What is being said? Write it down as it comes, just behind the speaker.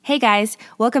Hey guys,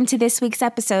 welcome to this week's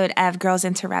episode of Girls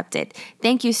Interrupted.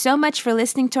 Thank you so much for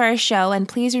listening to our show, and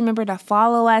please remember to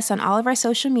follow us on all of our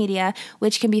social media,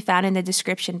 which can be found in the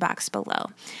description box below.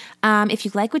 If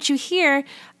you like what you hear,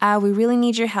 we really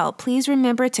need your help. Please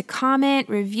remember to comment,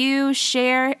 review,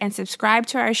 share, and subscribe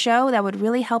to our show. That would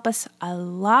really help us a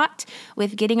lot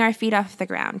with getting our feet off the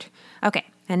ground. Okay,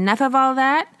 enough of all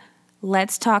that.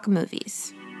 Let's talk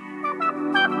movies.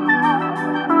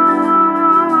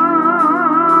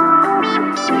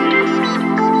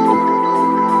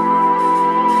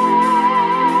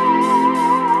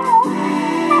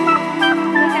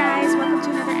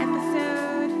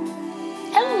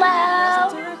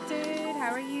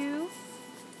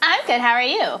 Good. How are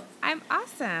you? I'm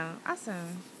awesome.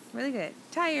 Really good.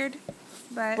 Tired,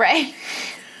 but right.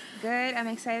 Good. I'm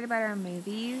excited about our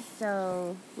movies.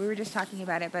 So we were just talking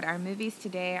about it, but our movies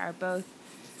today are both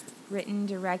written,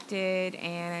 directed,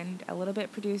 and a little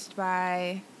bit produced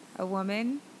by a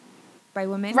woman. By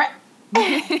women. Right.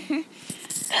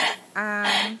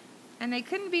 And they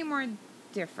couldn't be more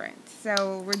different.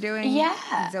 So we're doing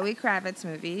Zoe Kravitz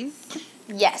movies.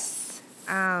 Yes.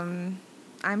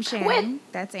 I'm Shannon.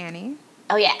 That's Annie.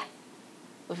 Oh, yeah.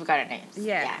 We forgot our names.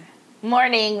 Yeah.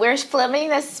 Morning. We're filming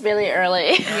this really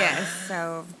early. Yes,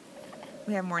 so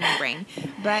we have morning brain.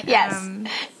 But, yes.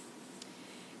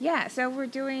 So we're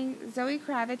doing Zoe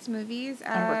Kravitz movies.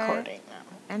 I'm recording now.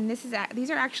 And these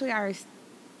are actually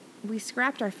we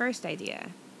scrapped our first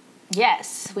idea.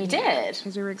 Yes, we did.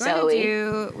 Because we were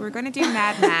going to do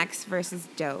Mad Max versus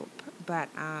Dope. But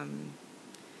I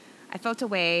felt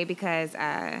away because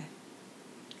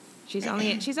she's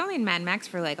only in Mad Max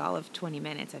for like all of 20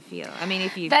 minutes, I feel. I mean,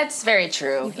 that's very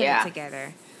true. You put it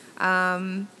together.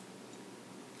 And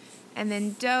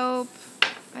then Dope,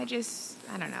 I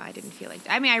don't know. I didn't feel like.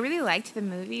 I mean, I really liked the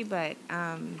movie, but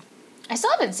I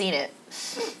still haven't seen it.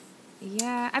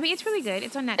 Yeah, I mean, it's really good.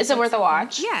 It's on Netflix. Is it worth a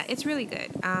watch? Yeah, it's really good.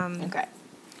 Okay.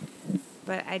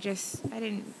 But I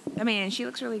didn't. I mean, and she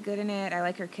looks really good in it. I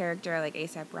like her character. I like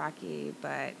A$AP Rocky,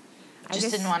 but I just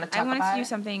didn't want to talk about it. I wanted to do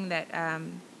something that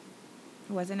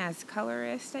wasn't as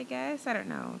colorist, I guess. I don't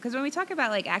know. Because when we talk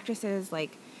about, like, actresses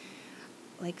like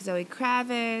Zoe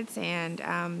Kravitz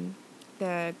and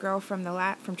the girl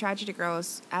from Tragedy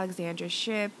Girls, Alexandra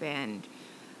Shipp, and,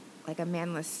 like,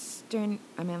 Amanda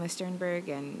Sternberg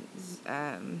and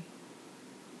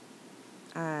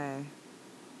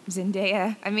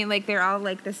Zendaya. I mean, like, they're all,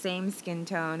 like, the same skin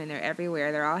tone, and they're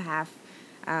everywhere. They're all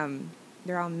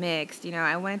they're all mixed. You know,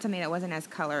 I wanted something that wasn't as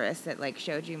colorist, that, like,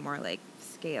 showed you more, like,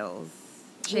 scales.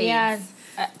 Shades. Yeah,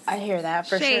 I hear that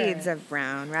for Shades of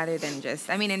brown rather than just...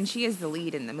 I mean, and she is the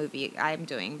lead in the movie I'm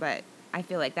doing, but I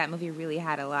feel like that movie really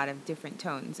had a lot of different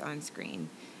tones on screen.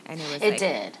 And it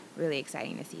did. Really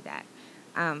exciting to see that.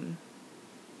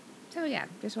 So, yeah,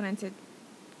 just wanted to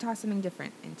toss something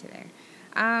different into there.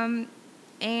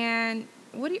 And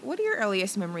what are your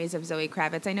earliest memories of Zoe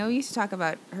Kravitz? I know we used to talk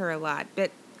about her a lot,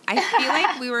 but I feel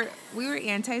like we were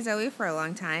anti-Zoe for a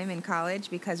long time in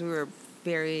college because we were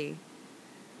very...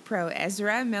 pro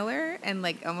Ezra Miller and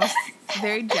like almost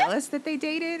very jealous that they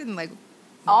dated and like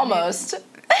almost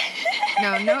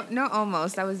no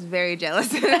almost I was very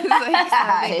jealous. I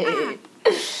was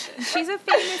like, she's a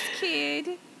famous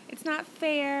kid, it's not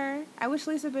fair. I wish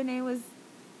Lisa Bonet was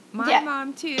my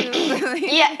mom too.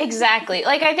 Yeah, exactly.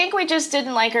 Like, I think we just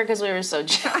didn't like her because we were so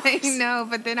jealous. I know,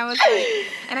 but then I was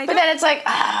like, but then it's like,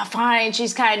 fine,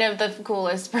 she's kind of the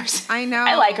coolest person. I know,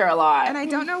 I like her a lot, and I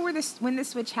don't know when the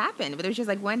switch happened, but it was just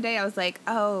like one day I was like,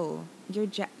 oh,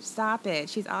 stop it,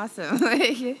 she's awesome.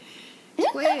 Like,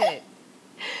 quit.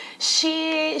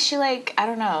 She like, I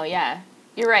don't know, yeah.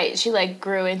 You're right. She, like,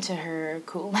 grew into her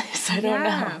coolness. I don't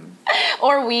know.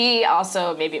 Or we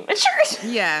also maybe matured.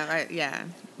 Yeah.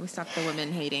 We stopped the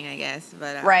women hating, I guess.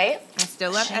 But right? I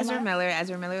still love Ezra Miller.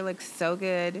 Ezra Miller looks so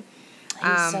good.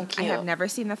 He's so cute. I have never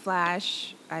seen The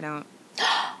Flash. I don't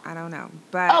know.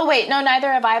 But oh, wait. No,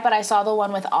 neither have I, but I saw the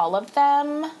one with all of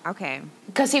them. Okay.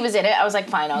 Because he was in it. I was like,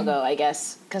 fine, I'll go, I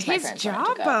guess. Because my friends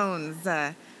wanted to go. His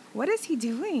jawbones. What is he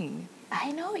doing?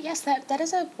 I know, yes, that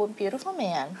is a beautiful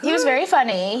man. He was very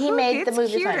funny. He made the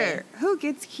movie funny. Who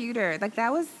gets cuter? Like,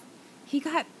 he's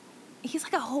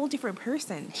like a whole different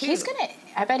person, too.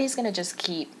 I bet he's gonna just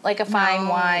keep, like, a fine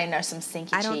wine or some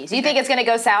stinky cheese. Do you think it's gonna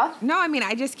go south? No, I mean,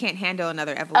 I just can't handle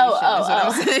another evolution. Is what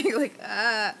I'm saying. Like,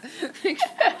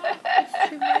 it's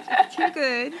too much. It's too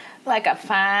good. Like a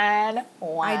fine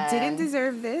wine. I didn't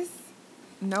deserve this.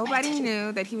 Nobody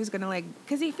knew that he was going to, like...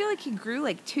 Because I feel like he grew,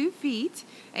 like, 2 feet,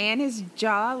 and his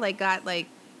jaw, like, got, like,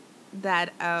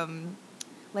 that,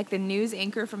 like, the news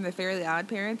anchor from the Fairly Odd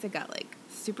Parents. It got, like,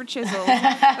 super chiseled.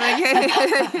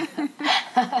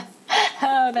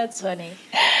 Oh, that's funny.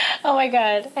 Oh my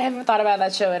god, I haven't thought about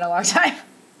that show in a long time.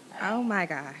 Oh my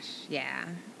gosh, yeah.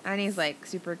 And he's like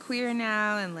super queer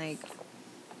now, and like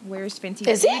wears Fenty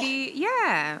Is Beauty.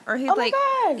 Yeah, or he's Oh my like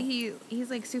God.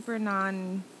 he's like super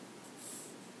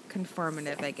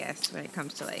non-conformative, I guess, when it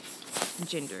comes to like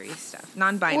gendery stuff,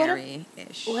 non-binary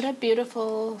ish. What a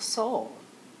beautiful soul.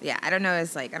 Yeah, I don't know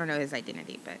his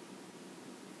identity, but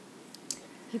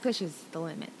he pushes the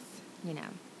limits, you know.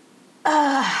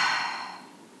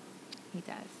 He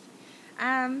does.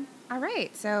 All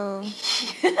right, so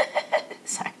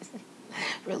Sorry.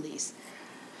 Release.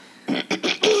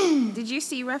 did you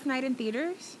see Rough Night in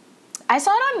theaters? I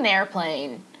saw it on an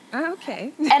airplane. Oh,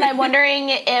 okay. And I'm wondering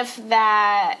if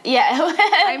that,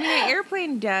 I mean, an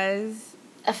airplane does.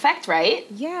 effect, right?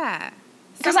 Yeah.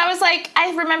 Because I was like,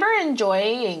 I remember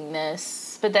enjoying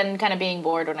this, but then kind of being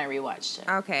bored when I rewatched it.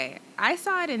 Okay. I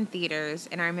saw it in theaters,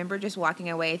 and I remember just walking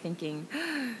away thinking,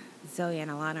 Zoe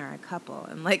and Alana are a couple.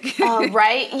 And like...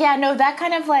 Right? Yeah, no, that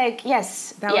kind of like,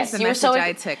 yes. That was the message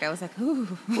I took. I was like,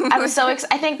 ooh. I was so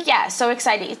I think, yeah, so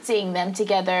excited seeing them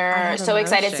together. So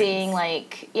excited seeing,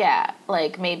 like, yeah,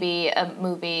 like maybe a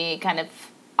movie kind of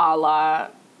a la,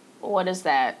 what is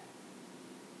that?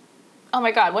 Oh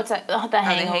my God, what's that? Oh, The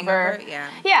Hangover. Yeah.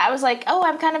 Yeah, I was like, oh,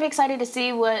 I'm kind of excited to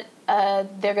see what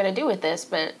they're going to do with this.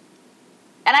 But,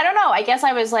 and I don't know, I guess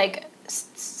I was like,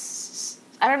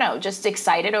 I don't know, just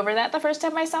excited over that the first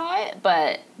time I saw it.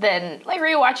 But then, like,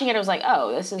 rewatching it, I was like,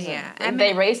 oh, this is,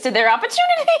 they wasted their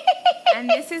opportunity. And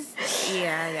this is,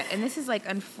 and this is, like,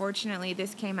 unfortunately,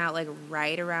 this came out, like,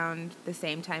 right around the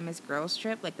same time as Girls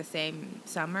Trip, like, the same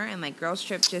summer. And, like, Girls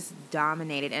Trip just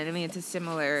dominated. And, I mean, it's a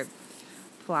similar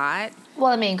plot.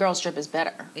 Well, I mean, Girls Trip is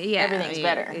better. Yeah. Everything's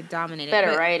better. It dominated.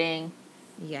 Better writing.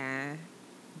 Yeah.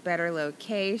 Better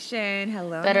location.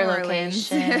 Hello, Better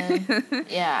Orleans. location.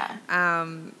 Yeah.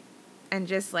 And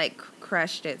just like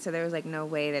crushed it. So there was like no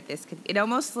way that this could. It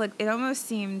almost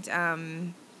seemed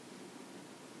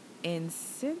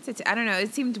insensitive. I don't know.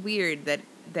 It seemed weird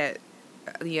that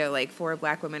you know, like 4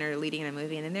 black women are leading in a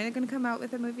movie, and then they're going to come out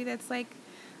with a movie that's like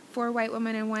 4 white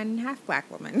women and 1 half black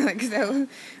woman. Like so.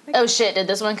 Like, Oh shit! Did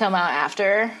this one come out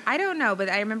after? I don't know, but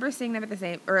I remember seeing them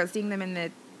seeing them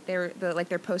in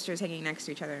their posters hanging next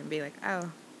to each other and being like, oh,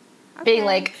 okay. Being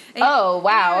like, oh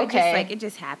wow, okay. It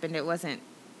just happened. It wasn't.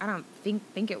 I don't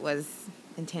think it was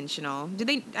intentional.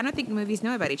 I don't think movies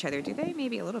know about each other, do they?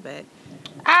 Maybe a little bit.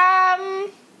 I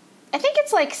think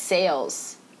it's like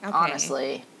sales. Okay.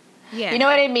 Honestly. Yeah. You know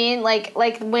what I mean? Like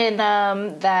when the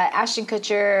Ashton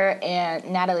Kutcher and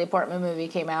Natalie Portman movie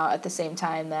came out at the same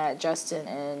time that Justin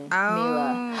and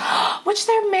Mila, which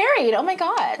they're married. Oh my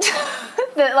God,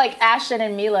 like Ashton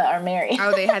and Mila are married.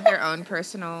 Oh, they had their own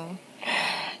personal.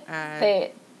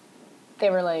 They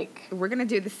were like, we're gonna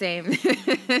do the same.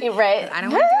 Right? I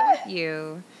don't want to do it with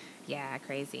you. Yeah,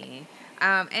 crazy.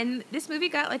 And this movie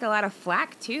got like a lot of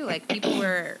flack too. Like people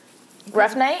were.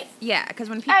 Rough Night? Yeah, because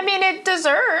when people... I mean, it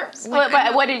deserves. But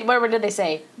what did they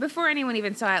say? Before anyone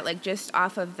even saw it, like, just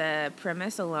off of the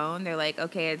premise alone, they're like,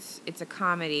 okay, it's a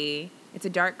comedy. It's a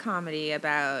dark comedy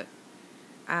about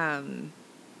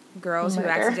girls who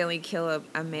accidentally kill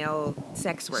a male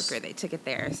sex worker. They took it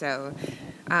there, so...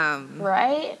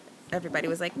 right? Everybody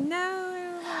was like,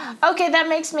 no. Okay, that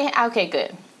makes me... Okay,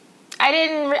 good. I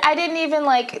didn't even,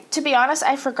 like... To be honest,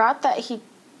 I forgot that he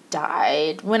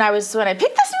died when I picked this movie.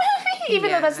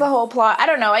 Even though that's the whole plot. I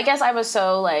don't know. I guess I was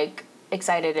so, like,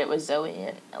 excited it was Zoe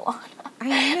and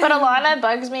Alana. But Alana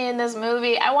bugs me in this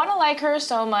movie. I want to like her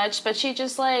so much, but she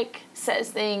just, like,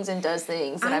 says things and does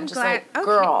things. And I'm just glad, like,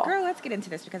 girl. Girl, let's get into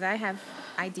this because I have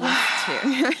ideas,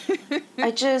 too.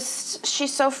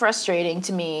 She's so frustrating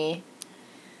to me.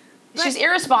 But she's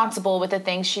irresponsible with the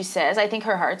things she says. I think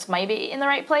her heart's might be in the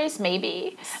right place,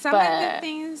 maybe. Some of the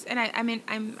things, and I mean,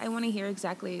 I want to hear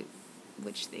exactly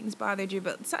which things bothered you,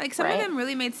 but some of them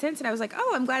really made sense, and I was like,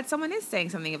 oh, I'm glad someone is saying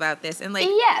something about this, and like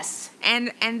yes,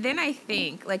 and then I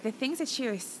think like the things that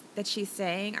she's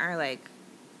saying are like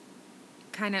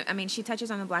kind of, I mean, she touches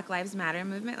on the Black Lives Matter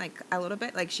movement like a little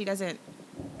bit, like she doesn't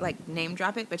like name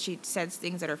drop it, but she says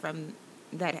things that are from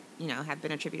that, you know, have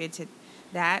been attributed to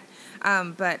that,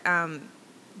 but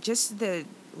just the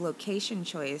location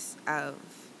choice of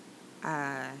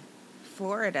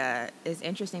Florida is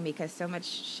interesting because so much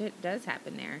shit does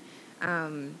happen there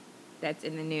that's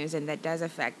in the news and that does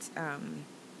affect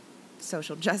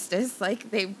social justice.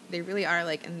 Like they really are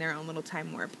like in their own little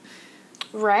time warp.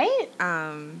 Right?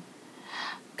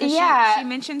 Yeah. She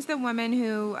mentions the woman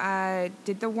who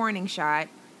did the warning shot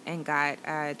and got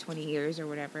 20 years or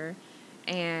whatever.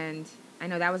 And I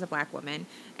know that was a black woman.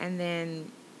 And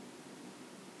then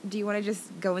do you want to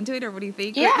just go into it, or what do you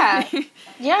think? Yeah.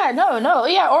 Yeah, no.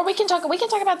 Yeah, or we can talk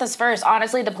about this first.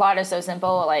 Honestly, the plot is so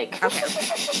simple, like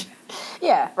Okay.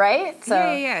 yeah, right?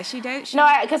 So Yeah. She does. no,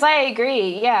 because I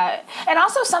agree. Yeah. And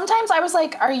also sometimes I was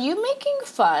like, are you making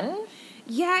fun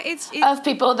Yeah, it's of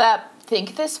people that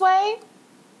think this way?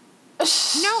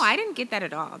 no, I didn't get that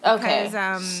at all.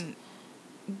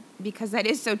 Because that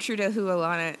is so true to who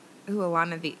Alana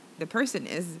the person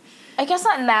is. I guess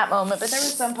not in that moment, but there were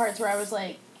some parts where I was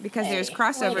like, Because hey, there's wait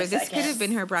crossover. a This second. could have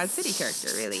been her Broad City character,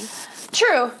 really.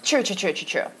 True.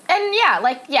 And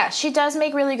yeah, she does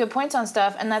make really good points on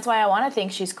stuff, and that's why I want to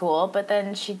think she's cool, but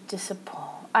then she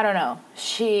I don't know.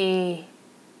 I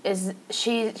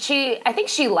think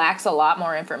she lacks a lot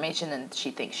more information than she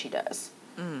thinks she does.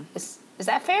 Mm. Is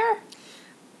that fair?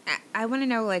 I want to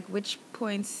know, like, which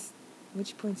points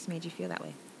made you feel that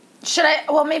way? Should I?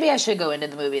 Well, maybe I should go into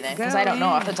the movie then, because I don't know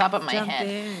off the top of my Jump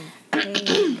head.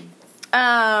 in.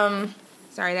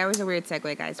 Sorry, that was a weird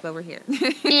segue, guys, but we're here.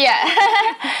 Yeah.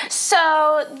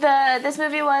 So this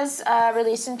movie was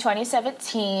released in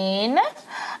 2017.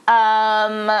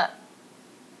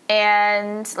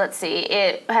 And let's see,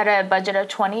 it had a budget of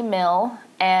 20 mil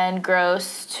and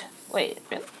grossed. Wait,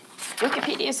 really?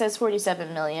 Wikipedia says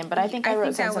 47 million, but I think I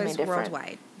wrote something different.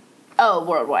 Worldwide. Oh,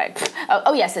 worldwide.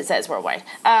 Oh, yes, it says worldwide.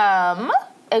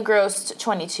 It grossed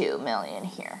 22 million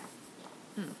here.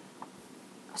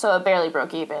 So it barely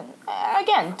broke even.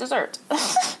 Again, dessert.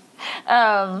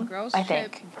 Girls I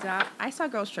Trip. think. I saw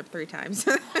Girls Trip 3 times.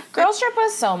 Girls Trip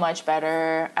was so much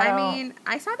better.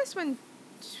 I saw this one.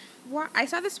 I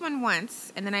saw this one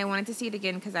once, and then I wanted to see it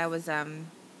again because I was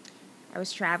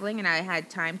traveling and I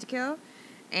had time to kill.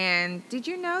 And did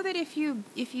you know that if you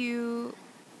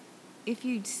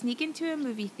sneak into a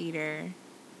movie theater,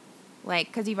 like,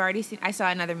 because you've already seen, I saw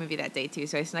another movie that day too,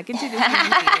 so I snuck into this movie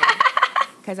theater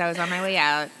because I was on my way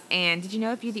out. And did you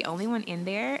know if you're the only one in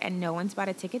there and no one's bought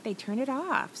a ticket, they turn it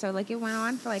off? So, like, it went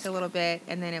on for like a little bit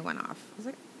and then it went off. I was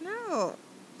like, no.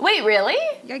 Wait, really?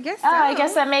 I guess so. Oh, I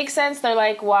guess that makes sense. They're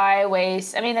like, why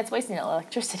waste? I mean, that's wasting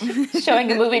electricity,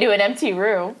 showing a movie to an empty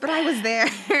room. But I was there.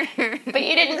 But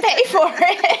you didn't pay for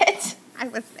it. I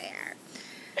was there.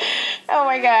 Oh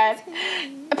my god.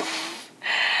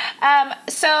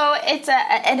 So it's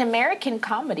an American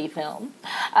comedy film,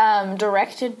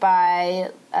 directed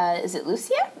by, is it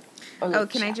Lucia? Oh,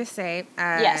 can I just say?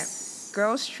 Yes.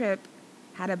 Girls Trip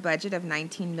had a budget of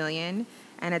 $19 million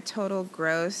and a total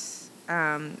gross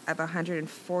of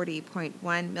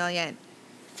 $140.1 million.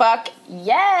 Fuck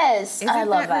yes! I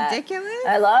love that. Ridiculous?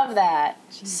 I love that.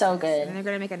 Jesus. So good. And they're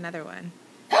gonna make another one.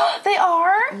 They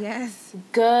are? Yes.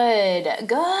 Good.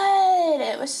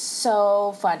 It was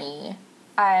so funny.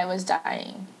 I was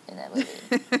dying in that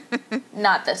movie.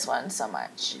 Not this one so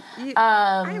much.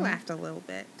 I laughed a little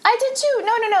bit. I did too.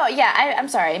 No. Yeah, I'm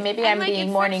sorry. Maybe I'm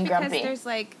being morning grumpy. Because there's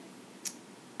like,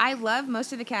 I love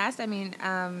most of the cast. I mean,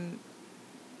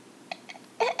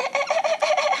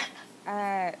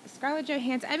 Scarlett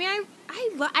Johansson. I mean,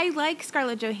 I like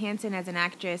Scarlett Johansson as an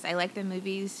actress. I like the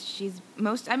movies she's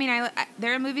most. I mean,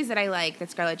 there are movies that I like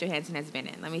that Scarlett Johansson has been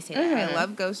in. Let me say that. I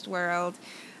love Ghost World.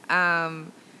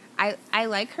 I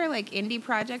like her like indie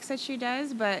projects that she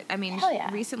does, but I mean,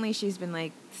 recently she's been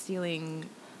like stealing.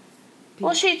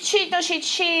 Well, she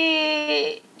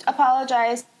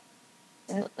apologized.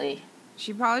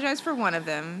 She apologized for one of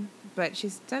them, but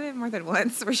she's done it more than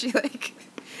once. Where she like,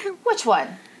 which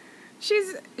one? She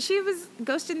was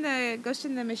Ghost in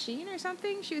the Machine or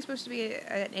something. She was supposed to be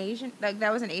an Asian, like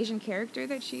that was an Asian character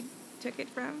that she took it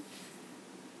from.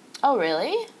 Oh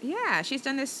really? Yeah, she's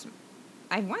done this.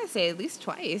 I want to say at least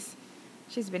twice.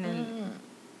 She's been in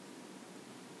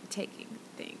taking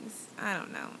things. I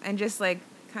don't know, and just like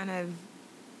kind of,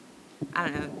 I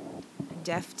don't know,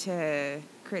 deaf to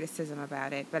criticism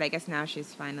about it. But I guess now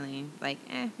she's finally like,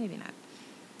 maybe not.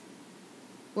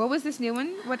 What was this new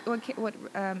one? What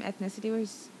ethnicity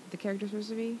was the character supposed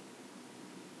to be?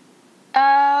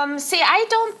 See, I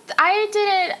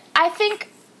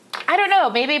don't know,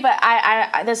 maybe, but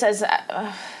this says,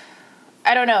 I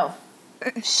don't know.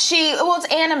 It's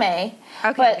anime,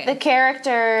 but the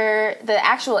character, the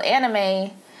actual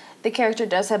anime, the character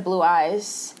does have blue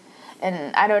eyes,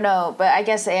 and I don't know, but I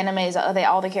guess the animes,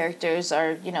 all the characters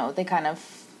are, they kind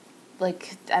of,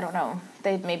 like, I don't know,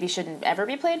 they maybe shouldn't ever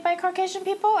be played by Caucasian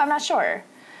people? I'm not sure.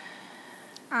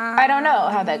 I don't know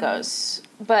how that goes,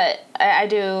 but I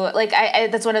do, like, I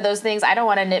that's one of those things, I don't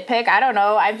want to nitpick, I don't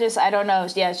know, I don't know,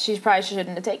 yeah, she probably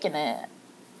shouldn't have taken it.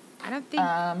 I don't think,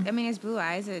 I mean, is blue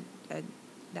eyes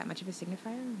that much of a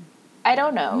signifier? I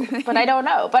don't know, but I don't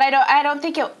know, but I don't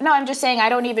think it, no, I'm just saying, I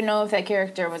don't even know if that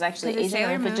character was actually Asian,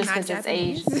 or if it's just because it's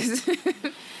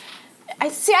Asian. I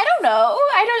don't know.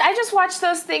 I just watch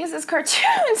those things as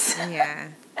cartoons. Yeah.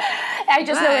 I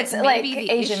just know it's like the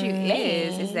Asian issue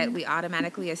made. is that we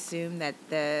automatically assume that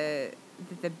the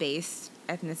base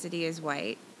ethnicity is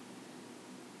white.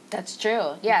 That's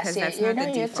true. Yeah, Because see, that's you not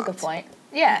know, the that's a good default. point.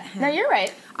 Yeah, no, you're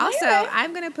right. Also, You're right.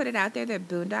 I'm gonna put it out there that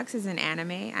Boondocks is an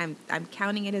anime. I'm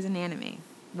counting it as an anime.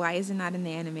 Why is it not in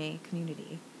the anime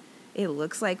community? It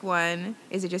looks like one.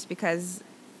 Is it just because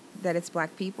that it's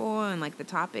black people and like the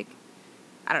topic?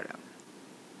 I don't know.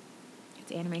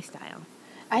 It's anime style.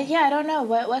 I don't know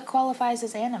what qualifies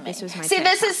as anime. This was my See, TED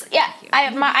this talk. is Thank you.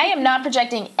 I am not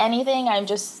projecting anything. I'm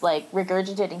just like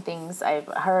regurgitating things I've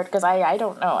heard because I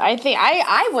don't know. I think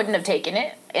I wouldn't have taken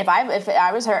it if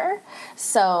I was her.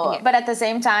 So, Yeah. but at the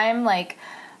same time, like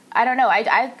I don't know.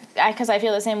 I because I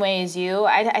feel the same way as you.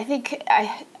 I think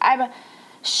I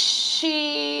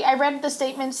read the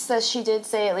statements that she did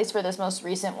say, at least for this most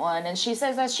recent one, and she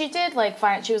says that she did like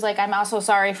find, she was like, I'm also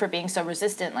sorry for being so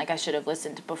resistant, like I should have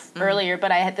listened earlier,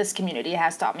 but this community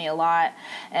has taught me a lot,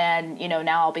 and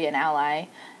now I'll be an ally.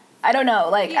 I don't know,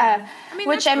 like I mean,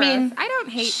 which that's I mean, rough. I don't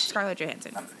hate Scarlett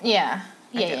Johansson. yeah.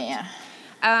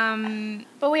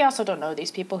 But we also don't know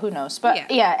these people. Who knows?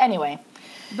 But yeah anyway.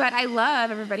 But I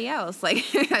love everybody else. Like,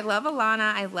 I love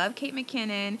Alana. I love Kate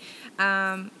McKinnon.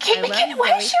 Kate McKinnon,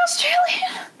 why is she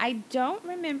Australian? I don't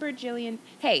remember Jillian.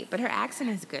 Hey, but her accent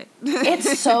is good.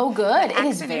 It's so good. It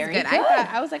is Accent very good.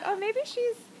 I was like, oh, maybe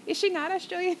is she not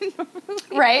Australian?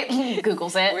 Right?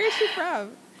 Googles it. Where is she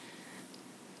from?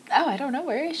 Oh, I don't know.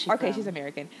 Where is she from? Okay, she's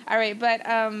American. All right, but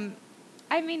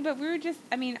but we were just,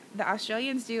 the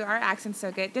Australians do, our accent's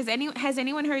so good. Has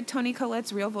anyone heard Toni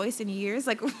Collette's real voice in years?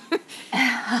 Like,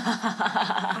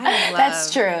 I love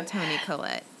That's true. Toni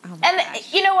Collette. Oh my And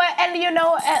gosh. you know what? And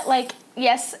like,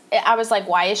 yes, I was like,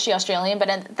 why is she Australian? But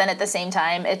then at the same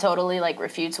time, it totally like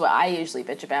refutes what I usually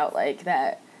bitch about, like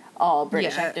that all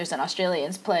British actors and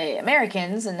Australians play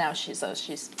Americans, and now she's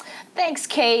thanks,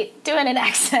 Kate, doing an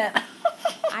accent.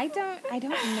 I don't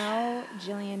know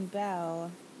Jillian Bell.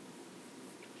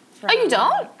 Oh, you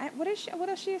don't? What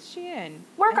else is she in?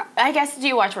 I guess, do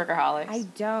you watch Workaholics? I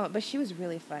don't, but she was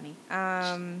really funny.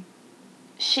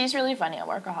 She's really funny on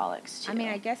Workaholics, too.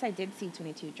 I guess I did see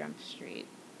 22 Jump Street.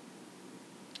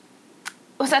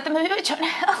 Was that the movie with Jonah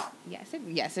Hill?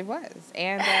 Yes, it was.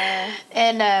 And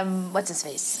and what's his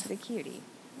face? the cutie.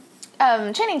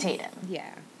 Channing Tatum.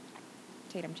 Yeah,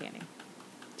 Tatum Channing.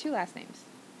 2 last names.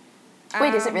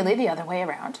 Wait, is it really the other way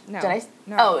around? No. Did I?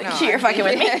 No, oh, no, you're fucking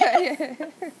with me.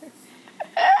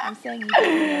 I'm saying you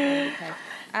can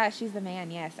because she's the man.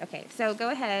 Yes. Okay. So go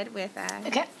ahead with.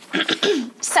 Okay.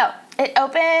 So it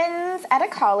opens at a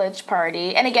college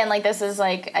party, and again, like this is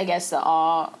like I guess the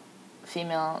all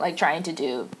female like trying to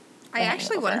do. I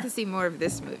actually wanted to see more of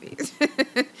this movie.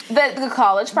 The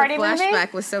college party the movie.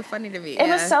 flashback was so funny to me. It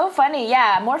was so funny.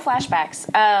 Yeah, more flashbacks.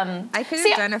 I could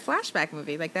have done a flashback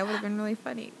movie. Like that would have been really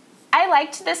funny. I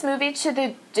liked this movie to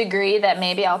the degree that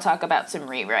maybe I'll talk about some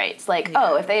rewrites. Like,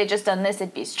 if they had just done this,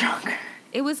 it'd be stronger.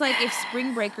 It was like if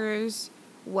Spring Breakers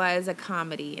was a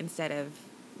comedy instead of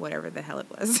whatever the hell it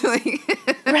was.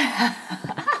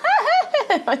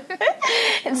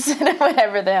 Instead of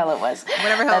whatever the hell it was.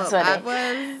 Whatever hell that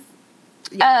was.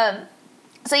 Yeah.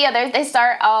 So yeah, they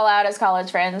start all out as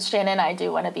college friends. Shannon, I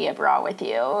do want to be a bra with you.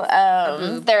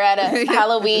 They're at a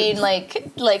Halloween like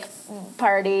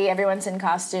party. Everyone's in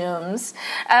costumes.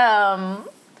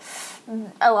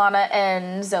 Alana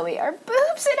and Zoe are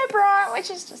boobs in a bra, which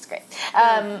is just great.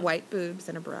 White boobs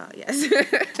in a bra, yes.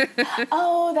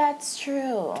 Oh, that's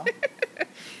true.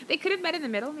 They could have met in the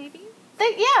middle, maybe.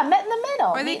 Met in the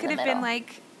middle. Or they could have been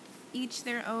like each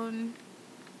their own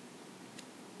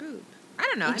boob. I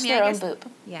don't know. Each their own boob.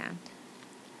 Yeah.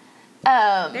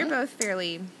 They're both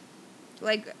fairly,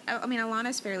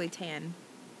 Alana's fairly tan,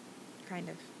 kind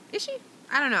of. Is she?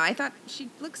 I don't know. I thought she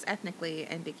looks ethnically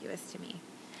ambiguous to me.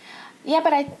 Yeah,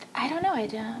 but I don't know.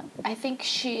 I think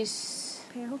she's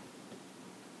pale.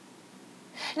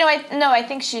 No, I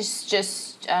think she's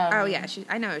just. Oh yeah,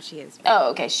 I know she is. Oh,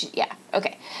 okay.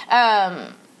 Okay.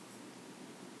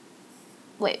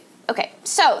 Wait. Okay,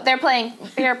 so they're playing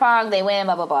beer pong. They win.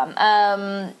 Blah blah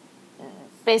blah.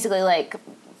 Basically, like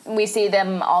we see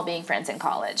them all being friends in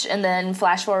college, and then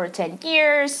flash forward 10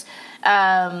 years.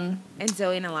 And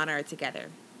Zoe and Alana are together.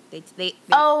 They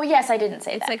oh yes, I didn't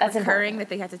say it's that. It's like recurring that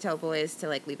they have to tell boys to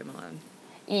like leave them alone.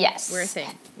 Yes, we're a thing.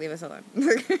 Leave us alone.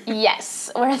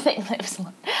 Yes, we're a thing. Leave us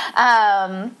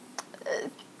alone.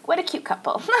 What a cute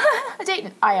couple.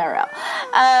 Dating IRL.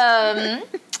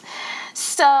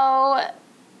 So.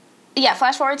 Yeah,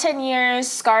 flash forward 10 years,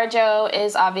 ScarJo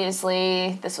is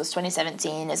obviously, this was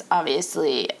 2017, is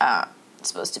obviously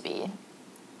supposed to be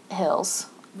hills.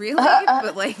 Really?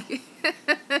 But like,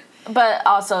 But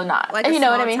also not. like a you know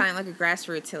small what I mean? time, like a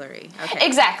grassroots Hillary. Okay.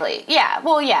 Exactly. Yeah.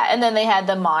 Well, yeah. And then they had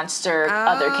the monster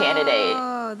other candidate.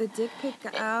 Oh, the dick pic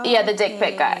guy. Oh, Yeah, the dick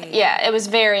pic guy. okay. Yeah, it was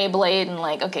very blatant.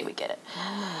 Like, okay, we get it. Oh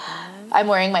my god. I'm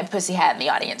wearing my pussy hat in the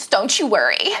audience. Don't you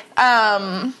worry.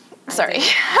 Sorry.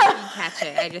 I didn't catch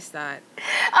it. I just thought.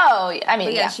 Oh, I mean,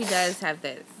 But yeah, yeah. she does have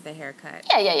the haircut.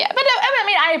 Yeah. But I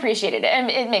mean, I appreciated it, and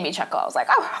it made me chuckle. I was like,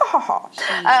 oh,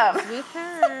 She's with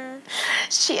her.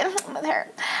 she with her.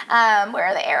 Where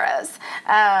are the arrows?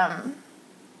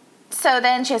 So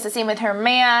then she has a scene with her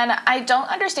man. I don't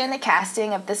understand the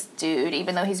casting of this dude,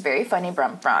 even though he's very funny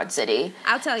from Broad City.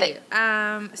 I'll tell you.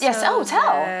 Yes, So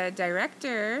tell. The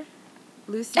director,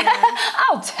 Lucia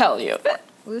I'll tell you.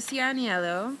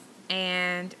 Aniello,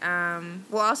 and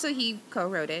well, also he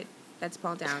co-wrote it. That's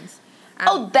Paul Downs.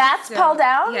 That's Paul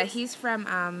Downs? Yeah, he's from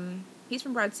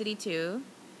Broad City too,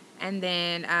 and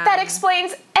then That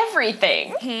explains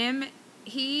everything.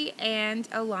 he and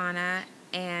Alana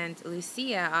and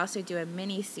Lucia also do a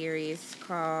mini series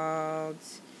called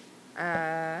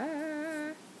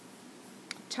Time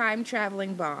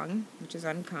Traveling Bong, which is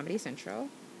on Comedy Central.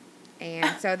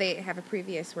 And so they have a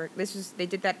previous work. They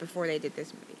did that before they did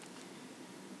this movie.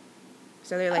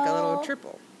 So they're like a little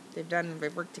triple. They've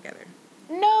worked together.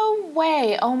 No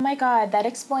way. Oh my god, that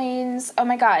explains. Oh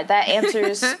my god, that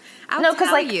answers. I'll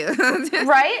tell like you.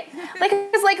 right? Like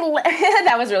it's like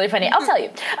that was really funny. I'll tell you.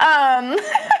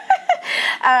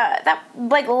 That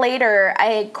like later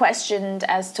I questioned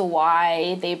as to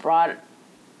why they brought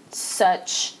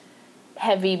such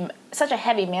a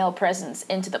heavy male presence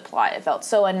into the plot. It felt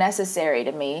so unnecessary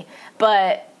to me,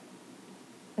 but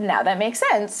now that makes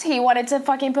sense. He wanted to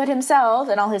fucking put himself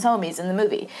and all his homies in the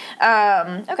movie.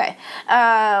 Okay.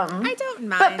 I don't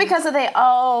mind. But because they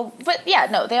all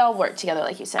work together,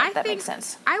 like you said. That makes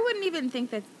sense. I wouldn't even think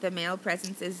that the male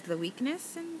presence is the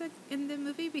weakness in the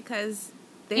movie because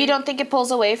you don't think it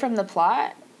pulls away from the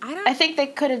plot? I think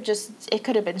it could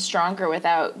have been stronger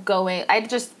without going. I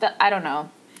don't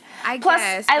know.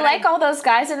 Plus, I like all those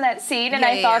guys in that scene, and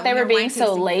I thought they were being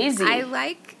so lazy. I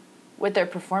like with their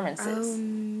performances. Oh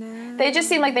no! They just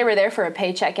seemed like they were there for a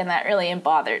paycheck, and that really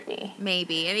bothered me.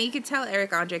 Maybe. I mean, you could tell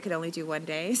Eric Andre could only do one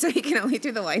day, so he can only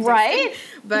do the light. Right?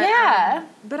 But yeah.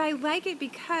 But I like it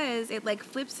because it like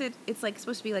flips it. It's like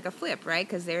supposed to be like a flip, right?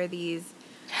 Because there are these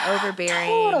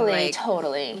overbearing,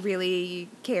 totally, really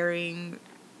caring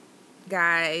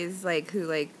guys, like who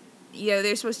like. You know,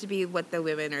 they're supposed to be what the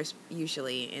women are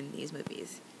usually in these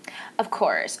movies. Of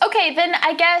course. Okay, then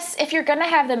I guess if you're going to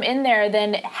have them in there,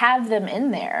 then have them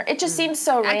in there. It just seems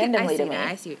so randomly to me.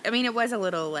 I see. I mean, it was a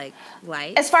little, like,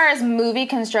 light. As far as movie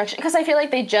construction, because I feel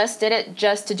like they just did it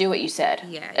just to do what you said.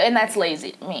 Yeah. And that's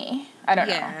lazy to me. I don't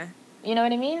know. You know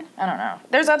what I mean? I don't know.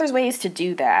 There's other ways to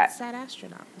do that. Sad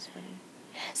Astronaut was funny.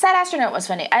 Sad Astronaut was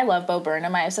funny. I love Bo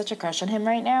Burnham. I have such a crush on him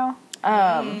right now.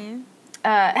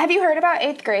 Have you heard about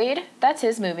 8th Grade? That's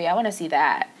his movie. I want to see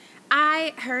that.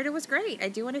 I heard it was great. I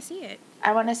do want to see it.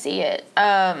 I want to see it.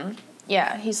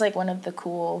 Yeah, he's like one of the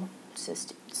cool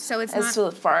sisters. So it's as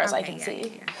far as I can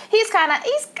see. Yeah. He's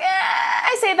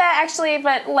I say that actually,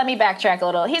 but let me backtrack a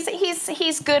little.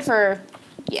 He's good for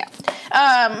yeah.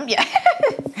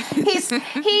 He's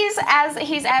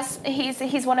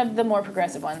one of the more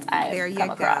progressive ones I've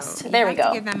come across. There we go.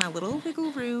 To give them a little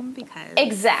wiggle room because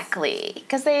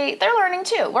because they're learning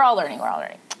too. We're all learning.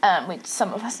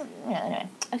 Some of us. Yeah, anyway.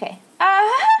 Okay.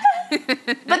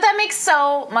 But that makes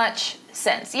so much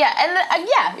sense. Yeah, and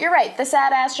yeah, you're right. The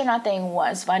Sad Astronaut thing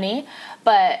was funny,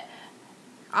 but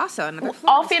also another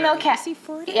all-female cast.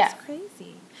 Yeah, it's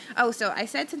crazy. Oh, so I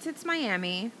said since it's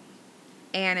Miami,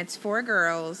 and it's 4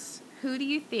 girls, who do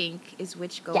you think is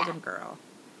which Golden Girl?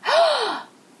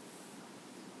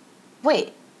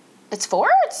 Wait, it's 4?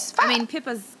 It's 5? I mean,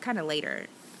 Pippa's kind of later.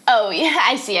 Oh yeah,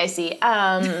 I see.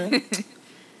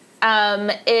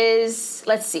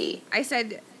 Let's see. I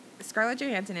said Scarlett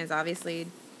Johansson is obviously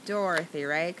Dorothy,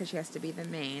 right? Because she has to be the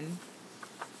main.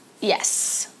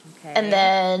 Yes. Okay. And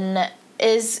then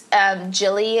is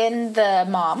Jillian the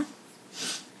mom?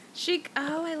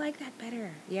 I like that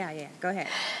better. Yeah. Go ahead.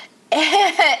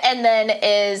 And then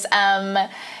is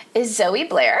Zoe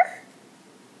Blair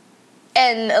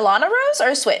and Alana Rose,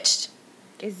 or switched?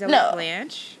 Is Zoe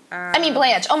Blanche? I mean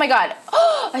Blanche. Oh my god.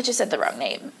 Oh, I just said the wrong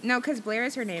name. No, because Blair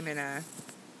is her name in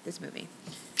this movie.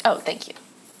 Oh, thank you.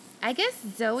 I guess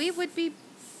Zoe would be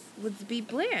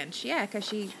Blanche. Yeah, because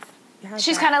she's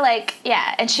kind of like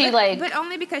but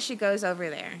only because she goes over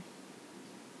there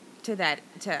to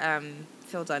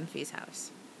Phil Dunphy's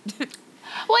house.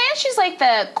 Well, and she's like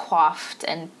the coiffed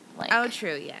and like Oh,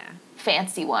 true, yeah.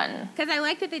 fancy one. Because I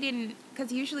like that they didn't,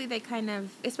 because usually they kind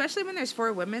of, especially when there's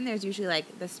 4 women, there's usually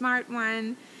like the smart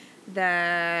one,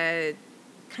 the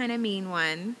kind of mean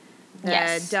one,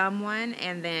 the dumb one,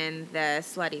 and then the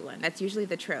slutty one. That's usually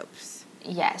the tropes.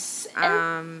 Yes.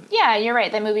 And yeah, you're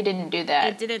right. That movie didn't do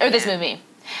that. It didn't. Or this movie.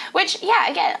 Which, yeah,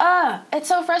 again, it's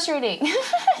so frustrating.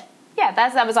 Yeah,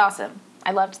 that was awesome.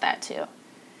 I loved that too.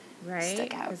 Right.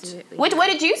 Stuck out. What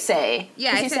did you say?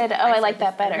 Yeah, you said, I like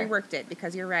that better. I reworked it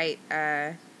because you're right.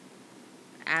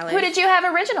 Alice. Who did you have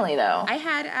originally, though? I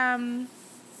had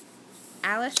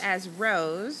Alice as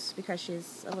Rose because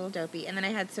she's a little dopey, and then I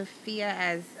had Sophia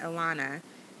as Alana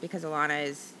because Alana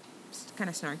is kind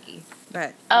of snarky.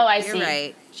 But I see. You're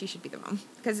right. She should be the mom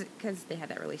because they had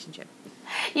that relationship.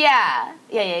 Yeah.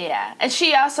 And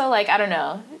she also, like, I don't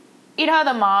know. You know how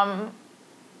the mom,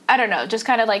 I don't know, just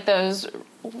kind of like those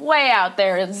way out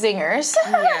there zingers.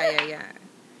 Yeah.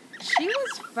 She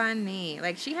was funny.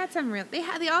 Like, she had some real... They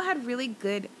all had really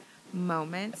good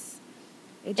moments.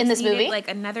 It just in this needed, movie? like,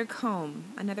 another comb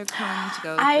to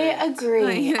go I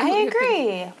agree.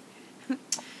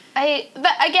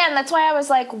 Again, that's why I was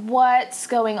like, what's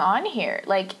going on here?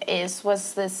 Like,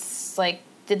 was this, like,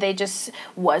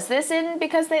 was this in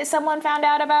because someone found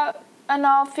out about an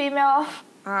all-female...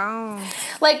 Oh.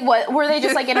 Like, what? Were they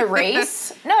just, like, in a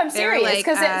race? No, I'm serious,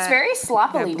 because it's very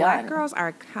sloppily the black done. girls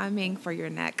are coming for your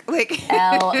neck. Like,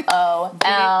 L-O-L. Get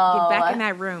back in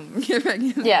that room.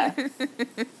 Yeah.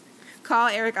 Call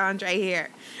Eric Andre here.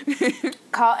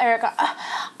 Call Eric.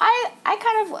 I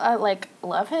kind of, like,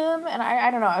 love him, and I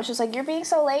don't know. I was just like, you're being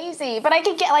so lazy. But I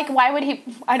could get, like, why would he...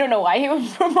 I don't know why he would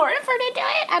report for to do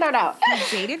it. I don't know.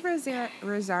 He dated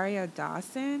Rosario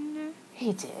Dawson.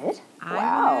 He did?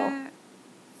 Wow.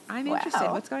 I'm interested.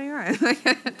 What's going on?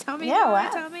 Tell me more. Wow.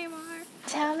 Tell me more.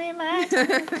 Tell me more.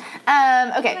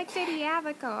 Okay. Like Sadie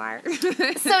Avicar.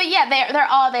 So yeah,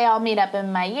 they all meet up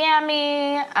in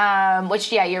Miami.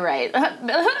 Which you're right.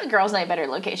 Girls' Night better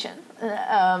location.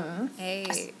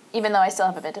 Hey. Even though I still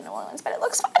haven't been to New Orleans, but it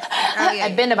looks fun.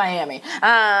 I've been to Miami. But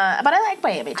I like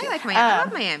Miami too. I like Miami. I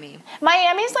love Miami.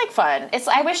 Miami's like fun.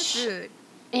 I wish. Food.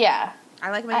 Yeah.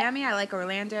 I like Miami. I like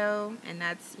Orlando, and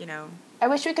that's I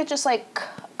wish we could just, like,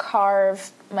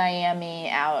 carve Miami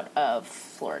out of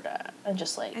Florida and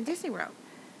just, like... And Disney World.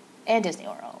 And Disney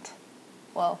World.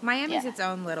 Well, Miami's its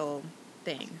own little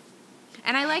thing.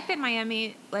 And I like that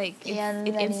Miami, like, it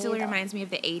instantly reminds me of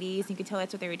the 80s. You could tell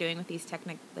that's what they were doing with these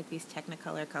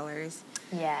Technicolor colors.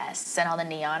 Yes, and all the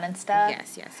neon and stuff.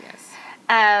 Yes.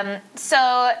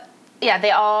 So, yeah,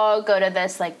 they all go to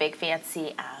this, like, big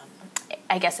fancy...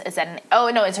 I guess it's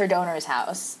it's her donor's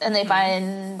house. And they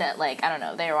find that, like, I don't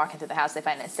know, they're walking through the house, they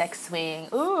find a sex swing.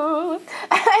 Ooh.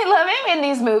 I love it in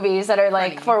these movies that are,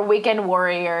 like, for weekend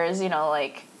warriors,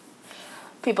 like,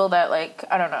 people that, like,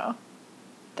 I don't know.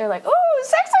 They're like, ooh,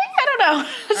 sex swing? I don't know.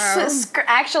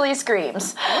 Actually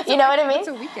screams. You know what I mean? What's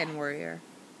a weekend warrior?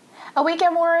 A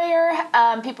weekend warrior,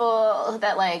 people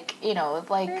that, like,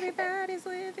 like... Everybody's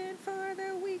living for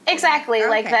the weekend. Exactly, okay.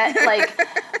 Like that, like,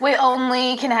 we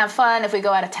only can have fun if we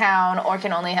go out of town, or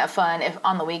can only have fun if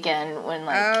on the weekend when,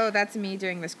 like... Oh, that's me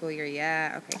during the school year,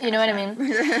 yeah, okay. Gotcha. You know what I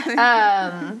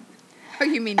mean? Oh,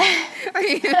 you mean me?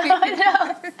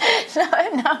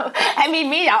 No. I mean,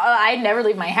 me, I never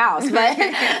leave my house, but...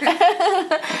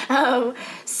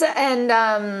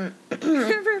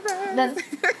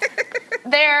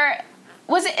 then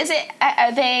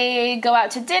they go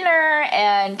out to dinner,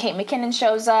 and Kate McKinnon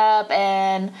shows up,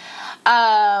 and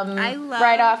I love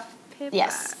right off... Pippa.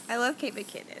 Yes. I love Kate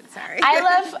McKinnon, sorry.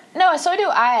 No, so do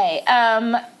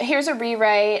I. Here's a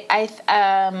rewrite.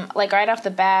 Like, right off the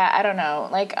bat, I don't know,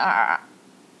 like,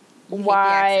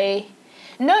 why...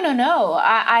 No.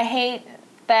 I hate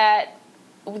that...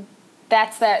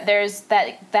 That's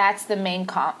the main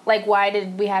like, why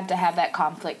did we have to have that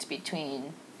conflict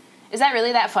between... Is that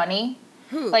really that funny?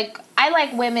 Who? Like, I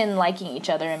like women liking each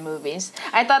other in movies.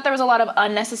 I thought there was a lot of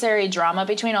unnecessary drama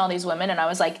between all these women, and I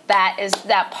was like, that is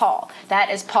Paul. That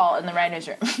is Paul in the writer's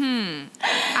room.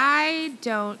 I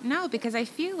don't know, because I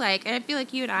feel like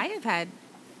you and I have had,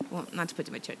 well, not to put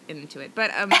too much into it,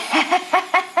 but,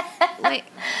 like,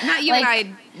 not you and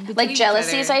I. Like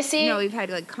jealousies, I see? No, we've had,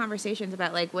 like, conversations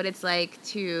about, like, what it's like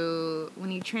to,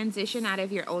 when you transition out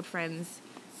of your old friends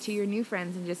to your new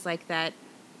friends, and just, like, that,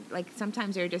 like,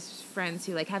 sometimes they're just friends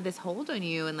who, like, have this hold on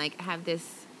you and, like, have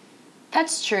this...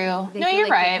 That's true. No, like you're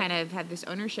right. They kind of have this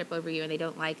ownership over you, and they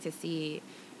don't like to see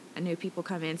new people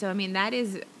come in. So, I mean, that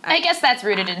is... I guess that's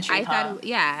rooted in truth, thought,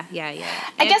 yeah.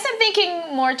 I guess I'm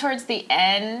thinking more towards the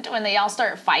end, when they all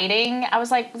start fighting. I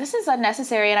was like, this is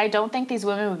unnecessary, and I don't think these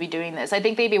women would be doing this. I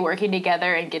think they'd be working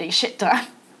together and getting shit done.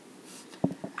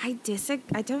 I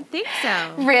don't think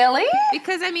so. Really?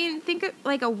 Because, I mean, think of,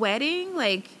 like, a wedding,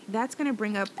 like, that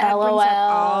brings up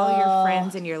all your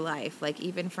friends in your life, like,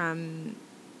 even from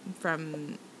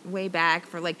way back,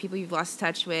 for, like, people you've lost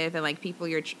touch with, and, like, people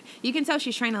you can tell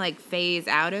she's trying to, like, phase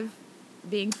out of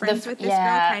being friends with this girl,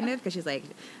 kind of, because she's like,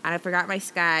 I forgot my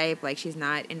Skype, like, she's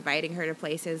not inviting her to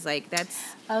places, like, that's...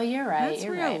 Oh, you're right, that's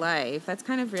real life. That's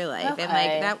kind of real life. Okay. And,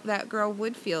 like, that girl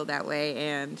would feel that way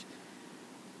and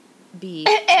be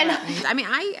threatened. I mean,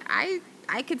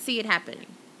 I could see it happening.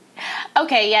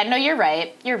 Okay, yeah, no, you're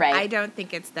right. You're right. I don't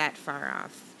think it's that far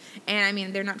off. And, I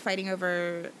mean, they're not fighting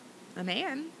over a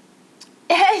man.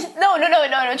 No,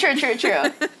 true.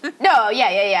 No,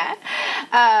 yeah.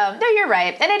 No, you're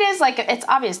right. And it is, like, it's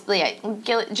obviously,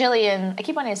 Jillian, I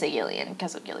keep wanting to say Gillian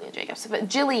because of Gillian Jacobs, but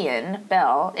Jillian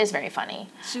Bell is very funny.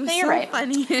 She was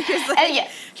funny.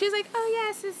 She's like,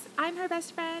 oh, yes, I'm her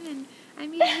best friend, and I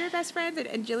mean, you're best friends.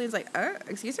 And Jillian's like,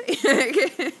 excuse me?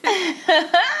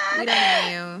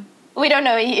 We don't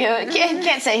know you.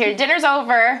 Can't sit here. Dinner's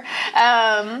over.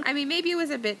 I mean, maybe it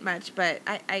was a bit much, but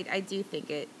I do think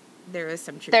there was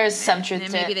some truth. There's some truth to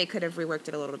it. Maybe they could have reworked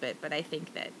it a little bit, but I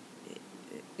think that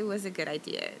it was a good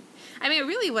idea. I mean,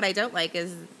 really, what I don't like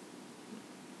is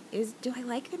do I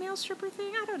like the male stripper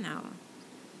thing? I don't know.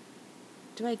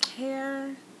 Do I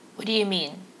care? What do you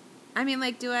mean? I mean,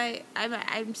 like,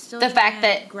 I'm still the fact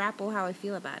that grapple how I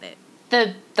feel about it.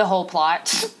 The whole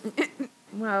plot.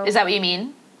 Well, is that what you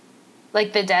mean?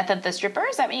 Like the death of the stripper?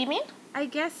 Is that what you mean? I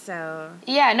guess so.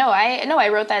 Yeah, I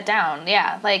wrote that down.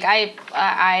 Yeah, like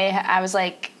I was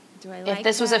like, do I like if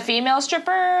this was a female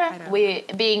stripper,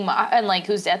 and like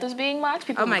whose death was being mocked,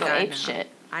 people would go ape shit.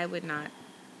 I would not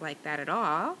like that at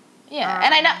all. Yeah,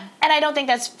 and I don't think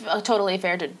that's totally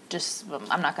fair to just.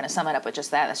 I'm not going to sum it up with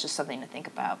just that. That's just something to think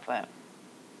about. But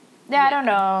yeah, I don't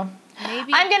know.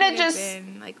 Maybe I'm gonna just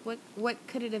like what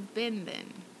could it have been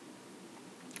then?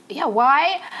 Yeah,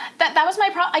 why? That was my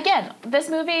problem. Again, this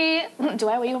movie. Do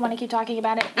I even want to keep talking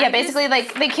about it? Yeah, basically,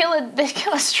 like they kill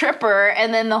a stripper,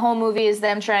 and then the whole movie is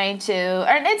them trying to,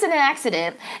 or it's an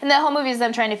accident, and the whole movie is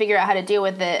them trying to figure out how to deal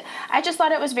with it. I just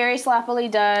thought it was very sloppily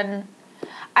done.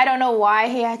 I don't know why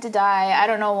he had to die. I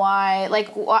don't know why. Like,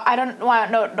 I don't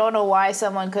know why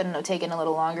someone couldn't have taken a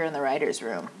little longer in the writer's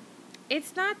room.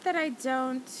 It's not that I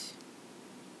don't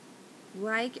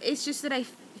like. It's just that I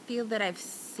feel that I've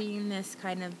seen this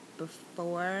kind of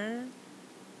before,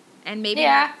 and maybe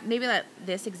not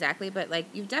this exactly, but like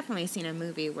you've definitely seen a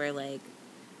movie where like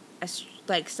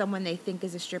someone they think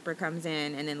is a stripper comes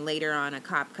in, and then later on a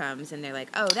cop comes and they're like,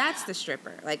 oh, that's the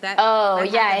stripper, like that. Oh,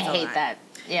 that yeah, I hate that.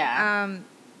 Yeah.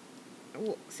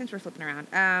 Well, since we're flipping around,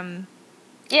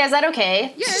 yeah, is that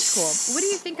okay? Yeah, it's cool. What do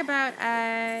you think about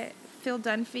Phil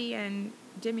Dunphy and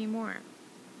Demi Moore?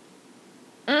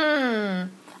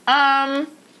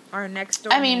 Our next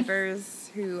door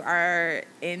neighbors who are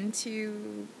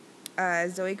into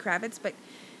Zoe Kravitz, but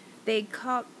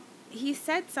he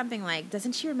said something like,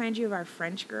 doesn't she remind you of our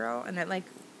French girl? And that like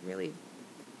really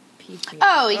piqued me.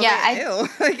 Oh, yeah.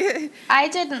 I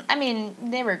didn't, I mean,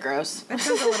 they were gross. That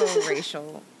sounds a little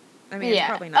racial. I mean, it's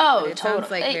probably not. Oh, but it totally.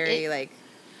 sounds like very like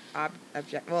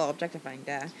objectifying,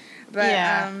 duh.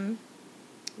 But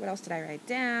what else did I write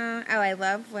down? Oh, I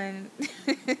love when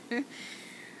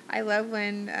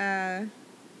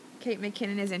Kate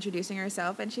McKinnon is introducing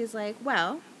herself, and she's like,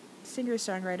 "Well,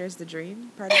 singer-songwriter's the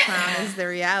dream. Party clown is the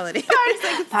reality."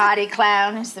 Party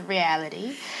clown is the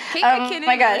reality. Kate McKinnon.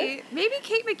 My God. Maybe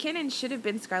Kate McKinnon should have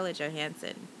been Scarlett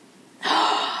Johansson.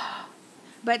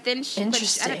 But then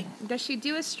interesting. Does she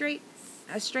do a straight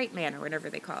man or whatever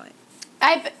they call it?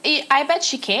 I bet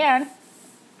she can.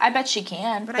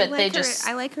 But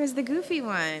I like her as the goofy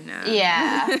one.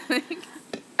 Yeah.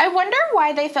 I wonder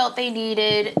why they felt they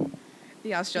needed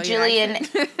the Australian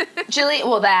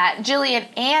Jillian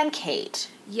and Kate.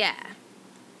 Yeah.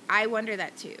 I wonder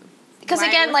that too. Because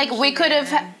again, like we could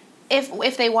have,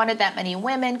 if they wanted that many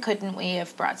women, couldn't we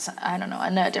have brought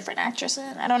a different actress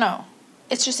in? I don't know.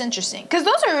 It's just interesting because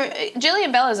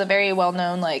Jillian Bell is a very well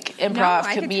known like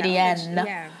improv comedian.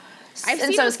 Yeah. I've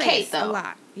seen so her is Kate though. A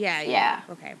lot. Yeah.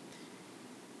 Okay.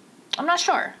 I'm not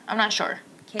sure.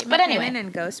 Kate but McKinnon anyway.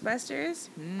 and Ghostbusters.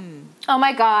 Oh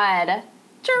my God.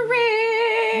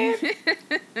 Dream.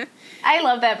 I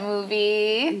love that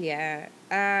movie. Yeah.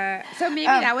 So maybe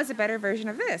that was a better version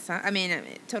of this. Huh? I mean,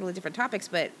 totally different topics,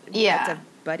 but it's a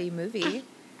buddy movie.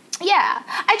 Yeah.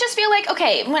 I just feel like,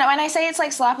 okay, when I say it's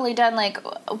like sloppily done, like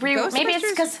maybe it's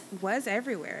because was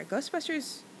everywhere.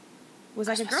 Ghostbusters was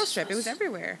like a girl strip. It was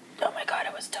everywhere. Oh my God,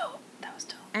 it was dope. That was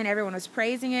dope. And everyone was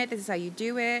praising it. This is how you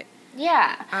do it.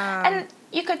 Yeah. And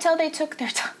you could tell they took their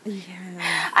time.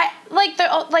 Yeah. like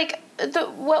the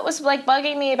what was like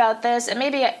bugging me about this, and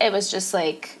maybe it was just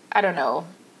like, I don't know,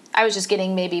 I was just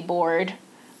getting maybe bored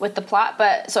with the plot,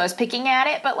 but so I was picking at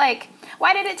it, but like,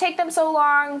 why did it take them so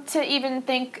long to even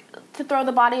think to throw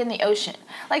the body in the ocean?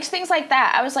 Like things like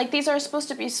that. I was like, these are supposed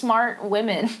to be smart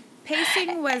women.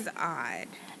 Pacing was odd.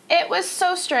 It was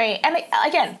so strange. And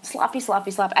again, sloppy.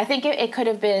 I think it could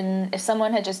have been, if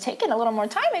someone had just taken a little more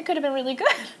time, it could have been really good.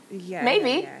 Yeah.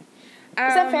 Maybe. Yeah.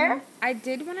 Is that fair? I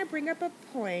did want to bring up a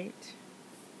point.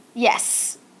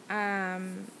 Yes.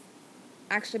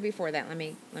 Actually, before that, let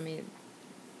me.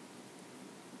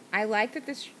 I like that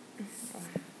this.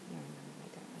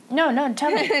 No,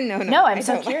 tell me. No, I'm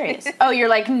so curious. Oh, you're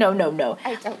like, no.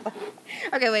 I don't like.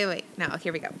 Okay, wait. No,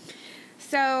 here we go.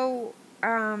 So,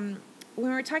 when we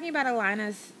were talking about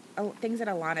Alana's things that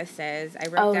Alana says, I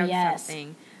wrote down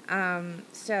something.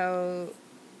 So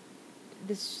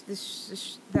the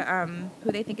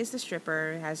who they think is the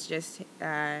stripper has just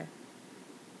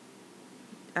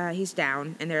he's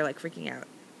down, and they're like freaking out.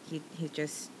 He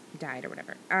just died or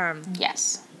whatever.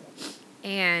 Yes.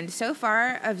 And so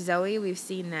far of Zoe, we've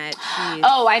seen that she's...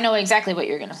 Oh, I know exactly what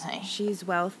you're going to say. She's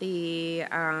wealthy.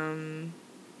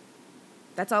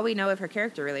 That's all we know of her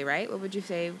character, really, right? What would you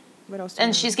say? What else do you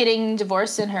know? She's getting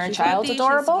divorced and her She's child's wealthy,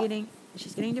 adorable?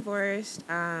 She's getting divorced.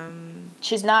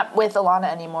 She's not with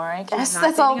Alana anymore, I guess. She's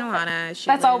not dating Alana.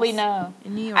 That's all we know.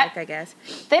 In New York, I guess.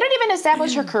 They don't even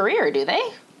establish her career, do they?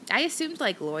 I assumed,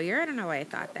 like, lawyer. I don't know why I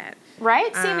thought that.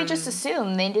 Right? See, we just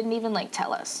assumed. They didn't even, like,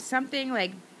 tell us. Something,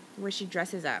 like, where she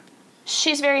dresses up.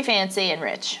 She's very fancy and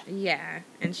rich. Yeah,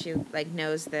 and she, like,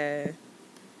 knows the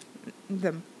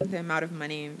amount of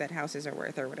money that houses are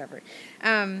worth or whatever.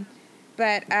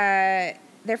 But they're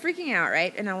freaking out,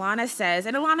 right? And Alana says,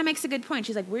 and Alana makes a good point.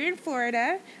 She's like, we're in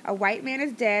Florida. A white man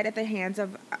is dead at the hands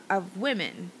of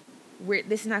women.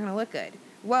 This is not going to look good.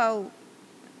 Well,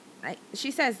 she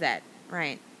says that,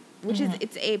 right? Which is,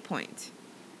 it's a point.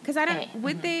 Because I don't,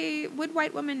 would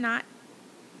white women not,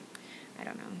 I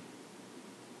don't know.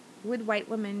 Would white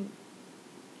women,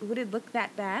 would it look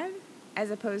that bad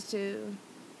as opposed to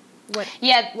what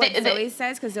Zoe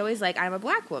says? Because Zoe's like, I'm a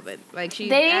black woman. Like,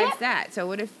 she adds that. So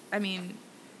what if, I mean,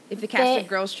 if the cast of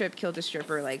Girls Trip killed a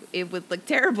stripper, like, it would look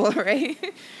terrible, right?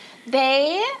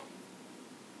 They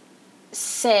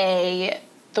say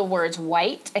the words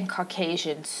white and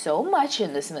Caucasian so much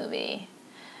in this movie.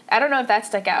 I don't know if that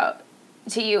stuck out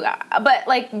to you, but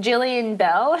like Jillian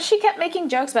Bell, she kept making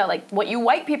jokes about like what you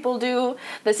white people do.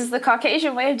 This is the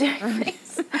Caucasian way of doing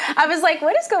things. I was like,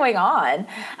 what is going on?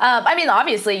 I mean,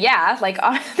 obviously, yeah, like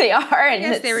they are. And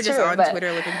yes, they were just on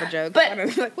Twitter looking for jokes. But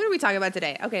like, what are we talking about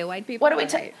today? Okay, white people. What are we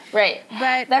talking? Right.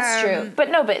 But that's true. But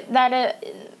no, but that.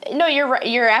 No, you're right.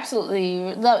 You're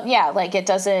absolutely. Yeah, like it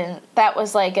doesn't. That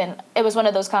was like it was one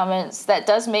of those comments that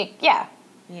does make. Yeah.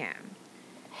 Yeah.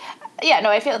 Yeah. No,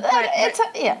 I feel that it's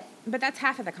yeah. But that's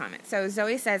half of the comment. So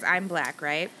Zoe says, I'm black,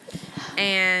 right?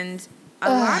 And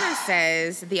Alana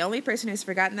says, the only person who's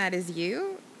forgotten that is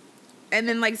you. And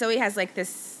then, like, Zoe has, like,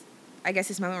 this, I guess,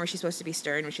 this moment where she's supposed to be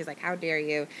stern, where she's like, how dare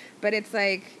you? But it's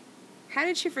like, how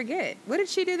did she forget? What did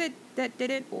she do that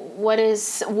didn't? What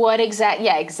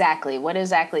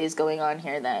exactly is going on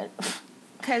here that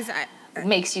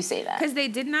makes you say that? Because they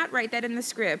did not write that in the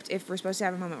script if we're supposed to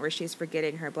have a moment where she's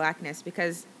forgetting her blackness,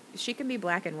 because she can be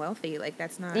black and wealthy. Like,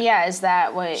 that's not... Yeah, is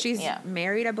that what... She's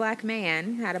married a black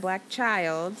man, had a black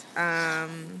child.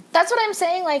 That's what I'm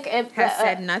saying, like... has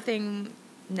said nothing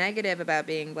negative about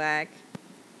being black.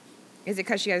 Is it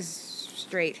because she has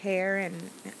straight hair and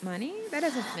money? That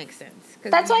doesn't make sense.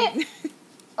 That's why...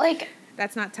 like...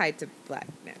 That's not tied to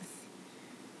blackness.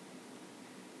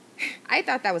 I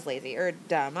thought that was lazy or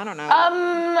dumb. I don't know.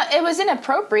 It was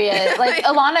inappropriate. Like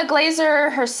Ilana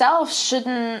Glazer herself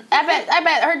shouldn't. I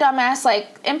bet her dumb ass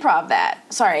like improv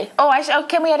that. Sorry. Oh,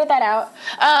 can we edit that out?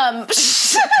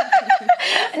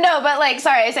 No, but like,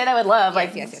 sorry, I say that with love.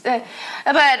 Like, yes. But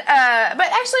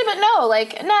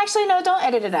no, don't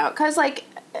edit it out. Cause like,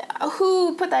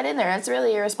 who put that in there? That's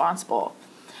really irresponsible.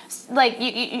 Like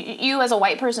you as a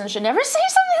white person should never say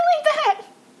something like that.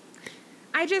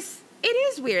 It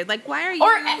is weird. Like, why are you...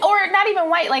 Or not even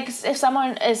white. Like, if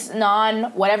someone is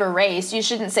non-whatever race, you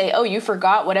shouldn't say, oh, you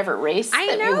forgot whatever race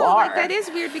that you are. Like, that is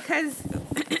weird because...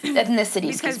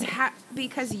 Ethnicity,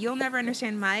 because you'll never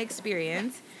understand my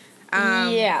experience.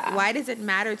 Yeah. Why does it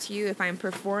matter to you if I'm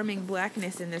performing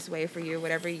blackness in this way for you,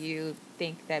 whatever you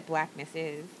think that blackness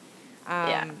is?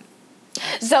 Yeah.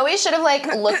 Zoe should have, like,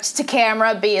 looked to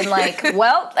camera being like,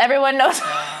 well, everyone knows...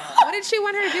 What did she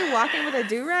want her to do? Walk in with a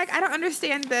do-rag? I don't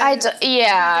understand the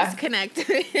disconnect.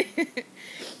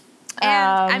 And,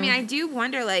 I mean, I do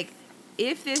wonder, like,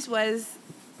 if this was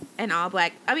an all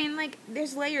black. I mean, like,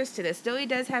 there's layers to this. Joey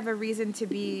does have a reason to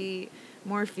be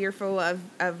more fearful of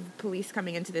police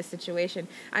coming into this situation.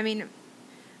 I mean,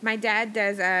 my dad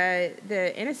does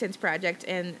the Innocence Project,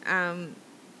 and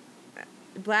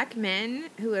black men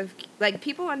who have, like,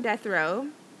 people on death row,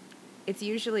 it's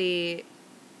usually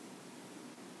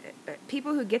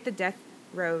people who get the death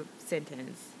row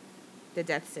sentence, the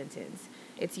death sentence.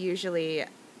 It's usually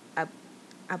a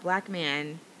black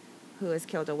man who has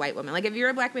killed a white woman. Like, if you're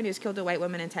a black man who's killed a white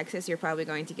woman in Texas, you're probably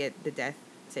going to get the death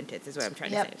sentence, is what I'm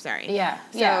trying to say. Sorry. Yeah.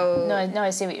 So, No, I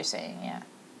see what you're saying. Yeah.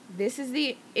 This is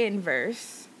the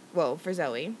inverse. Well, for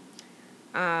Zoe.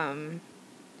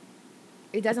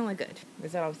 It doesn't look good.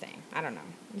 Is what I'm saying. I don't know.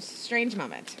 It's a strange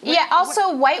moment.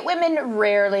 Also, white women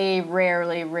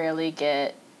rarely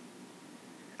get...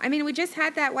 I mean, we just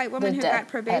had that white woman who got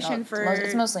probation for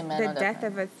it's mostly men the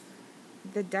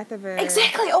death of a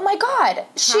Exactly. Oh my God.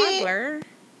 toddler.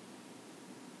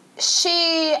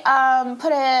 She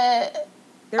put a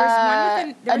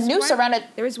noose around a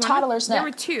toddler's neck. There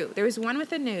were two. There was one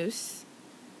with a noose.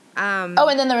 And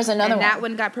then there was another one. And that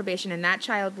one got probation, and that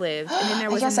child lived. And then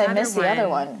there was I missed the other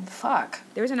one. Fuck.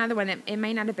 There was another one that it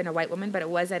may not have been a white woman, but it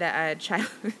was at a child.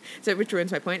 So which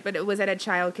ruins my point. But it was at a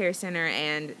child care center,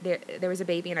 and there was a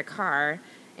baby in a car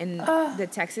in the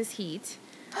Texas heat,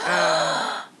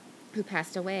 who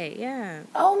passed away. Yeah.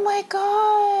 Oh my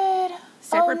God.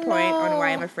 Separate point on why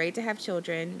I'm afraid to have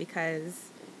children, because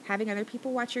having other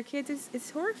people watch your kids is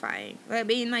horrifying. I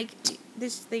mean, like,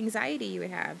 this the anxiety you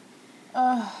would have.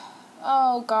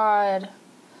 Oh God,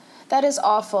 that is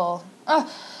awful.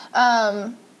 But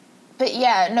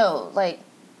yeah, no, like,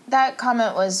 that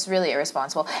comment was really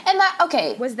irresponsible. And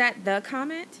was that the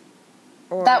comment?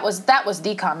 Or? That was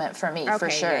the comment for me, for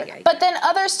sure. Yeah. But then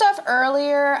other stuff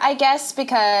earlier, I guess,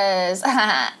 because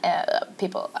I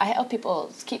hope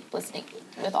people keep listening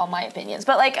with all my opinions.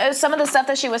 But, like, some of the stuff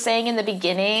that she was saying in the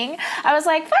beginning, I was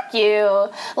like, fuck you.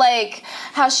 Like,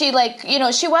 how she, like, you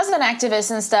know, she was an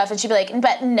activist and stuff, and she'd be like,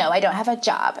 but no, I don't have a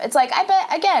job. It's like, I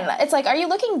bet, again, it's like, are you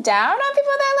looking down on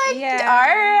people that, like,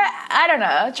 are, I don't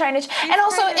know, trying to... And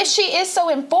also, if she is so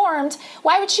informed,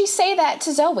 why would she say that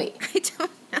to Zoe? I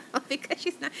don't know, because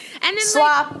she's not... And then,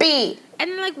 sloppy. Like,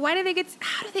 and then, like, how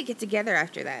do they get together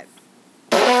after that?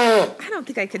 I don't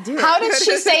think I could do it. How did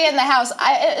she stay in the house?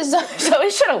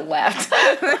 Zoe should have left.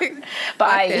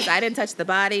 Bye. I didn't touch the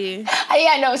body.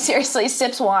 Yeah, no, seriously,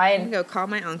 sips wine. I'm gonna go call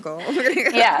my uncle.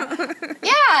 Yeah,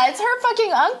 it's her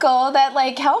fucking uncle that,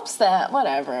 like, helps them.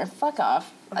 Whatever. Fuck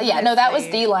off. Yeah, no, that was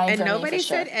the line for me, and nobody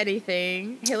said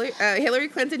anything. Hillary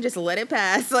Clinton just let it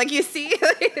pass. Like, you see,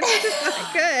 it's just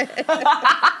not good.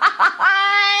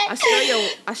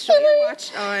 Australia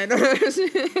watched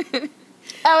on.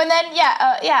 Oh, and then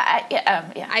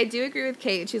yeah. I do agree with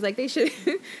Kate. She's like, they should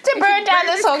burn down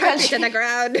this whole country to the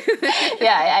ground.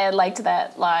 Yeah, I liked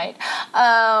that line.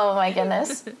 Oh my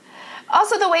goodness.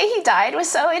 Also, the way he died was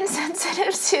so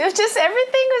insensitive too. Just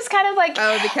everything was kind of like.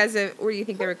 Oh, because of where you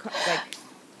think they were like.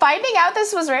 Finding out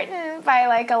this was written by,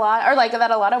 like, a lot, or, like,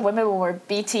 that a lot of women were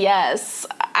BTS.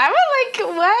 I was like,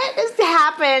 what has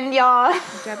happened, y'all?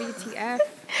 WTF.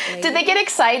 Lady. Did they get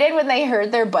excited when they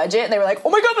heard their budget and they were like, oh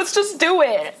my God, let's just do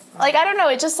it? Like, I don't know.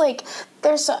 It just, like,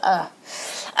 there's should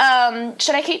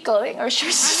I keep going, or should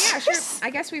we? Yeah, sure.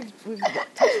 I guess we've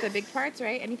touched the big parts,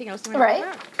 right? Anything else you want to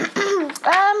talk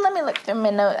about? Let me look through my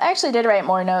notes. I actually did write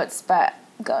more notes, but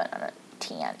I'm going on a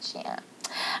tangent.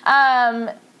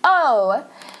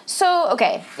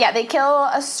 Okay. Yeah, they kill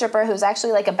a stripper who's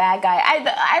actually, like, a bad guy.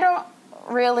 I don't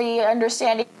really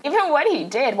understand even what he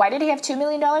did. Why did he have $2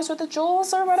 million worth of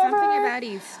jewels or whatever? Something about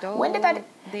he stole. When did that...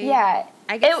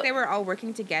 I guess they were all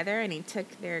working together, and he took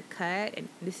their cut, and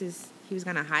he was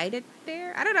going to hide it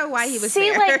there. I don't know why he was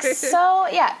there. Like, so,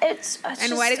 yeah, it's and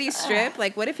just, why did he strip?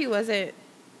 Like, what if he wasn't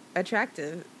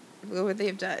attractive? What would they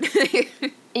have done?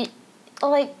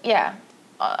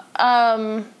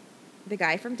 The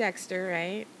guy from Dexter,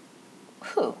 right?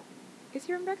 Who? Is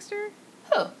he from Dexter?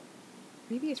 Who?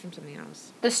 Maybe he's from something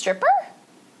else. The stripper?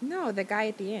 No, the guy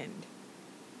at the end.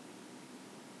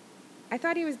 I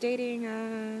thought he was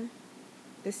dating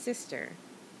the sister.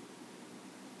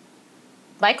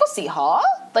 Michael C. Hall?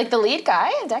 Like the lead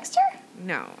guy in Dexter?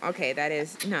 No. Okay,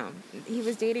 no. He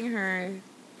was dating her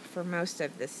for most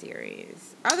of the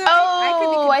series. Although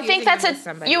I think that's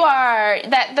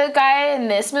the guy in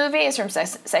this movie is from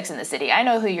Sex and the City. I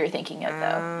know who you're thinking of,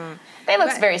 though. They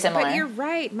look very similar. But you're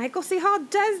right. Michael C. Hall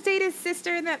does date his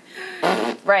sister in that.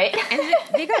 Right. And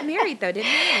they got married, though,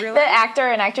 didn't they? Really? The actor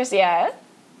and actress, yeah.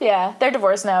 Yeah, they're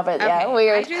divorced now, but yeah,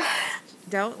 weird.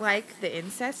 don't like the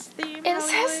incest theme.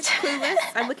 Incest? Hollywood. Clueless.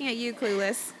 I'm looking at you,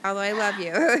 Clueless. Although I love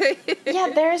you.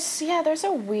 there's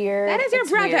a weird. That is your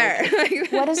brother.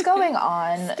 Weird. What is going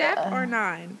on? Step or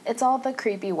non? It's all the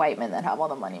creepy white men that have all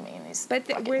the money making these. But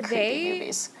were they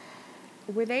movies?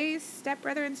 Were they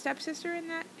stepbrother and stepsister in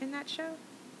that show?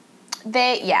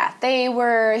 They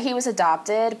were. He was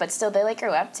adopted, but still, they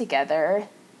grew up together.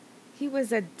 He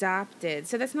was adopted,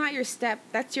 so that's not your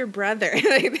that's your brother.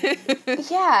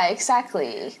 Yeah,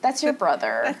 exactly. That's your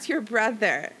brother. That's your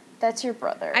brother. That's your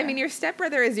brother. I mean, your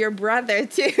stepbrother is your brother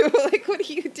too. What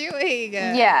are you doing?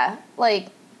 Yeah,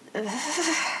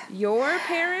 your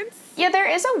parents. Yeah, there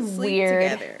is a sleep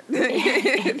weird. Together.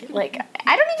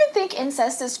 I don't even think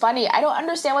incest is funny. I don't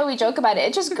understand why we joke about it.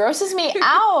 It just grosses me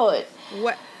out.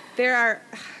 What? There are.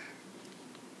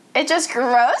 It just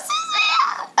grosses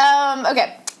me out.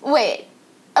 Okay. Wait.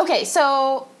 Okay,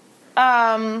 so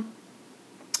they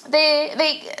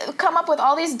come up with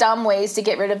all these dumb ways to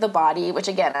get rid of the body, which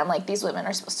again, I'm like, these women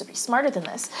are supposed to be smarter than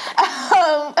this.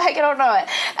 I don't know it.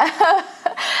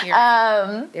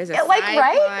 There's a side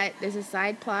plot. There's a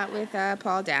side plot with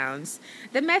Paul Downs.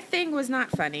 The meth thing was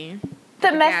not funny.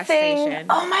 The meth thing. Station.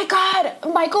 Oh my God!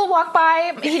 Michael walked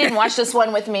by. He didn't watch this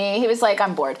one with me. He was like,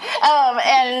 "I'm bored."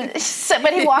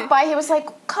 But he walked by. He was like,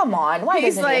 "Come on, why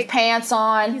doesn't he have pants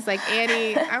on?" He's like,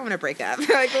 "Annie, I want to break up."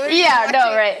 Right.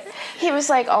 He was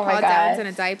like, "Oh my God." Paul Downs in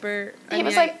a diaper. He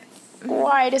was like,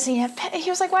 "Why doesn't he have?" He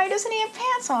was like, "Why doesn't he have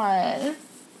pants on?"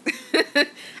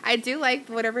 I do like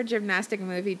whatever gymnastic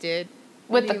move he did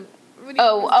with the.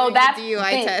 That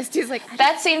DUI test. He's like,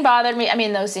 that scene bothered me. I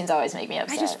mean, those scenes always make me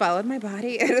upset. I just followed my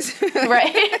body.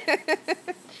 Right.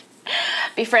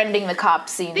 Befriending the cop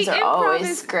scenes are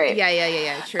always great.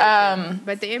 Yeah. True.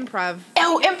 But the improv.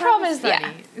 Improv is funny.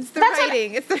 Yeah. It's the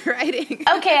writing. It's the writing.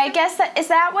 Okay, I guess is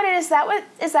that what it is?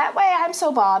 Is that why I'm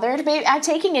so bothered? Maybe I'm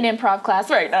taking an improv class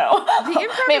right now. The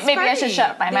improv is maybe funny. I should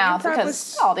shut my mouth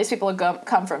because all these people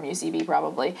come from UCB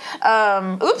probably.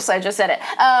 Oops, I just said it.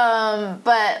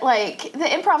 But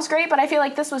the improv's great, but I feel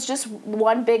like this was just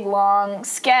one big long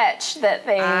sketch that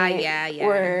they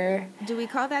were. Do we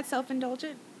call that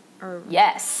self-indulgent? Or,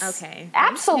 yes. Okay.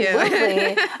 Absolutely.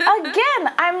 Again,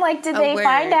 I'm like, did they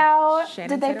find out?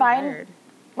 Shannon did they find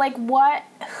what?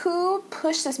 Who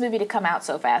pushed this movie to come out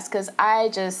so fast? Because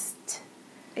it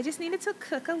just needed to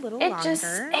cook a little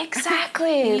longer.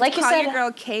 Exactly. Like you said, your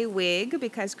girl Kay Wig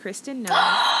because Kristen knows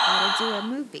how to do a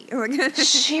movie.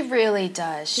 She really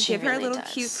does. To give her a little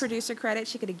cute producer credit,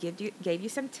 she could have gave you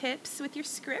some tips with your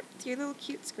script, your little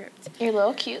cute script.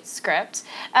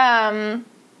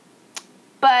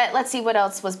 But let's see what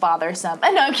else was bothersome.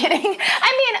 No, I'm kidding.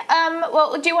 I mean,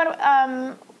 well, do you want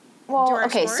to,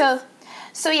 okay, so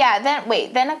yeah, then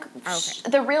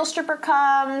the real stripper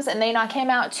comes and they knock him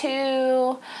out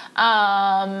too.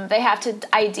 They have to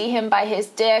ID him by his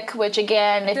dick, which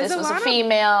again, if this was a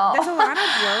female. There's a lot of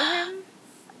blow him.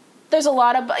 There's a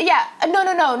lot of, no.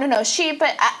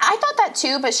 I thought that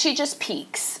too, but she just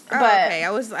peeks. Okay, I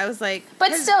was like.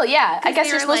 But still, yeah, I guess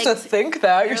you're supposed to think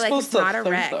that. You're supposed to think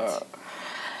that.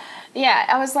 Yeah,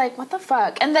 I was like, what the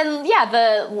fuck? And then,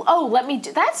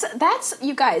 that's,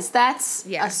 you guys, that's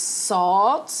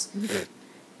assault.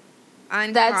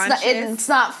 Unconscious. It's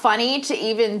not funny to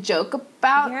even joke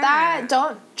about that.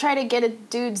 Don't try to get a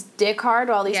dude's dick hard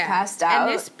while he's passed out.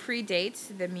 And this predates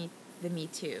the Me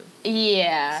Too.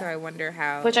 Yeah. So I wonder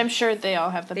how. Which I'm sure they all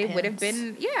have the They pins. would have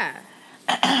been, pro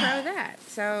that.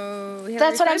 So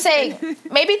that's what I'm saying.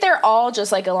 Maybe they're all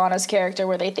just like Ilana's character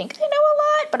where they think they know a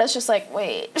lot, but it's just like,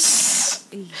 wait.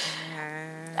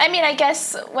 I mean, I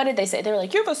guess, what did they say? They were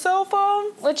like, you have a cell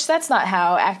phone? Which, that's not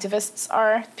how activists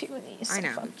are. People use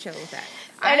cell phone. Chill with that.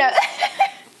 I know.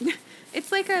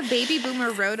 It's like a baby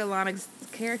boomer wrote Ilana's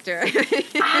character.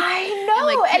 I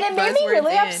know, and it made me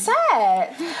really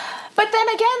upset. But then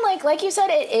again, like you said,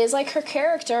 it is like her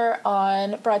character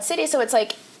on Broad City, so it's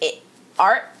like,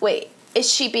 is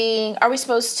she being, are we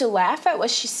supposed to laugh at what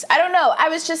she's, I don't know. I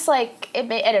was just like,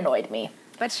 it annoyed me.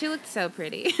 But she looked so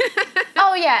pretty.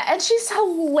 Oh, yeah, and she's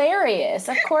hilarious.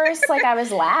 Of course, I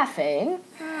was laughing.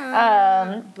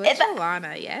 Butch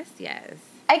Ilana, yes.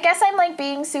 I guess I'm,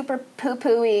 being super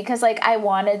poo-poo-y because, I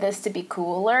wanted this to be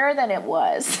cooler than it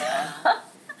was.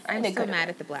 I'm so mad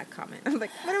at the black comment. I'm like,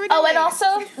 what are we doing? Oh, and also,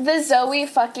 the Zoe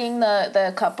fucking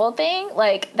the couple thing,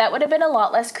 that would have been a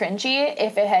lot less cringy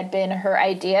if it had been her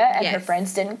idea and her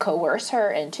friends didn't coerce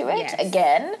her into it. Yes.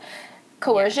 Again,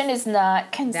 coercion is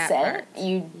not consent,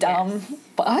 you dumb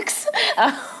fucks.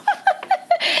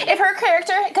 If her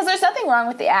character, because there's nothing wrong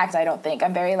with the act, I don't think.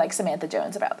 I'm very like Samantha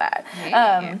Jones about that.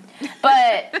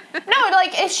 But no,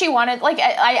 like if she wanted, like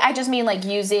I just mean like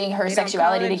using her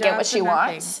sexuality to get what she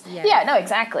wants. Yeah, no,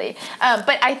 exactly.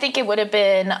 But I think it would have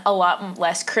been a lot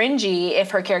less cringy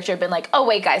if her character had been like, oh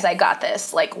wait guys, I got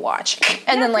this, like watch.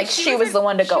 And then like she was the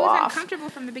one to go off. She was uncomfortable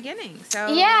from the beginning. So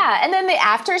yeah, and then the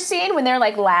after scene when they're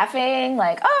like laughing,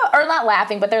 like, oh, or not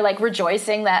laughing, but they're like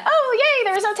rejoicing that, oh yay,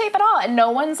 there was no tape at all. And no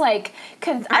one's like,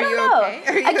 I don't know.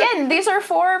 Okay? Again, these are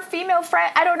 4 female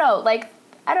friends. I don't know. Like,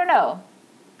 I don't know.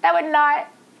 That would not,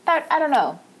 I don't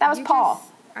know. That was Paul.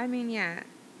 I mean, yeah.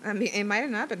 I mean, it might have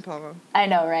not been Paul. I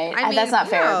know, right? I mean, that's not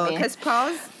fair of me. because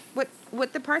Paul's,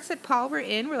 what the parts that Paul were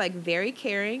in were like very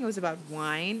caring. It was about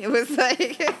wine. It was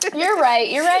like You're right.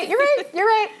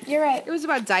 It was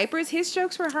about diapers. His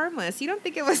jokes were harmless. You don't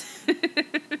think it was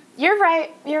You're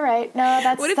right. No,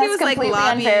 that's what if that's he was completely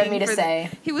like unfair of me to say.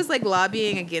 He was like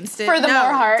lobbying against it. For the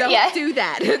more heart, don't do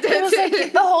that. It was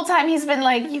like the whole time he's been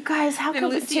like, you guys, how can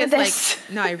we do this?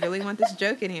 Like, no, I really want this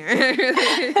joke in here.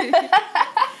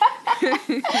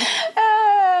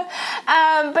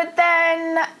 But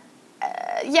then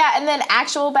and then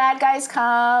actual bad guys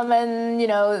come, and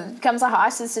comes a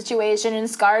hostage situation, and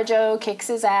ScarJo kicks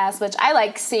his ass, which I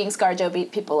like seeing ScarJo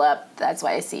beat people up. That's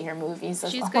why I see her movies a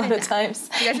lot of times.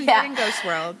 She doesn't do it in Ghost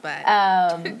World, but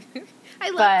I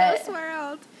love Ghost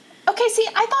World. Okay, see,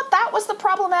 I thought that was the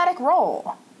problematic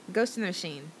role. Ghost in the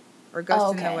Machine. Or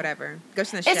Ghost in the whatever.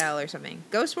 Ghost in the Shell or something.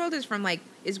 Ghost World is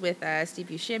with Steve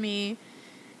Buscemi.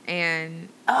 And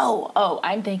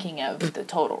I'm thinking of the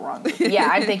total wrong movie. Yeah,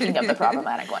 I'm thinking of the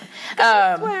problematic one.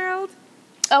 Ghost World.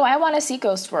 Oh, I want to see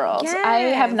Ghost World. Yes. I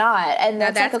have not, and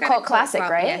that's like a cult classic,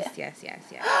 right? Yes.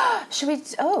 Should we?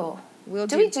 Oh, we'll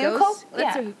do we do cult?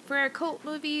 For our cult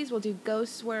movies, we'll do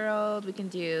Ghost World. We can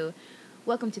do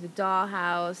Welcome to the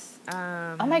Dollhouse.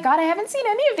 Oh my God, I haven't seen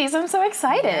any of these. I'm so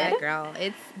excited. Yeah, girl,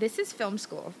 this is film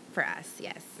school for us.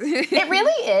 Yes, it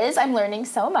really is. I'm learning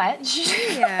so much.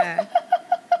 Yeah.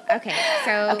 Okay,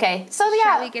 so yeah.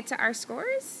 Shall we get to our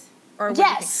scores? Or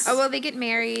yes. Oh well, they get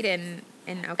married and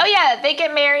okay. Oh yeah, they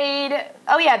get married.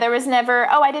 Oh yeah, there was never.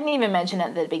 Oh, I didn't even mention it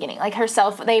at the beginning. Like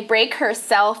they break her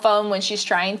cell phone when she's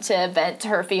trying to vent to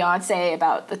her fiance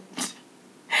about the.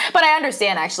 But I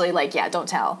understand actually. Like don't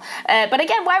tell. But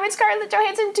again, why would Scarlett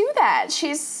Johansson do that?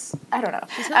 I don't know.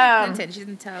 She's Hillary Clinton. She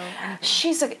doesn't tell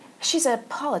anything. She's a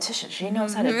politician. She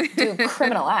knows how to do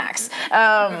criminal acts.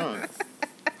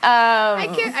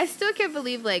 I still can't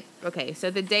believe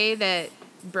so the day that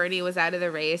Bernie was out of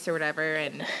the race or whatever,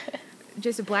 and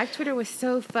just Black Twitter was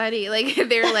so funny. Like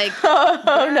they're like,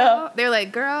 oh no, they're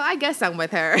like, girl, I guess I'm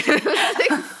with her.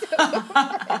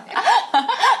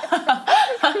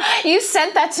 You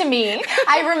sent that to me.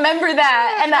 I remember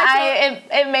that, and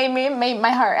it made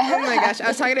my heart. Oh my gosh, I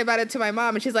was talking about it to my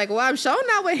mom, and she's like, well, I'm sure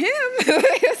not with him.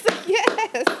 It's like,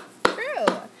 yes, true.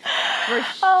 We're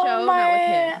so not with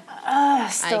him.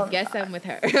 I guess I'm with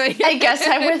her. I guess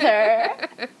I'm with her.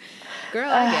 Girl,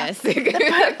 I guess.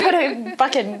 Put a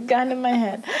fucking gun in my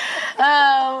head.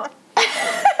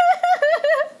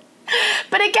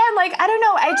 But again, I don't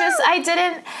know. I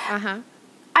didn't.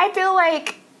 I feel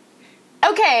like,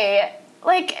 okay,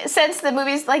 since the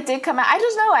movies did come out, I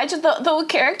just know. The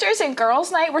characters in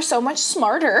Girls' Night were so much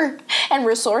smarter and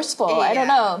resourcul. Yeah. I don't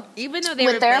know. Even though they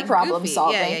with were their problem goofy.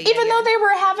 solving, even though they were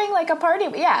having a party,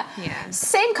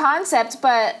 same concept.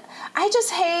 But I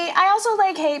also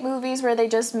hate movies where they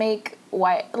just make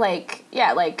white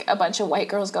a bunch of white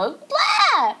girls go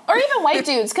blah, or even white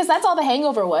dudes, because that's all The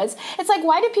Hangover was. It's like,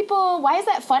 why is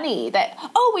that funny? That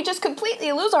we just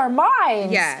completely lose our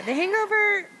minds. Yeah, The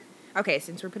Hangover. Okay,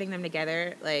 since we're putting them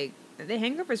together, The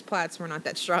Hangover's plots were not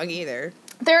that strong either.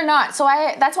 They're not. So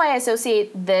that's why I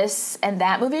associate this and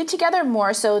that movie together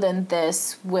more so than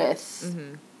this with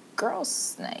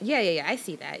Girls' Night. Yeah. I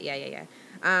see that. Yeah.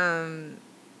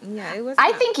 Yeah, it was.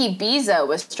 I think Ibiza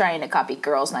was trying to copy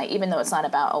Girls' Night, even though it's not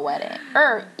about a wedding.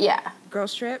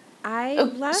 Girls Trip.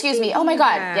 Excuse me. Oh my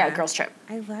God. Yeah, Girls Trip.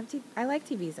 I liked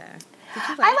Ibiza. Did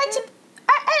you like it?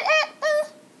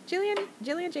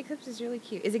 Gillian Jacobs is really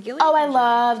cute. Is it Gillian? Oh, I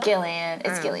love Gillian.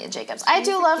 It's Gillian Jacobs. I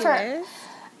do love her.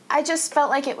 I just felt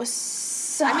like it was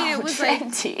so it was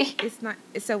trendy.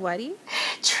 It's so whatty?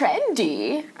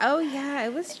 Trendy. Oh yeah,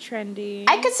 it was trendy.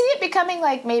 I could see it becoming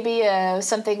maybe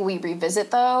something we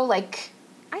revisit though.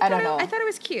 I don't know. I thought it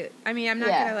was cute. I mean, I'm not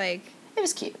gonna It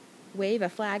was cute. Wave a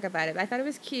flag about it. But I thought it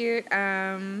was cute.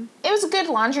 It was a good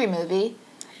laundry movie.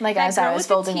 As I was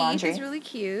folding laundry. It's really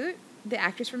cute. The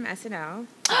actress from SNL.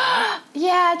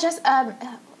 Yeah,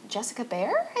 Jessica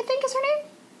Biel, I think is her name.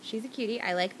 She's a cutie.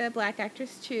 I like the black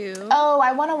actress too. Oh,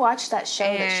 I want to watch that show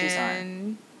that she's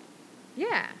on.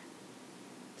 Yeah.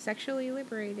 Sexually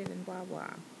liberated and blah,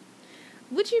 blah.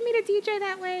 Would you meet a DJ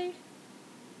that way?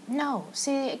 No.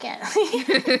 See, again.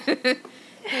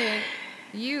 Hey,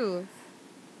 you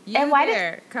And why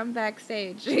there, come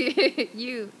backstage.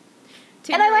 You.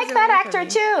 And I like Timber's that away actor from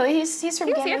me. too. He's from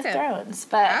He was Game of handsome. Thrones,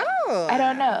 but Oh. I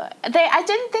don't know. I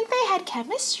didn't think they had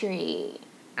chemistry.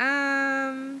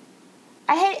 I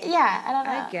don't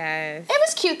know. I guess. It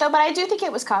was cute though, but I do think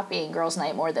it was copying Girls'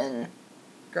 Night more than.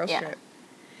 Girls yeah. Trip.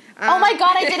 Oh my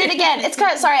god, I did it again. It's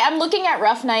sorry. I'm looking at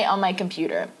Rough Night on my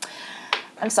computer.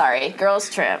 I'm sorry. Girls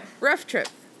Trip. Rough Trip.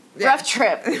 Rough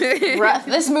trip.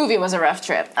 This movie was a rough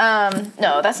trip.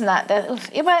 No, that's not that.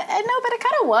 Yeah, but no, but it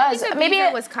kind of was. Maybe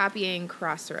it was copying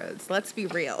Crossroads. Let's be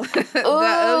real. The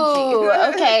Ooh,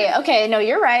 OG. okay. No,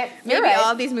 you're right. You're Maybe right.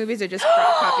 all these movies are just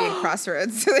copying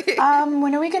Crossroads.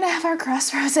 When are we gonna have our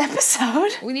Crossroads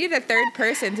episode? We need a third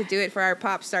person to do it for our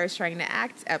Pop Stars Trying to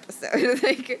Act episode.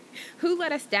 Like, who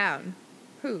let us down?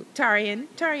 Who? Tarian.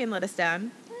 Tarian let us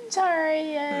down.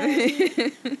 Sorry.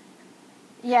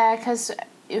 Yeah, because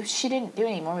she didn't do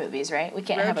any more movies, right? We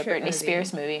can't Road have a trip Britney movie.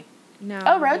 Spears movie. No.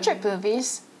 Oh, road trip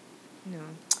movies. No.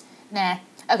 Nah.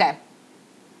 Okay.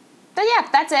 But yeah,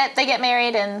 that's it. They get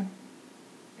married and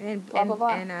And Blah, blah, blah.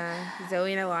 and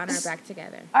Zoe and Alana are back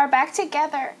together, are back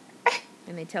together.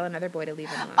 and they tell another boy to leave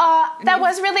them alone. That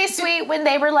was really sweet when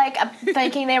they were like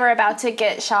thinking they were about to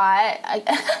get shot.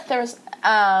 There was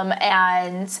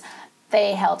and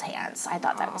they held hands. I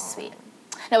thought that was sweet.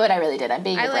 No, but I really did. I'm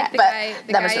being a I brat, like the but guy.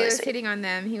 The that guy was who really was sweet. hitting on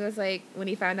them. He was like, when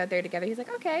he found out they're together, he's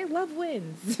like, okay, love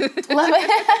wins. Love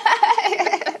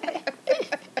it.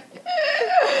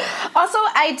 Also,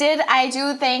 I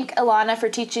do thank Alana for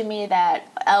teaching me that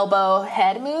elbow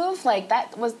head move. Like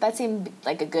that seemed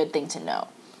like a good thing to know.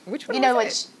 Which one? You know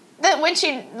was when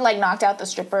she like knocked out the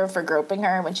stripper for groping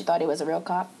her when she thought he was a real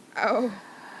cop. Oh.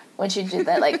 When she did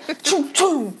that, like, choom,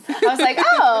 choom. I was like,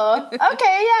 oh,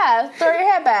 okay, yeah, throw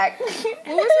your head back. What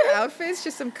was her outfits?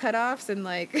 Just some cutoffs and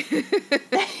like. Yeah,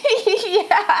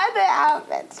 the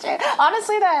outfits. Too.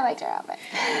 Honestly, though, I liked her outfit.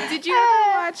 Did you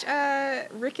ever watch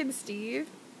Rick and Steve?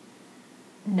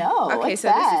 No. Okay, what's so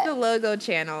that? this is the Logo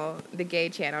channel, the gay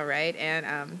channel, right?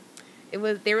 And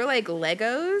they were like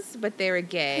Legos, but they were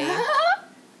gay.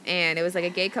 And it was like a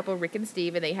gay couple, Rick and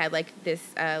Steve, and they had like this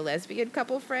lesbian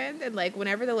couple friend. And like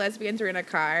whenever the lesbians were in a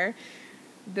car,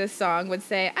 the song would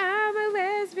say, "I'm a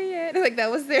lesbian." Like that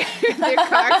was their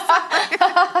car song.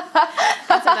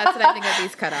 And so that's what I think of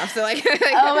these cutoffs. So like,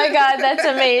 Oh my god, that's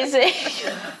amazing.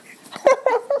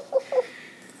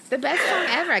 the best song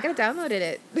ever. I gotta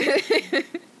downloaded it.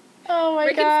 Oh my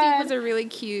Rick god. and Steve was a really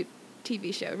cute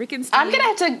TV show. Rick and Steve. I'm gonna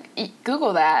have to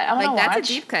Google that. I want to Like that's watch.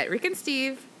 a deep cut. Rick and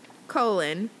Steve,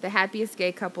 the happiest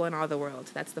gay couple in all the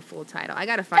world. That's the full title. I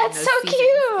gotta find That's those so seasons. cute.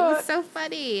 It was so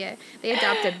funny. They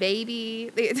adopt a baby.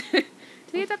 Did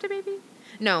they adopt a baby?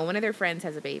 No, one of their friends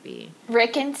has a baby.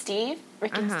 Rick and Steve?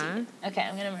 Rick and Uh-huh. Steve. Okay,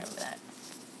 I'm gonna remember that.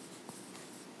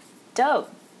 Dope.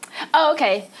 Oh,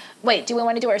 okay. Wait, do we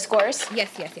want to do our scores? Yes.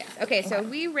 Okay, so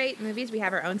we rate movies. We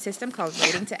have our own system called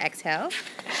Rating to Exhale.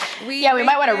 We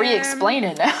might want to re-explain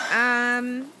it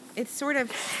now. It's sort of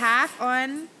half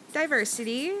on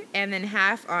diversity and then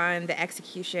half on the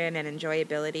execution and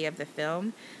enjoyability of the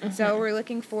film. Mm-hmm. So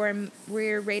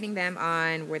we're rating them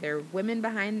on were there women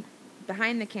behind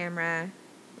the camera,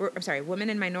 women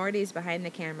and minorities behind the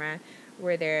camera.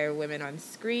 Were there women on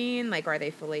screen? Like, are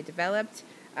they fully developed?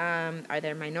 Are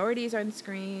there minorities on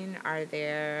screen? Are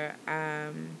there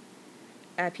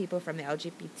people from the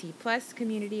LGBT plus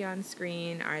community on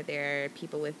screen? Are there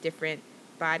people with different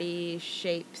body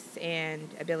shapes and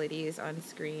abilities on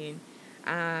screen?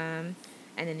 And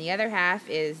then the other half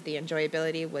is the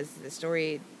enjoyability. Was the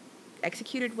story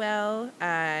executed well?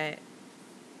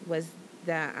 Was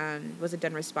it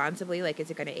done responsibly? Like, is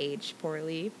it going to age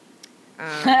poorly?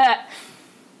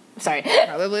 Sorry.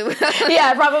 Probably.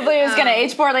 Yeah, probably was going to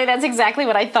age poorly. That's exactly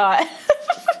what I thought.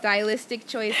 Stylistic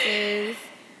choices,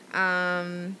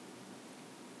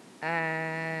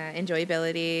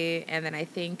 enjoyability, and then I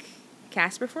think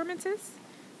cast performances.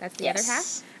 That's the other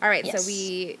half. All right, Yes. so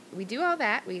we do all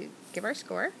that. We give our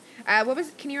score.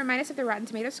 Can you remind us of the Rotten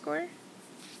Tomatoes score?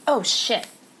 Oh, shit.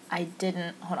 I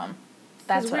didn't. Hold on.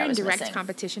 That's what I was we're in direct missing.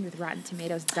 competition with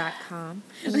RottenTomatoes.com.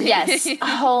 Yes.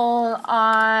 Hold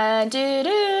on.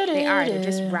 They are. They're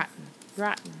just rotten.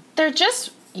 Rotten. They're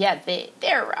just,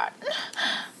 they're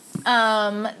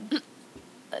rotten.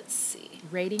 Let's see.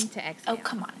 Rating to exhale. Oh,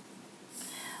 come on.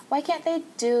 Why can't they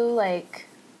do, like...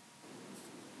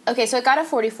 Okay, so it got a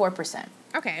 44%.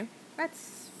 Okay.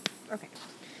 That's... Okay.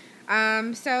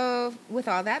 So, with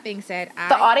all that being said,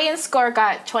 The audience score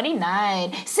got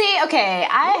 29. See, okay,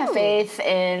 I have Ooh. faith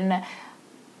in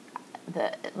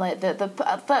the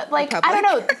like I don't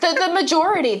know the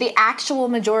majority, the actual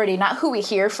majority, not who we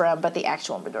hear from, but the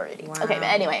actual majority. Wow. Okay, but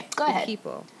anyway, go ahead.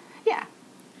 People. Yeah.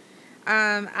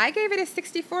 I gave it a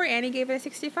 64. Annie gave it a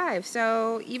 65.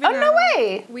 So even Oh, no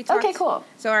way. We talked, okay, cool.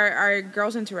 So our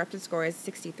Girls Interrupted score is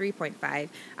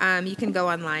 63.5. You can go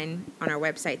online on our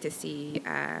website to see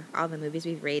all the movies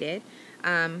we've rated.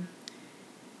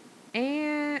 And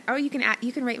you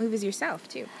can rate movies yourself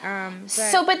too.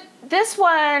 But this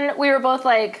one we were both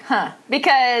like, huh,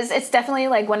 because it's definitely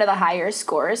like one of the higher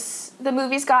scores the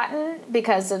movie's gotten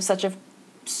because of such a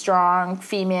strong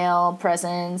female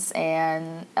presence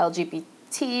and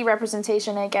LGBT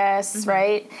representation, I guess,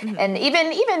 right? Mm-hmm. And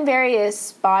even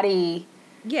various bodies.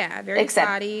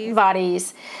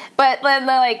 But then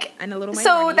like, and a little so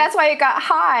minorities. That's why it got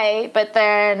high. But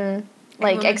then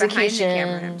like execution,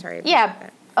 camera, I'm sorry. Yeah.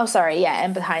 Oh, sorry. Yeah,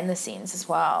 and behind the scenes as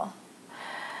well.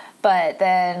 But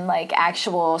then, like,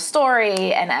 actual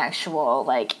story and actual,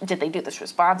 like, did they do this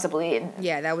responsibly? And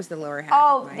yeah, that was the lower half.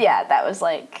 Oh, yeah, that was,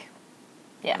 like,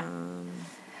 yeah.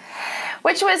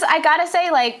 Which was, I gotta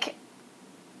say, like,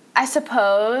 I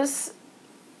suppose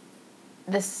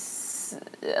this,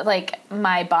 like,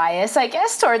 my bias, I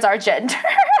guess, towards our gender.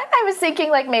 I was thinking,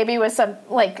 like, maybe with some,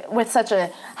 like, with such a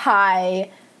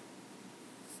high,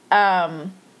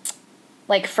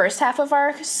 like, first half of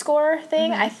our score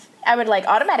thing, I would, like,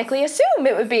 automatically assume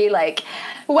it would be, like,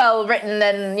 well written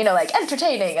and, you know, like,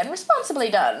 entertaining and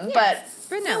responsibly done. But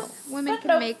no, women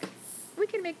can we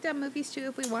can make dumb movies too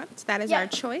if we want. That is our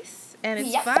choice, and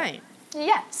it's fine.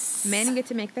 Yes. Men get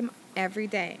to make them every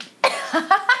day.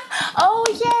 Oh,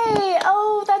 yay.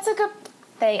 Oh, that's a good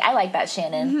thing. I like that,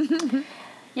 Shannon.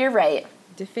 You're right.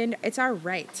 It's our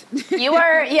right. You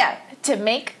are, to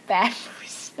make bad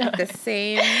movies. At the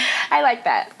same... I like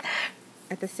that.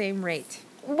 At the same rate.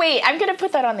 Wait, I'm going to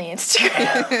put that on the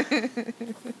Instagram.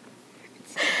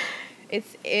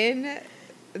 It's in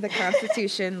the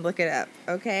Constitution. Look it up,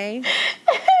 okay?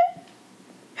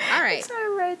 All right. It's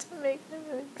our right to make the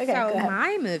movie. Okay, so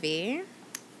my movie...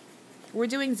 We're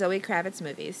doing Zoe Kravitz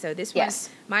movies. So this one...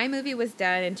 My movie was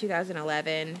done in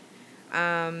 2011.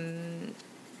 I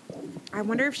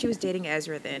wonder if she was dating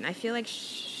Ezra then. I feel like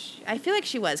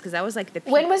she was, because that was like the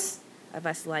peak of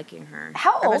us liking her.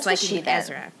 How old was she then?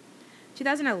 Ezra.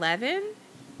 2011?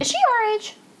 Is she our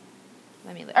age?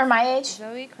 Let me look. Or my age?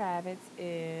 Zoe Kravitz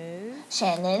is...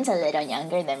 Shannon's a little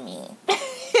younger than me.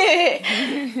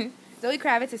 Zoe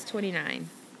Kravitz is 29.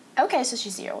 Okay, so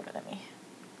she's a year older than me.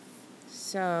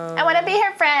 So... I want to be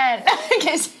her friend.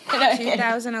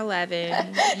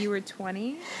 2011. You were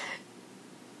 20?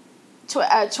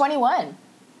 21.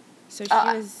 So she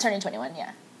was... Turning 21,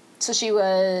 yeah. So she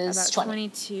was about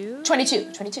 22?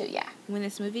 22, yeah. When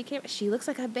this movie came, she looks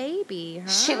like a baby, huh?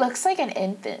 She looks like an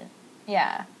infant.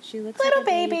 Yeah. She looks little like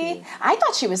a baby. I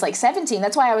thought she was like 17.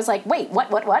 That's why I was like, wait,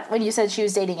 what? When you said she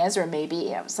was dating Ezra,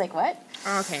 maybe. I was like, what?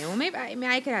 Okay, well, maybe,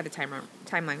 I could have the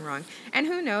timeline wrong. And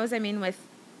who knows, I mean,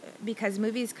 because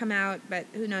movies come out, but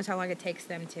who knows how long it takes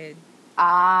them to do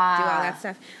all that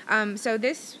stuff. So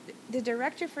the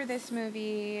director for this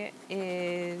movie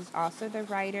is also the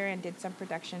writer and did some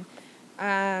production.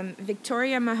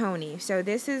 Victoria Mahoney. So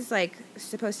this is like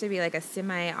supposed to be like a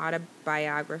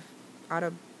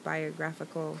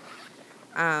autobiographical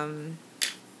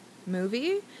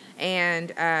movie,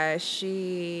 and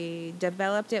she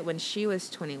developed it when she was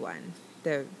 21.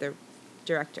 The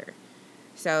director.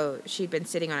 So she'd been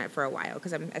sitting on it for a while,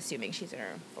 because I'm assuming she's in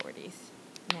her 40s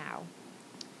now.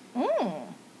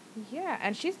 Yeah,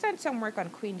 and she's done some work on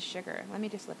Queen Sugar. Let me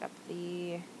just look up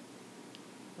the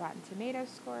Rotten Tomatoes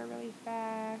score really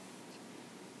fast.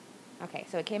 Okay,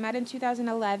 so it came out in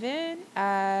 2011.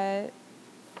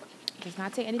 Does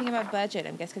not say anything about budget.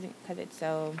 I guess because it's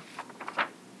so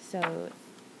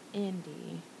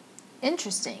indie.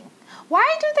 Interesting.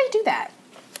 Why do they do that?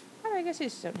 Oh, I guess they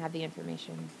just don't have the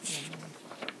information.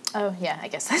 Oh, yeah, I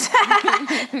guess that's...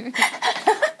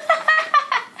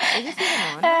 Is this even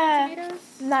on Rotten Tomatoes?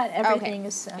 Not everything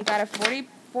is... It got a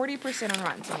 40% on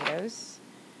Rotten Tomatoes.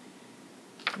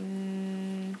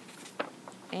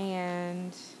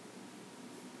 And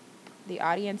the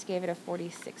audience gave it a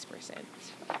 46%.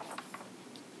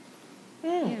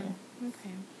 Yeah,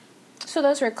 okay. So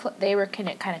those were they were kind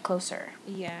of closer.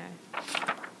 Yeah.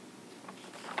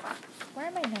 Where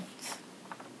are my notes?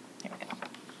 Here we go.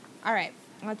 All right,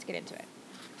 let's get into it.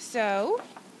 So...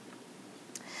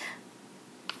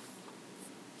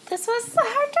 This was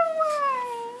hard to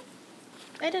watch.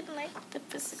 I didn't like the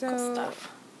physical stuff.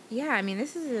 Yeah, I mean,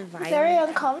 this is a violent... Very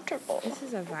uncomfortable. This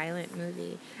is a violent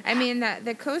movie. I mean,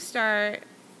 the co-star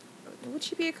would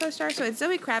she be a co-star? So it's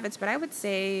Zoe Kravitz, but I would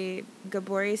say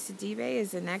Gabori Sidibe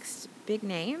is the next big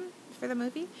name for the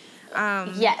movie.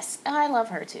 Yes, I love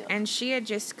her too. And she had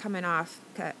just come off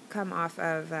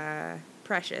of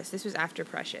Precious. This was after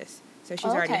Precious, so she's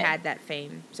already had that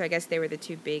fame. So I guess they were the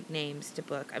two big names to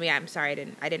book. I mean, I'm sorry,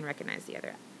 I didn't recognize the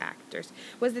other actors.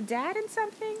 Was the dad in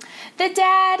something? The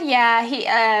dad, yeah, he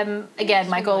again,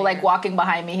 Michael like walking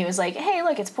behind me, he was like, "Hey,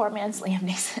 look, it's poor man's Liam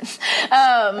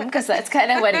Neeson," because that's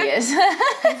kind of what he is.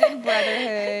 He's in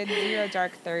Brotherhood, Zero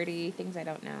Dark 30, things I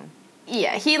don't know.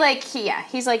 Yeah, he's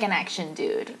like an action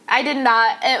dude. I did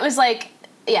not. It was like,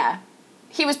 yeah,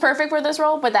 he was perfect for this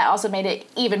role, but that also made it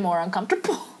even more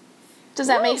uncomfortable. Does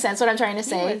that make sense? What I'm trying to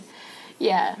say?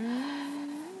 Yeah.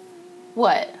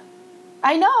 What?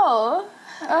 I know.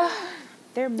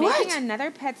 They're making another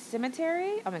Pet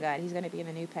Sematary? Oh my god, he's going to be in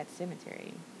the new Pet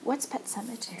Sematary. What's Pet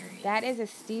Sematary? That is a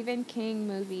Stephen King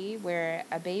movie where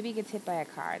a baby gets hit by a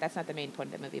car. That's not the main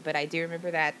point of the movie, but I do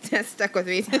remember that stuck with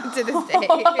me to this day.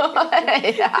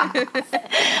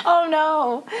 Oh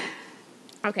no.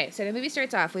 Okay, so the movie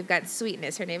starts off. We've got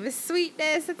Sweetness. Her name is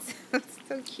Sweetness. It's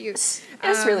so cute. It's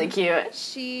really cute.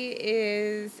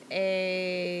 She's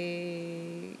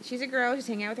a girl. She's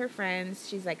hanging out with her friends.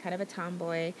 She's like kind of a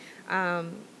tomboy.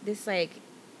 This like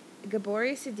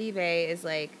Gabori Sidibe is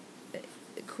like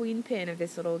queen pin of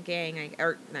this little gang,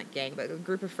 or not gang, but a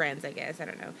group of friends, I guess. I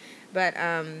don't know, but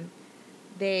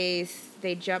they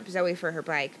jump Zoe for her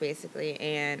bike basically,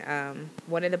 and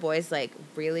one of the boys like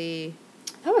really.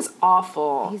 That was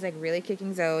awful. He's like really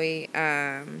kicking Zoe.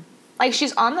 Like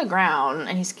she's on the ground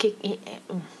and he's kicking.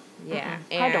 Yeah,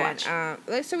 hard to watch.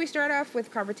 So we start off with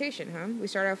confrontation, huh? We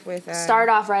start off with start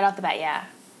off right off the bat, yeah.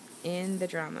 In the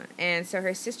drama, and so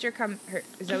Zoe's sister comes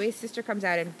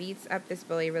out and beats up this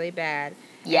bully really bad.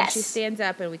 Yes. And she stands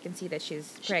up, and we can see that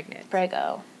she's pregnant.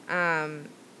 Prego. Thank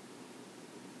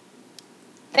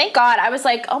God. I was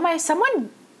like, oh my,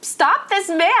 someone stop this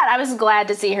man. I was glad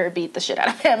to see her beat the shit out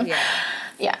of him. Yeah.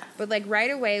 Yeah. But like right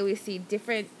away, we see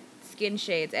different skin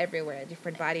shades everywhere,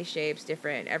 different body shapes,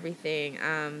 different everything.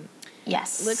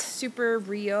 Yes. Looks super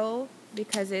real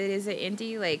because it is an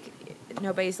indie. Like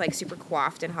nobody's like super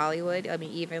coiffed in Hollywood. I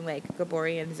mean, even like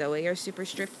Gabori and Zoe are super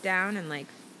stripped down and like,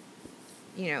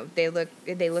 you know, they look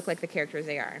like the characters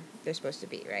they're supposed to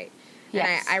be, right?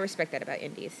 Yes. And I respect that about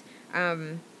indies.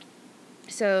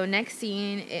 So next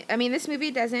scene, I mean, this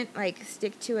movie doesn't like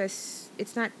stick to it's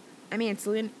not. I mean,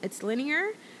 it's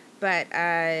linear, but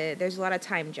there's a lot of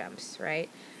time jumps, right?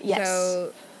 Yes.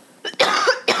 So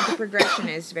the progression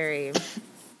is very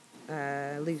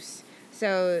loose.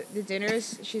 So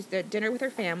she's at dinner with her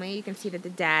family. You can see that the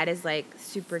dad is like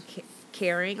super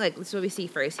caring. Like that's what we see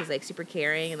first. He's like super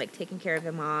caring and like taking care of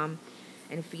the mom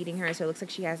and feeding her. So it looks like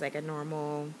she has like a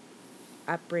normal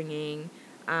upbringing.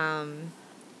 She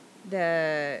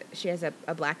has a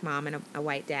black mom and a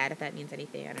white dad, if that means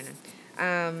anything. I don't know.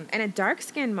 And a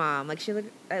dark-skinned mom. Like it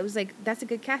was like, that's a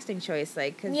good casting choice.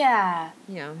 Like, 'cause, yeah.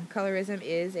 you know, colorism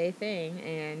is a thing,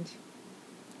 and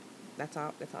that's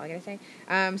all I gotta say.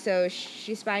 So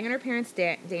she's spying on her parents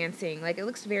dancing. Like, it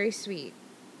looks very sweet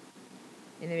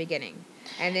in the beginning.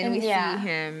 And then we see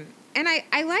him, and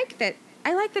I like that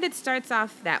it starts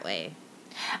off that way.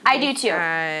 I do too.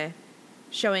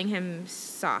 Showing him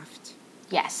soft.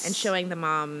 Yes. And showing the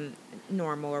mom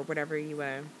normal or whatever you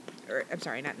or I'm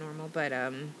sorry, not normal, but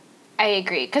I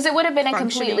agree, because it would have been a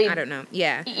completely. I don't know.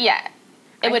 Yeah. Yeah,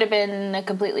 it would have been a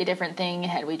completely different thing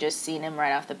had we just seen him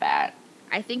right off the bat.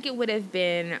 I think it would have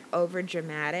been over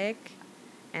dramatic,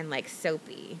 and like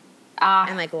soapy,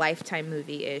 and like Lifetime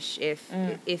movie-ish if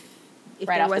right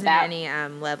there wasn't any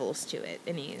levels to it.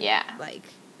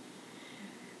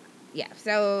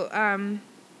 So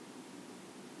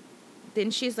then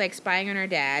she's like spying on her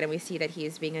dad, and we see that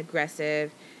he's being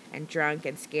aggressive and drunk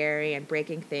and scary and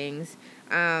breaking things.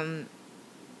 And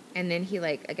then he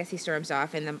like, I guess he storms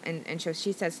off, and so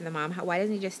she says to the mom, why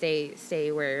doesn't he just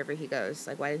stay wherever he goes?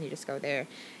 Like, why doesn't he just go there?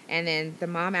 And then the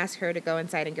mom asks her to go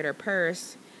inside and get her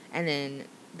purse, and then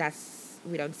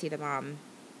we don't see the mom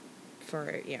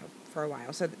for a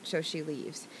while. So she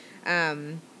leaves.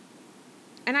 And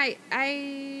I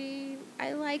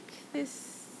like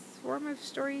this form of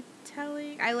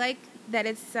storytelling. I like that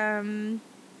it's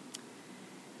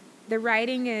the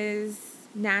writing is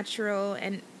natural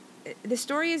and the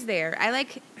story is there.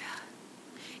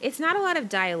 It's not a lot of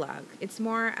dialogue. It's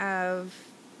more of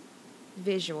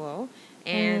visual,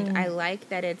 and I like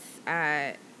that it's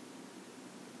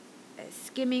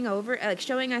skimming over, like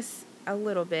showing us a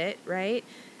little bit, right?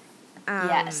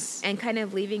 Yes. And kind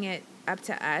of leaving it up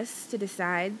to us to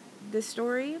decide the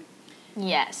story.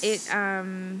 Yes.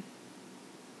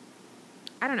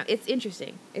 I don't know. It's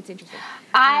interesting. It's interesting.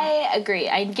 I agree.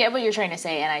 I get what you're trying to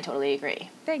say, and I totally agree.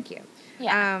 Thank you.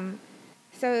 Yeah.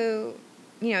 So,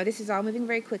 this is all moving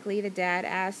very quickly. The dad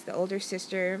asks the older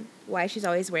sister why she's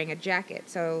always wearing a jacket.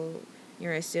 So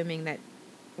you're assuming that,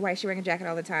 why is she wearing a jacket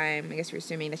all the time? I guess you're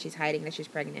assuming that she's hiding that she's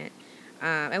pregnant.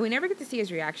 And we never get to see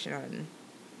his reaction on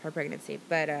her pregnancy.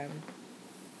 But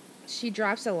she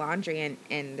drops the laundry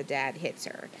and the dad hits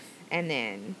her. And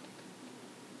then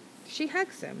she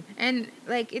hugs him. And,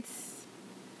 I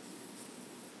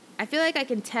feel like I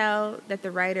can tell that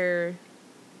the writer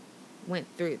went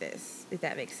through this, if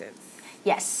that makes sense.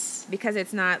 Yes. Because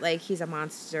it's not like he's a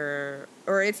monster,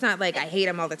 or it's not like I hate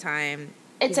him all the time.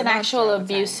 It's an actual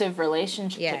abusive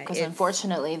relationship, because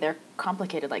unfortunately they're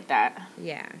complicated like that.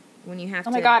 Yeah. When you have to...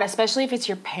 Oh my God, especially if it's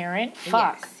your parent.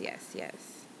 Fuck. Yes.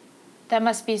 That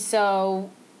must be so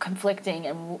conflicting,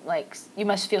 and, you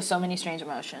must feel so many strange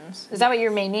emotions. Is that what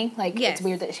you're meaning? Yes. It's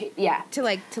weird that yeah.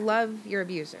 To love your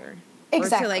abuser.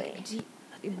 Exactly.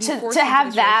 Or to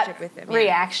have that with him.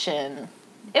 reaction.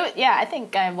 I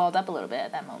think I welled up a little bit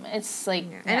at that moment. It's like,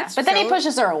 yeah. And it's but then he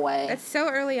pushes her away. That's so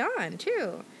early on,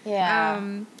 too. Yeah.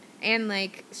 And,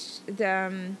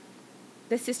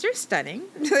 the sister's stunning.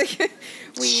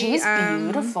 She's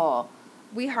beautiful.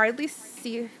 We hardly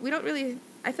see...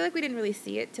 I feel like we didn't really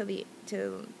see it till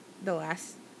the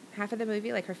last half of the movie,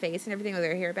 her face and everything, with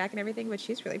her hair back and everything, but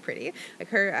she's really pretty.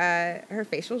 Her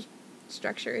facial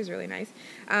structure is really nice.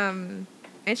 And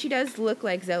she does look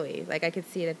like Zoe. I could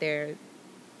see that they're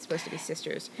supposed to be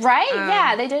sisters. Right?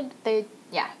 Yeah, they did.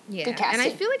 Yeah. Good casting. And I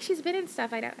feel like she's been in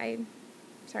stuff.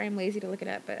 Sorry, I'm lazy to look it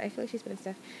up, but I feel like she's been in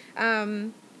stuff.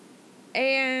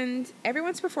 And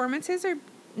everyone's performances are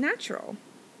natural.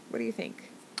 What do you think?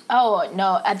 Oh,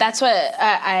 no. That's what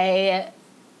I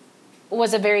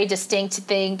was a very distinct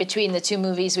thing between the two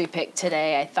movies we picked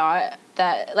today. I thought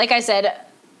that, like I said,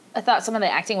 I thought some of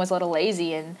the acting was a little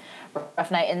lazy in Rough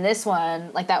Night. In this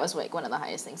one, that was one of the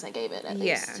highest things I gave it, at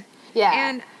least. Yeah.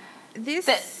 And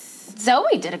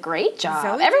Zoe did a great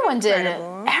job. Everyone did.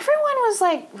 Everyone was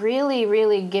really,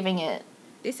 really giving it.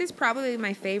 This is probably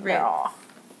my favorite. Girl.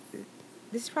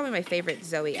 This is probably my favorite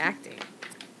Zoe acting.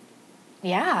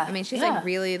 Yeah. I mean, she's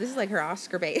really. This is her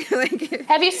Oscar bait.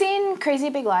 Have you seen Crazy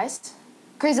Big Lies?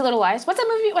 Crazy Little Lies. What's that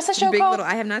movie? What's that show called?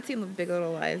 I have not seen Big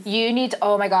Little Lies. You need to.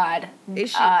 Oh my God.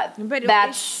 Is she?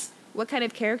 What kind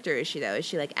of character is she though? Is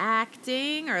she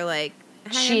acting or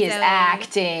Hi, she is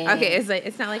acting. Okay,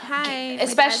 it's not hi.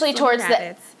 Especially towards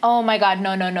the. Oh my God,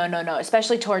 no.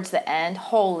 Especially towards the end.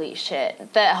 Holy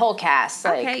shit, the whole cast.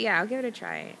 Okay, yeah, I'll give it a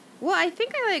try. Well, I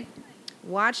think I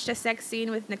watched a sex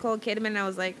scene with Nicole Kidman, and I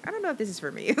was like, I don't know if this is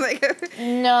for me.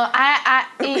 No,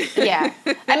 yeah.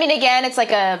 I mean, again, it's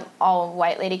a all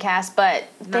white lady cast, but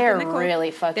they're really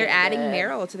fucking. They're adding good.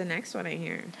 Meryl to the next one. I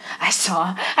hear. I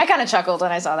kind of chuckled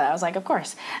when I saw that. I was like, of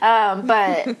course.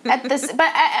 But at the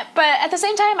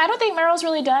same time, I don't think Meryl's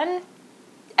really done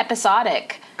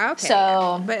episodic. Okay.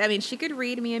 So, but I mean, she could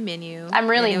read me a menu. I'm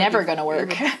really never gonna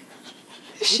work.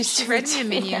 She's read me a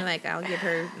menu, I'll give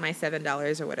her my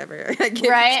 $7 or whatever.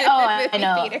 Right? Oh, I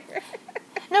know.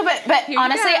 No, but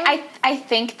honestly, I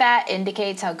think that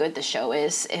indicates how good the show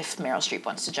is if Meryl Streep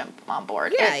wants to jump on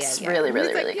board. Yeah, it's really,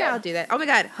 really, really good. Yeah, I'll do that. Oh my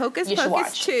God, Hocus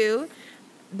Pocus 2.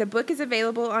 The book is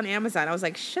available on Amazon. I was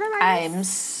like, should I buy this? I'm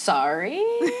sorry.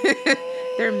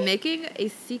 They're making a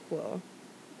sequel.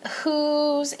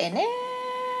 Who's in it?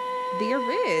 The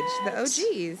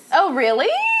OGs. Oh, really?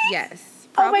 Yes.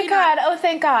 Oh my God. Oh,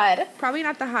 thank God. Probably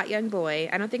not the hot young boy.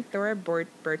 I don't think Thora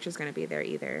Birch is going to be there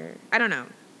either. I don't know.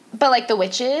 But the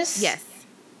witches? Yes.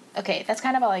 Okay, that's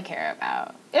kind of all I care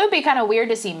about. It would be kind of weird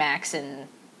to see Max in...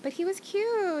 But he was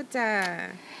cute.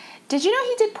 Did you know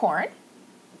he did porn?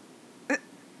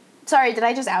 Sorry, did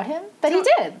I just out him? But he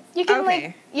did. You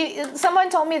can, someone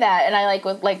told me that, and I,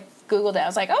 Googled it. I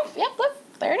was like, oh, yep, look.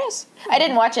 There it is. I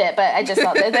didn't watch it, but I just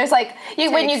saw it. There's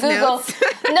when you Google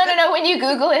no, when you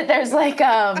Google it, there's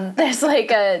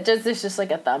just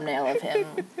a thumbnail of him.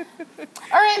 Or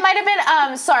it might have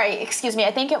been sorry, excuse me,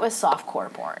 I think it was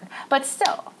softcore porn. But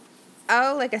still.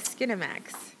 Oh, like a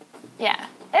Skinamax. Yeah.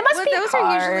 It must be those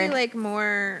hard. Are usually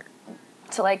more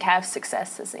to have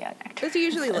success as a young actor. Those are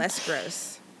usually less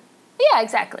gross. Yeah,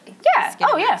 exactly. Yeah.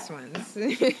 Skinamax ones.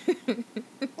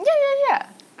 Yeah.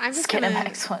 I'm just gonna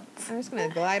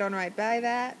glide on right by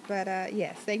that, but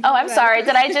yes, thank you. Oh, I'm sorry.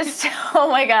 Did I just? Oh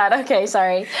my God. Okay,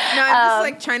 sorry. No,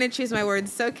 I'm just trying to choose my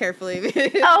words so carefully.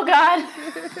 Oh God.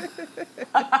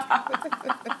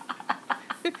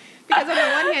 Because on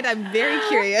the one hand, I'm very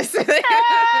curious. On the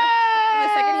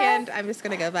second hand, I'm just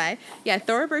gonna go by. Yeah,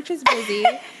 Thora Birch is busy.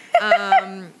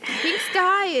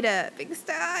 Binks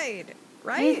died.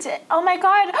 right? Oh my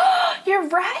God, you're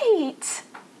right.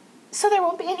 So there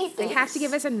won't be any They Binks. have to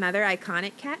give us another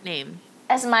iconic cat name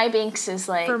As my Binks is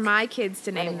like... for my kids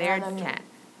to name their cat.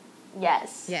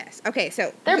 Yes. Yes. Okay,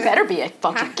 so... There better be a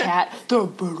fucking cat. There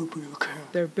better be a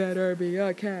cat. There better be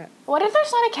a cat. What if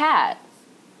there's not a cat?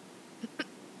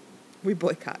 We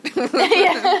boycott.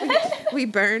 Yeah. We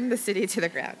burn the city to the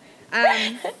ground.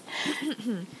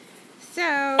 So...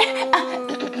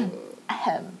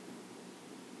 Ahem.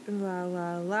 La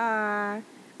la la.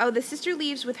 Oh, the sister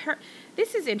leaves with her.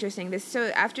 This is interesting.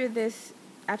 After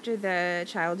the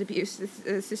child abuse,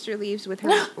 the sister leaves with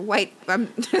her white.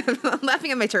 I'm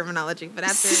laughing at my terminology, but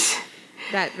after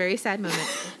that very sad moment,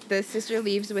 the sister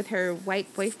leaves with her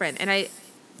white boyfriend, and I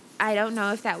don't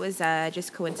know if that was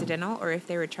just coincidental or if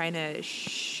they were trying to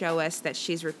show us that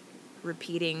she's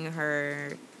repeating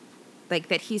her, like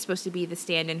that he's supposed to be the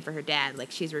stand-in for her dad,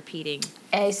 like she's repeating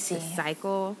I see. the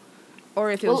cycle. Or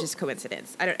if it was just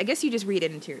coincidence. I guess you just read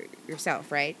it into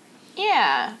yourself, right?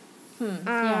 Yeah.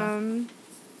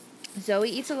 Zoe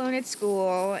eats alone at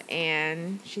school,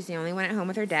 and she's the only one at home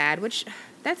with her dad, which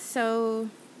that's so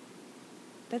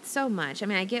much. I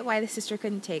mean, I get why the sister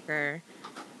couldn't take her.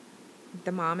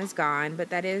 The mom is gone, but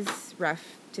that is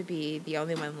rough to be the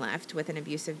only one left with an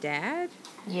abusive dad.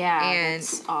 Yeah, And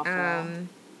that's awful.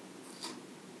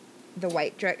 The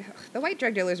white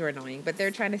drug dealers were annoying, but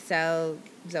they're trying to sell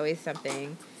Zoe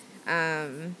something.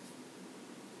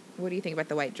 What do you think about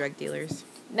the white drug dealers?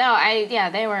 No,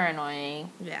 they were annoying.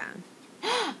 Yeah.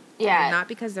 Yeah. And not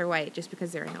because they're white, just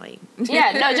because they're annoying.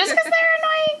 Yeah, no, just because they're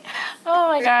annoying. Oh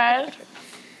my God.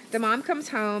 The mom comes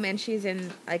home and she's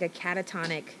in like a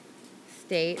catatonic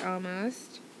state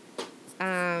almost.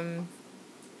 The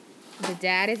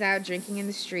dad is out drinking in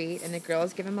the street, and the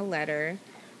girls give him a letter.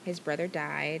 His brother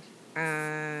died.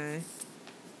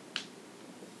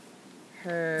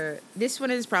 This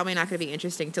one is probably not going to be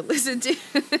interesting to listen to.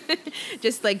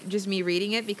 just me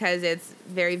reading it because it's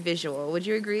very visual. Would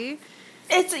you agree?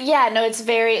 It's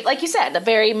very, like you said,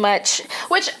 very much,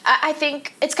 which I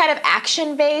think it's kind of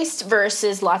action based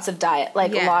versus lots of diet,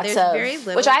 like lots of, very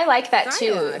little which I like that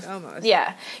dialogue, too. almost.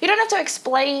 Yeah. You don't have to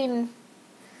explain.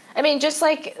 I mean, just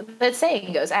like the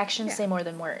saying goes, actions say more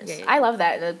than words. Yeah. I love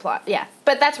that in the plot. Yeah.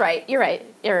 But that's right. You're right.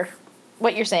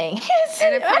 What you're saying.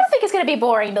 I don't think it's going to be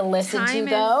boring to listen to,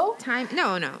 though.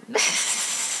 No. I'm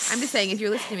just saying, if you're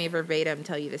listening to me verbatim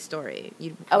tell you the story,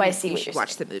 I see you what should you're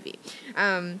watch saying. the movie.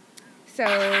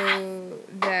 So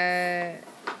the...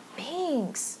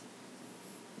 Thanks.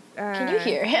 Can you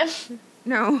hear him?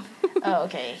 No. Oh,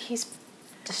 okay. He's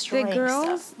destroying The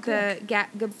girls, stuff.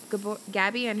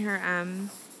 Gabby and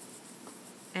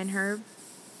her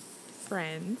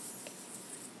friends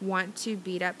want to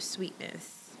beat up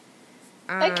Sweetness.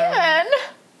 Again?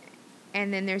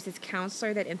 And then there's this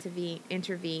counselor that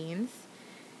intervenes,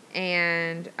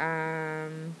 and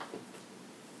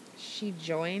she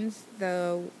joins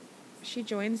the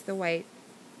white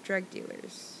drug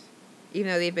dealers,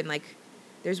 even though they've been like,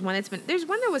 there's one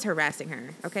that was harassing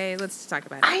her. Okay, let's talk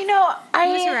about it. I know.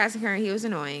 He was harassing her. He was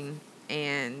annoying,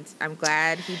 and I'm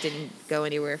glad he didn't go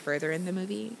anywhere further in the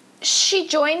movie. She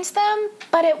joins them,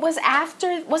 but it was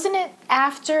wasn't it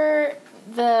after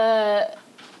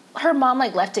her mom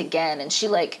like left again, and she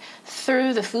like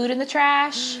threw the food in the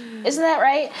trash. Isn't that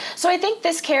right? So I think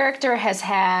this character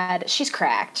she's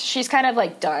cracked. She's kind of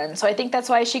like done. So I think that's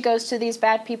why she goes to these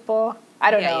bad people.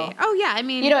 I don't know. Yeah. Oh yeah, I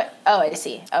mean, You know what? Oh, I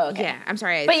see. Oh, okay. Yeah, I'm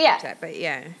sorry. But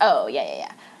yeah. Oh,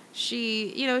 yeah.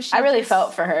 She I really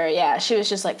felt for her. Yeah, she was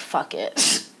just like, fuck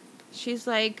it. She's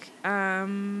like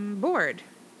bored.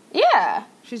 Yeah.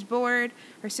 She's bored.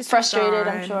 Her sister's Frustrated,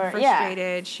 gone, I'm sure.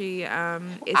 Frustrated. Yeah. She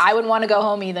I wouldn't want to go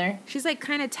home either. She's like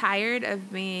kind of tired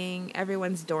of being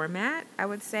everyone's doormat, I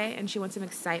would say, and she wants some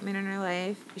excitement in her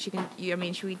life. We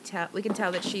can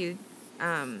tell that she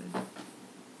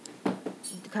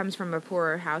comes from a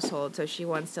poor household, so she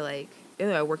wants to like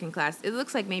working class. It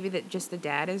looks like maybe that just the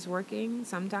dad is working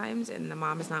sometimes and the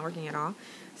mom is not working at all.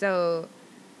 So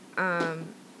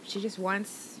she just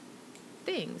wants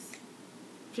things.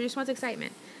 She just wants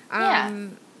excitement.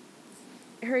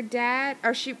 Her dad,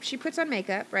 or she puts on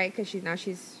makeup, right? Because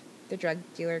she's the drug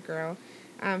dealer girl.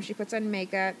 She puts on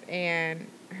makeup, and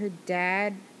her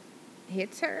dad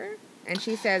hits her, and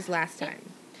she says last time,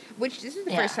 which this is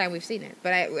the first time we've seen it.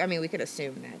 But I mean, we could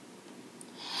assume that.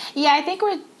 Yeah, I think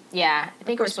we're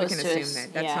supposed to assume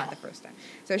that that's not the first time.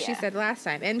 So she said last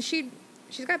time, and she's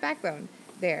got backbone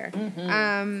there.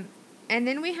 Mm-hmm. And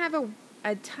then we have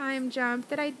a time jump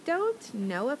that I don't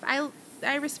know if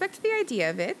I respect the idea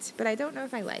of it, but I don't know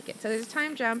if I like it. So there's a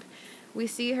time jump. We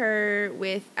see her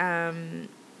with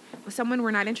someone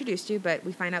we're not introduced to, but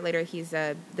we find out later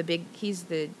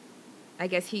I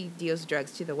guess he deals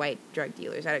drugs to the white drug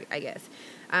dealers, I guess.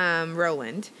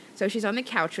 Roland. So she's on the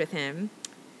couch with him.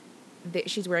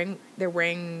 They're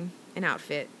wearing an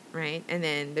outfit, right? And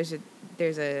then there's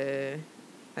a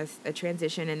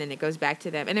transition, and then it goes back to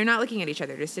them, and they're not looking at each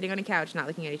other. They're sitting on a couch, not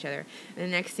looking at each other. And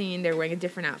the next scene, they're wearing a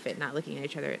different outfit, not looking at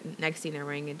each other. Next scene, they're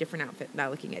wearing a different outfit,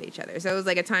 not looking at each other. So it was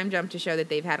like a time jump to show that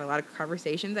they've had a lot of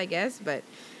conversations, I guess. But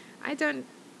I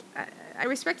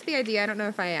respect the idea. I don't know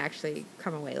if I actually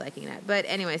come away liking that. But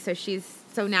anyway,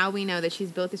 so now we know that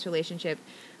she's built this relationship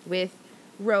with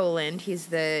Roland. He's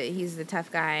the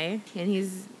tough guy,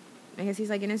 and I guess he's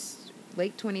like in his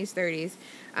late 20s, 30s.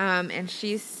 And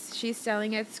she's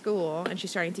selling at school, and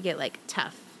she's starting to get like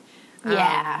tough.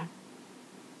 Yeah.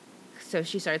 So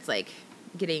she starts like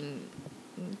getting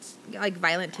like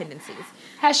violent tendencies.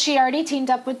 Has she already teamed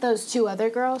up with those two other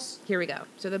girls? Here we go.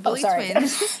 So the bully sorry.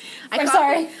 twins. I'm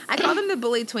sorry. I call them the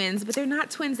bully twins, but they're not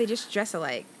twins. They just dress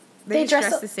alike. They just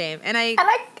dress the same. And I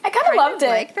kind of loved it.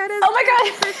 Like that oh my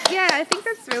god. Yeah, I think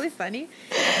that's really funny.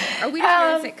 Are we just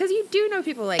wear the same? Because you do know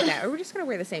people like that. Or we're just gonna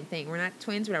wear the same thing. We're not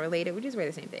twins. We're not related. We just wear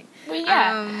the same thing. Well,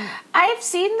 yeah. I've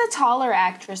seen the taller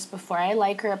actress before. I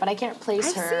like her, but I can't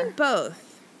place her. I've seen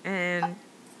both, and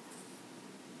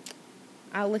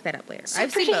I'll look that up later. So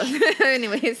I've seen both.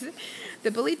 Anyways, the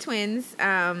bully twins,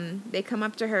 they come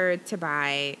up to her to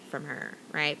buy from her,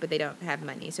 right? But they don't have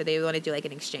money, so they want to do like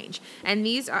an exchange. And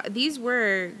these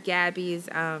were Gabby's.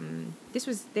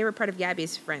 They were part of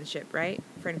Gabby's friend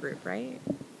group, right?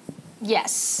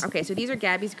 Yes. Okay, so these are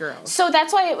Gabby's girls. So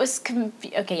that's why it was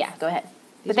okay. Yeah, go ahead.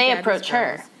 But they approach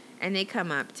her, and they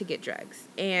come up to get drugs.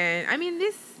 And I mean,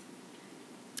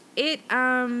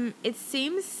 it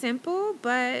seems simple,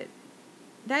 but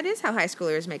that is how high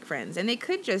schoolers make friends, and they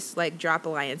could just like drop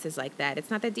alliances like that.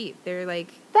 It's not that deep. They're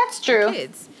like that's true.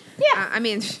 Kids. Yeah.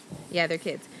 Yeah, they're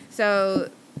kids. So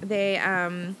they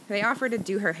offer to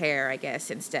do her hair, I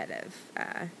guess, instead of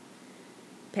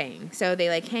paying. So they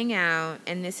like hang out,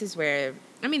 and this is where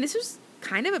this was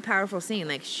kind of a powerful scene.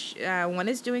 Like one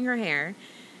is doing her hair,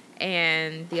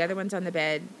 and the other one's on the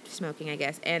bed smoking, I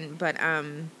guess. But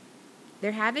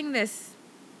they're having this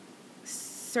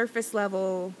surface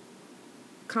level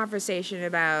conversation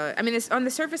about on the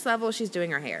surface level she's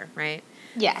doing her hair, right?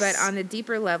 Yes. But on the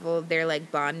deeper level they're like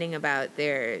bonding about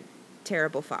their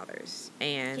terrible fathers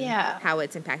and how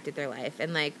it's impacted their life.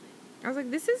 And like I was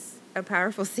like, this is a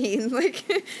powerful scene. Like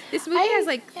this movie has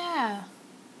like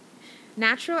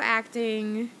natural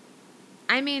acting.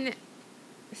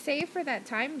 Save for that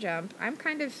time jump, I'm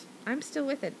still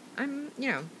with it.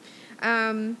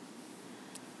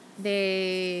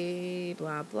 They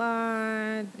blah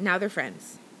blah. Now they're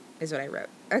friends, is what I wrote.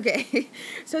 Okay,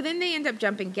 so then they end up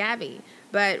jumping Gabby,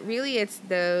 but really it's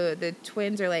the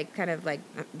twins are like kind of like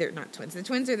they're not twins. The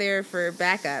twins are there for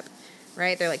backup,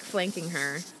 right? They're like flanking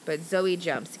her, but Zoe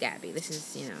jumps Gabby. This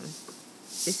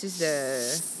is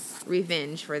the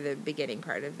revenge for the beginning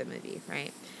part of the movie,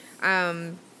 right?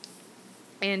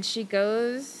 And she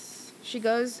goes.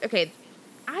 Okay,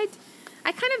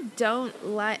 I kind of don't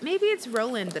like... Maybe it's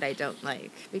Roland that I don't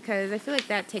like, because I feel like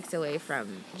that takes away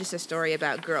from just a story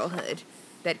about girlhood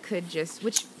that could just... Have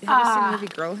you seen the movie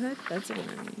Girlhood? That's a good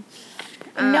movie.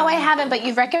 No, I haven't, but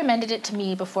you've recommended it to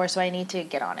me before, so I need to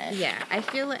get on it. Yeah, I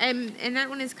feel... And that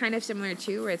one is kind of similar,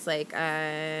 too, where it's like...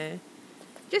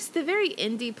 just the very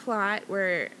indie plot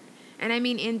where... And I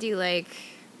mean indie, like...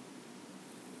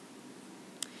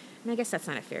 And I guess that's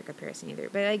not a fair comparison either,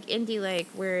 but like indie, like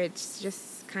where it's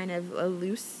just kind of a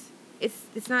loose.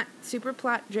 It's not super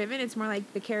plot driven. It's more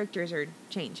like the characters are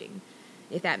changing,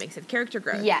 if that makes sense. Character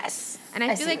growth. Yes. And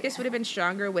I feel like this would have been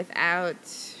stronger without.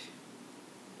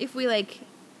 If we like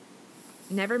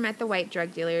never met the white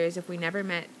drug dealers, if we never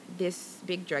met this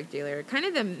big drug dealer, kind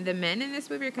of the men in this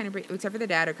movie are kind of, except for the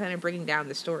dad, are kind of bringing down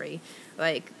the story.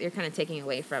 Like they're kind of taking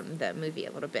away from the movie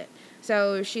a little bit.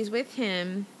 So she's with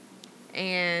him.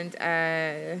 And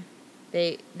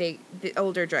the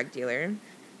older drug dealer,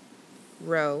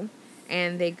 Ro,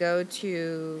 and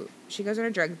she goes on a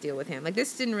drug deal with him. Like,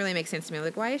 this didn't really make sense to me. I'm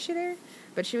like, why is she there?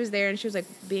 But she was there, and she was like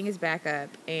being his backup.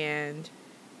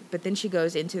 But then she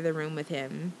goes into the room with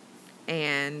him,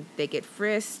 and they get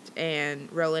frisked.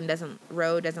 And Ro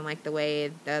doesn't like the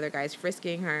way the other guy's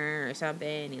frisking her or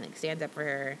something. He like stands up for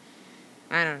her.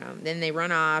 I don't know. Then they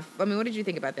run off. What did you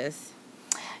think about this?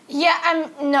 Yeah,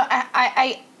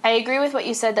 I agree with what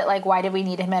you said that, like, why did we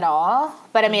need him at all?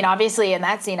 But, obviously in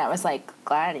that scene I was, like,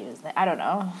 glad he was there. I don't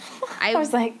know. I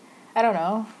was like, I don't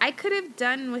know. I could have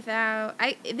done without...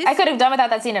 I could have done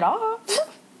without that scene at all.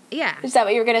 Yeah. Is that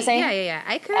what you were going to say? Yeah.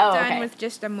 I could have done with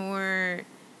just a more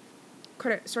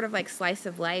sort of like slice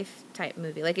of life type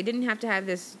movie. Like, it didn't have to have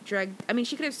this drug. I mean,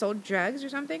 she could have sold drugs or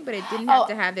something, but it didn't have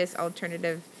to have this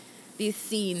alternative, these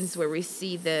scenes where we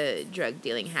see the drug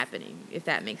dealing happening, if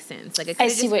that makes sense. Like, it could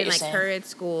have just been like her at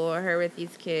school, or her with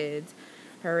these kids,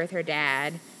 her with her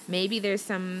dad. Maybe there's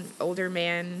some older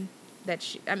man that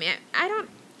she, I mean,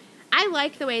 I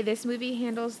like the way this movie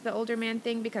handles the older man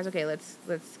thing because, okay, let's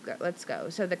go.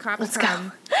 So the cops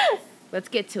come. Let's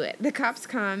get to it. The cops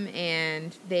come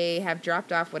and they have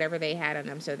dropped off whatever they had on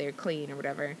them, so they're clean or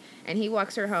whatever. And he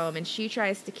walks her home and she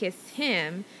tries to kiss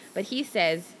him, but he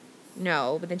says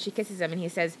no. But then she kisses him and he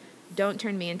says, "Don't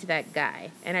turn me into that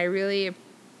guy." And I really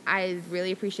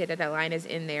appreciate that line is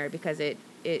in there because it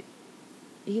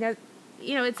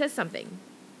says something.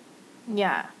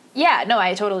 Yeah. Yeah, no,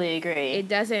 I totally agree. It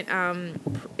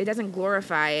doesn't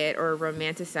glorify it or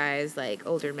romanticize like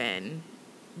older men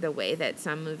the way that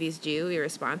some movies do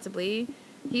irresponsibly.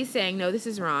 He's saying, no, this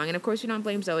is wrong. And of course we don't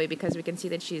blame Zoe because we can see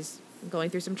that she's going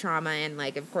through some trauma and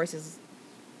like of course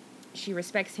she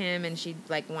respects him and she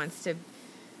like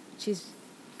she's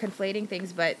conflating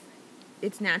things, but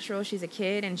it's natural. She's a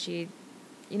kid and she,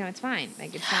 it's fine.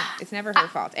 Like it's never her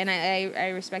fault. And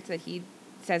I respect that he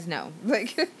says no.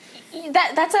 Like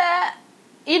that's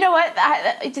you know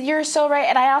what? You're so right.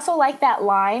 And I also like that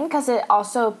line because it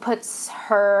also puts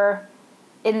her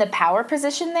in the power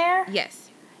position there.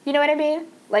 Yes. You know what I mean?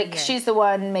 Like, she's the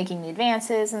one making the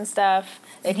advances and stuff,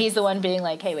 and he's the one being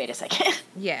like, hey, wait a second.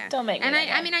 Yeah. Don't make me and that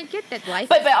guy. I mean, I get that life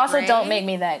but is also gray. don't make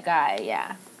me that guy,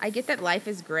 yeah. I get that life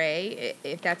is gray,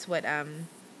 if that's what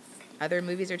other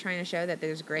movies are trying to show, that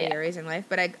there's gray areas in life,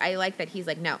 but I like that he's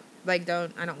like, no. Like, I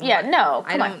don't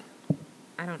want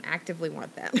I don't actively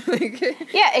want that.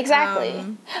 Yeah,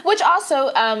 exactly. Which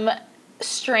also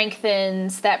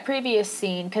strengthens that previous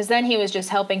scene because then he was just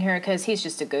helping her because he's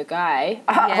just a good guy.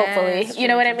 Hopefully, you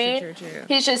know what I mean? True.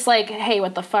 He's just like, hey,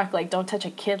 what the fuck? Like, don't touch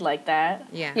a kid like that.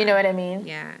 Yeah, you know what I mean?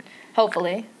 Yeah.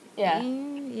 Hopefully, yeah.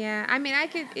 Yeah, I mean, I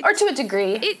could. Or to a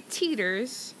degree, it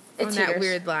teeters on that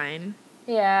weird line.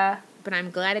 Yeah. But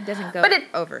I'm glad it doesn't go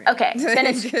over it. Okay, then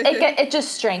it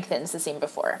just strengthens the scene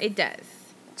before. It does.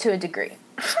 To a degree.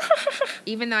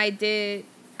 Even though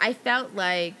I felt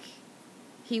like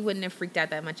he wouldn't have freaked out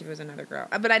that much if it was another girl.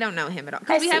 But I don't know him at all.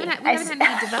 Because we haven't had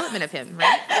any development of him,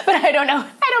 right? But I don't know.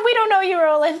 We don't know you,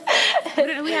 Roland.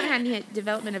 We haven't had any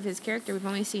development of his character. We've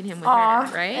only seen him with her,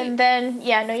 right? And then,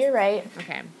 no, you're right.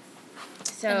 Okay.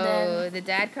 So the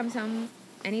dad comes home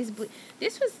and he's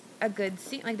this was a good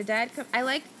scene. Like the dad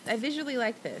I visually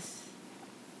like this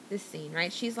scene,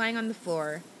 right? She's lying on the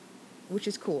floor, which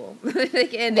is cool.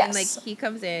 Then he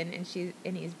comes in and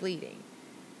he's bleeding.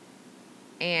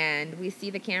 And we see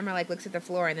the camera looks at the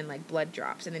floor and then blood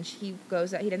drops and then he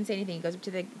goes out, he doesn't say anything, he goes up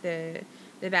to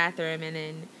the bathroom and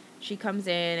then she comes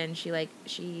in and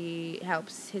she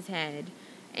helps his head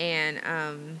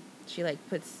and she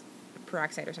puts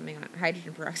peroxide or something on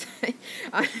hydrogen peroxide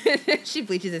on she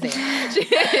bleaches his hair.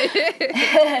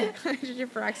 Hydrogen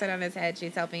peroxide on his head,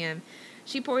 she's helping him.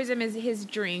 She pours him his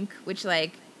drink, which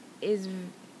is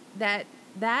that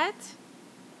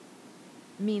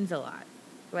means a lot.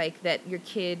 That your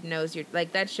kid knows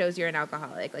that shows you're an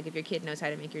alcoholic. If your kid knows how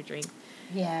to make your drink.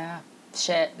 Yeah.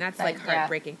 Shit. That's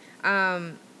heartbreaking.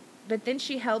 Yeah. But then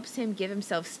she helps him give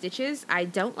himself stitches. I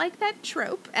don't like that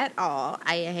trope at all.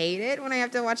 I hate it when I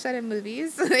have to watch that in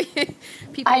movies.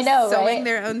 People sewing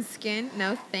their own skin.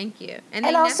 No, thank you. And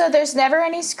also, there's never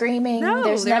any screaming. No,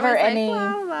 there's never any.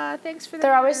 Blah, blah, thanks for that.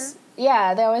 They're always, they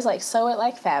always sew it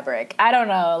like fabric. I don't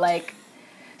know,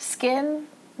 skin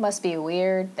must be a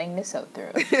weird thing to sew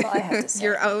through. That's all I have to say.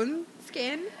 Your own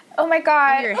skin? Oh my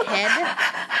God. On your head?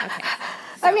 Okay.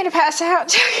 So. I'm going to pass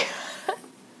out.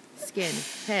 Skin,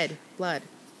 head, blood,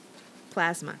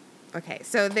 plasma. Okay,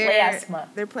 so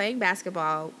they're playing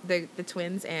basketball. The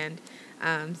twins and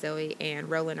Zoe and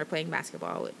Roland are playing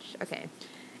basketball, and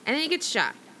then he gets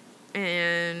shot.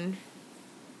 And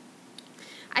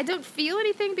I don't feel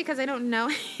anything because I don't know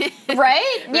him.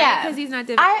 Right? Yeah. Because he's not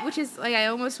which is, I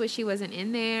almost wish he wasn't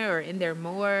in there or in there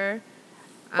more.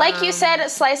 Like you said, a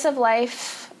slice of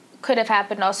life could have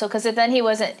happened also, because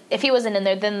if he wasn't in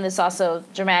there, then this also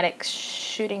dramatic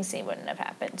shooting scene wouldn't have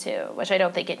happened too, which I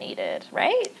don't think it needed,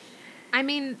 right? I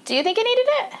mean... Do you think it needed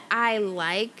it? I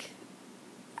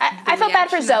felt bad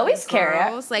for Zoe's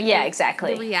character. Yeah,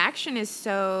 exactly. The reaction is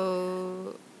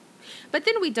so... But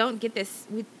then we don't get this...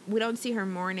 We don't see her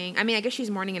mourning. I mean, I guess she's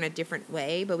mourning in a different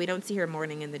way, but we don't see her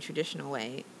mourning in the traditional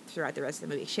way throughout the rest of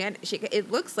the movie.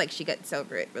 It looks like she gets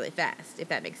over it really fast, if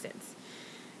that makes sense.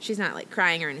 She's not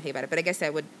crying or anything about it, but I guess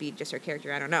that would be just her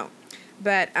character. I don't know.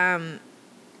 But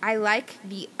I like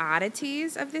the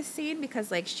oddities of this scene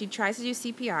because, like, she tries to do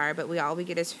CPR, but all we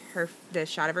get is the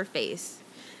shot of her face.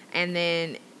 And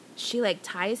then she, like,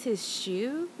 ties his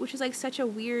shoe, which is, like, such a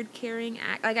weird carrying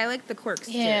act. Like, I like the quirks,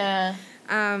 Yeah.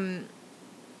 too.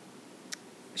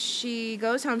 She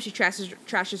goes home, she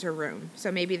trashes her room.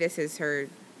 So maybe this is her...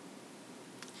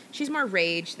 She's more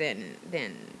rage than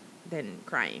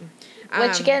crying.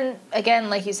 Which, again,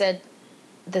 like you said,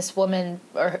 this woman,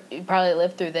 or you probably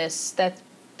lived through this, that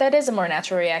is a more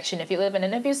natural reaction if you live in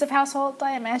an abusive household,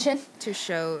 I imagine. To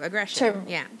show aggression.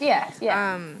 Yeah.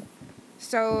 Yeah.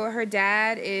 So her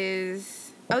dad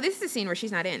is... Oh, this is the scene where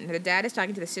she's not in. The dad is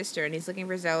talking to the sister, and he's looking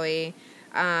for Zoe.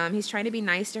 He's trying to be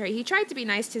nice to her. He tried to be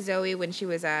nice to Zoe when she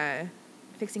was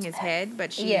fixing his head,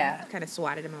 but she kind of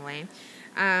swatted him away.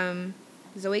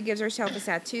 Zoe gives herself a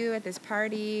tattoo at this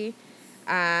party,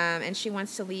 and she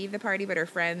wants to leave the party, but her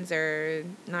friends are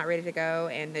not ready to go.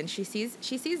 And then she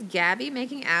sees Gabby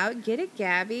making out. Get it,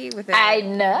 Gabby, with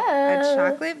a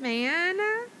chocolate man.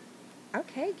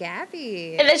 Okay,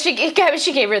 Gabby. And then she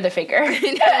gave her the finger.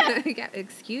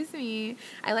 Excuse me.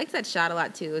 I liked that shot a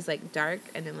lot too. It was like dark,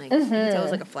 and then like you could tell it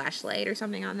was like a flashlight or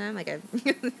something on them. Like I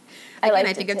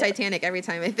think of Titanic every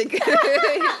time I think. Is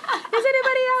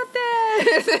anybody out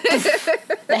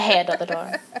there? The hand on the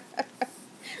door.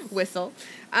 Whistle.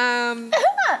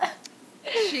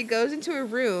 She goes into a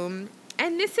room,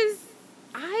 and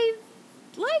I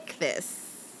like this.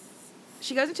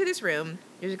 She goes into this room.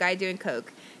 There's a guy doing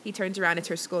coke. He turns around, it's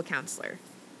her school counselor.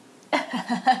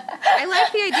 I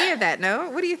like the idea of that, no?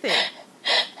 What do you think?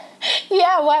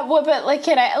 Yeah, what, but, like,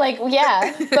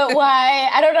 but why,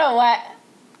 I don't know,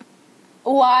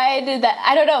 why did that,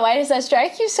 I don't know, why does that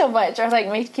strike you so much, or, like,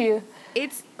 make you...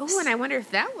 and I wonder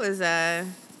if that was,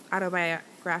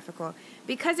 autobiographical,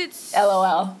 because it's...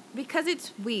 LOL. Because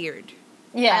it's weird.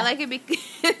 Yeah. I like it because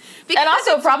and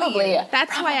also probably... Weird.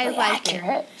 That's why I like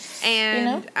accurate, it.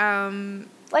 And, you know?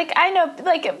 Like, I know,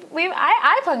 like,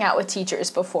 I've hung out with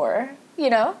teachers before, you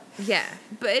know? Yeah,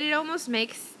 but it almost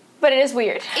makes... But it is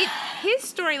weird. His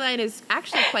storyline is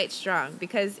actually quite strong,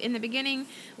 because in the beginning,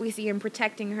 we see him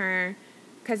protecting her,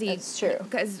 That's true.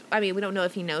 Because, I mean, we don't know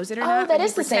if he knows it or not. Oh, that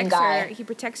is the same guy. He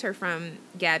protects her from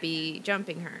Gabby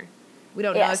jumping her. We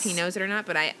don't know if he knows it or not,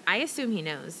 but I assume he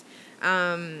knows.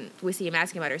 We see him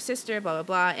asking about her sister, blah, blah,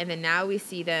 blah. And then now we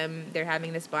see they're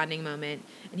having this bonding moment,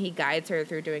 and he guides her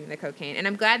through doing the cocaine. And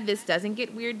I'm glad this doesn't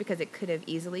get weird, because it could have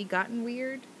easily gotten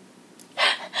weird.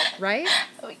 Right?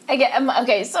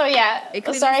 Okay, so yeah.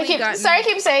 Sorry, I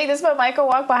keep saying this, but Michael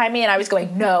walked behind me, and I was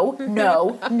going, no,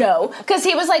 because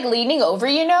he was like leaning over,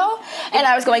 you know, and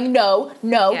I was going, no,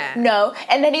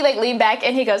 and then he like leaned back,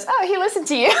 and he goes, oh, he listened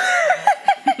to you,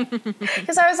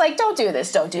 because I was like, don't do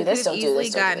this, don't do this. Easily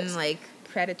gotten like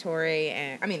predatory,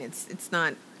 and I mean, it's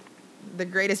not the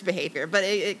greatest behavior, but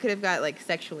it could have got like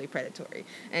sexually predatory,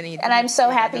 and I'm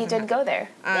so happy he didn't go there.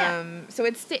 So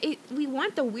we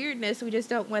want the weirdness, we just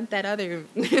don't want that other.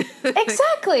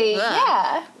 Exactly.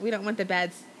 Yeah. We don't want the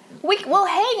bad. We'll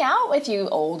hang out with you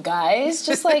old guys.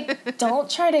 Just like don't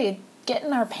try to get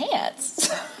in our pants.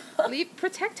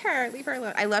 Protect her. Leave her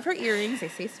alone. I love her earrings. They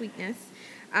say sweetness.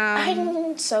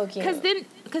 I'm so cute.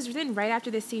 Because then right after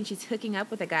this scene, she's hooking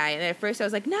up with a guy, and at first I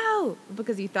was like, no,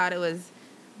 because you thought it was.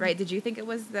 Right? Did you think it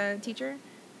was the teacher?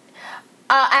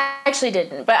 I actually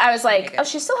didn't, but I was like, oh,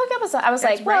 she's still hooked up with someone. I was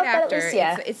like, well, right after, at least,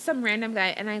 yeah. It's some random guy,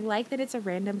 and I like that it's a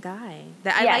random guy.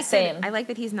 Same. I like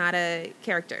that he's not a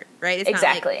character, right? It's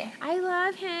exactly. Not like, I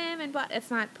love him, but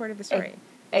it's not part of the story.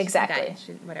 Exactly.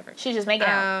 Whatever. She's just making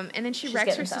out. And then she's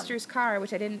wrecks her sister's car,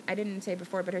 which I didn't say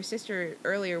before, but her sister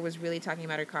earlier was really talking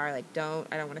about her car, like,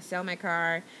 I don't want to sell my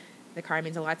car. The car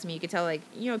means a lot to me. You could tell, like,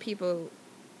 you know, people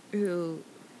who...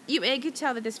 You could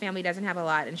tell that this family doesn't have a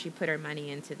lot, and she put her money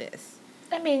into this.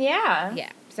 I mean, yeah.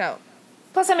 Yeah. So.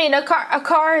 Plus, I mean, a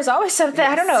car is always something.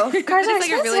 Yes. I don't know. Cars are like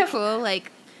a really cool,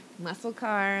 like, muscle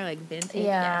car, like vintage.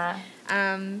 Yeah.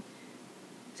 Yes.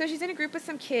 So she's in a group with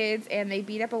some kids, and they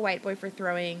beat up a white boy for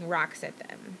throwing rocks at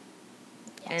them.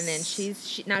 Yes. And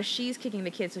then she's kicking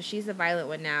the kid, so she's the violent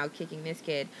one now, kicking this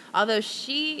kid. Although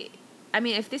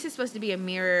if this is supposed to be a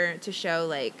mirror to show,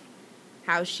 like,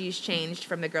 how she's changed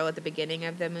from the girl at the beginning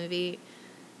of the movie,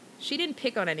 she didn't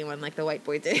pick on anyone like the white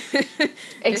boy did.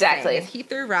 Exactly. He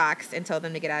threw rocks and told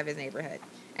them to get out of his neighborhood.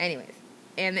 Anyways.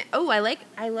 And,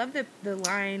 I love the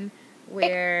line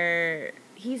where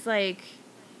he's like,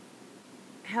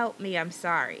 help me, I'm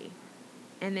sorry.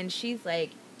 And then she's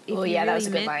like, that was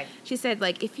a good line. She said,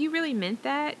 like, if you really meant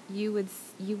that, you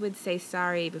would say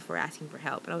sorry before asking for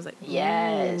help. And I was like, ooh.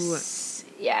 Yes.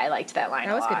 Yeah, I liked that line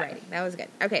a lot. That was good writing. That was good.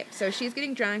 Okay, so she's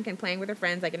getting drunk and playing with her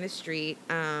friends, like, in the street.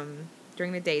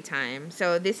 during the daytime.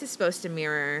 So this is supposed to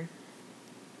mirror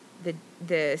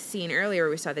the scene earlier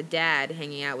where we saw the dad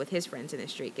hanging out with his friends in the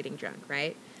street getting drunk,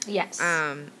 right? Yes.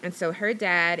 And so her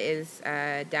dad is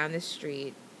down the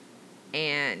street,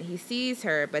 and he sees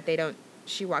her, but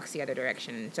she walks the other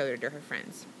direction, and so do her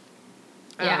friends.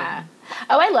 Yeah.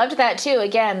 I loved that too.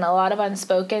 Again, a lot of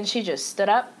unspoken. She just stood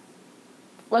up,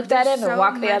 looked at him, and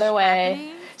walked the other way.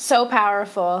 Happening. So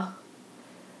powerful.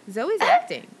 Zoe's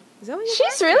acting.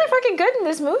 She's really fucking good in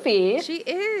this movie. She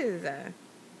is.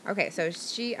 Okay, so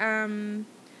she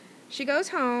goes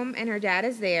home, and her dad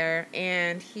is there,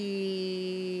 and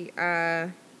he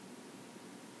I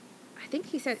think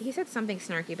he said something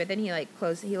snarky, but then he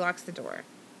locks the door.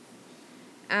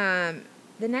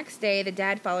 The next day, the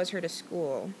dad follows her to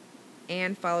school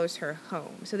and follows her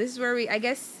home. So this is where I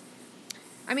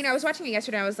was watching it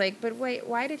yesterday, I was like, but wait,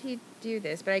 why did he do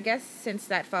this? But I guess since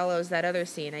that follows that other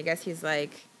scene, I guess he's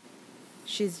like,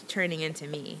 she's turning into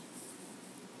me.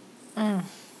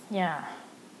 Yeah.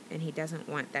 And he doesn't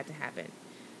want that to happen.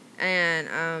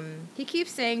 And he keeps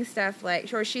saying stuff like,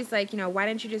 sure, she's like, why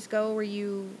don't you just go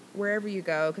wherever you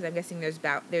go? Because I'm guessing there's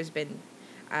been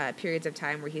periods of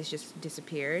time where he's just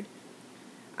disappeared.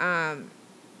 And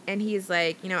he's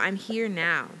like, I'm here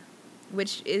now,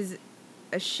 which is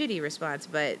a shitty response,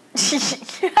 but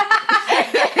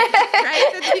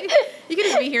right? You can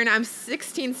just be here now. I'm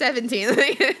 16, 17.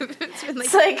 It's been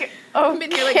I've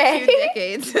been here like 2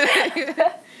 decades.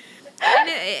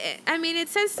 And it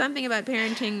says something about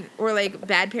parenting or like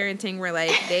bad parenting where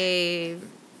like it's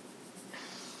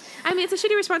a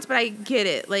shitty response, but I get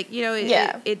it. Like,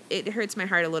 it hurts my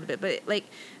heart a little bit, but like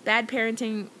bad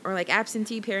parenting or like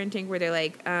absentee parenting where they're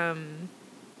like,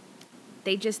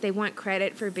 they want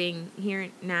credit for being here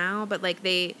now, but like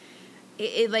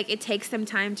it takes them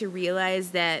time to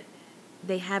realize that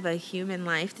they have a human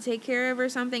life to take care of or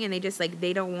something, and they just like,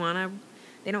 they don't want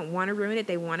to ruin it.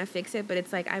 They want to fix it, but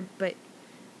it's like, but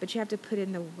you have to put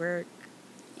in the work.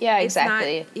 Yeah,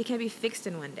 exactly. It can't be fixed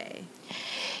in one day.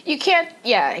 You can't,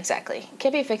 yeah, exactly. It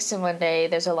can't be fixed in one day.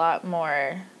 There's a lot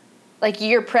more, like,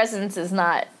 your presence is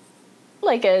not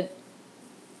like a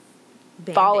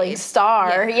Band-Aid. Falling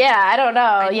star. Yeah, I don't know.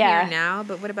 I'm here now,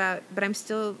 but I'm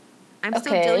still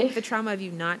okay. dealing with the trauma of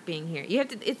you not being here. You have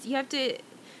to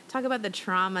talk about the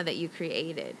trauma that you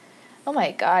created. Oh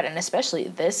my God, and especially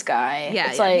this guy.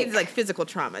 Yeah, it's he's like physical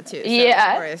trauma too. So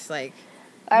yeah. Of course, like,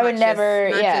 I would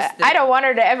never, I don't want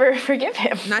her to ever forgive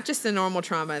him. Not just the normal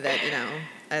trauma that,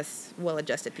 us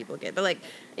well-adjusted people get, but like,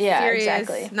 yeah, serious,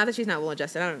 exactly. Not that she's not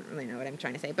well-adjusted. I don't really know what I'm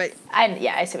trying to say, but I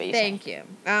see what you're saying. Thank you.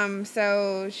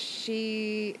 So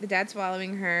the dad's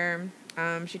following her.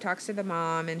 She talks to the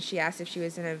mom, and she asks if she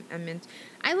was in a mental.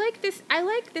 I like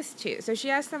this too. So she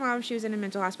asked the mom if she was in a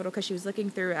mental hospital because she was looking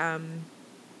through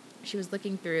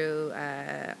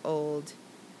old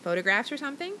photographs or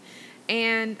something.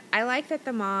 And I like that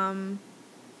the mom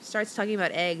starts talking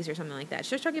about eggs or something like that. She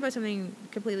starts talking about something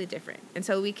completely different. And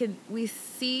so we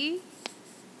see,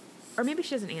 or maybe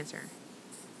she doesn't answer.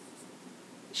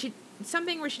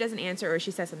 Something where she doesn't answer or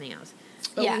she says something else.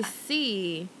 But we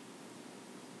see,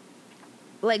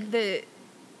 like,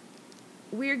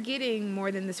 we're getting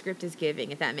more than the script is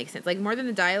giving, if that makes sense. Like, more than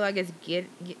the dialogue is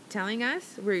telling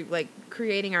us, we're, like,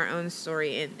 creating our own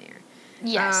story in there.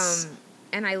 Yes.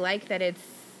 And I like that it's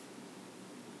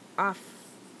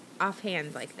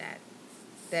offhand like that.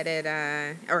 That it,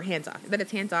 or hands off. That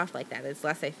it's hands off like that. It's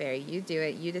laissez-faire. You do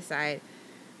it. You decide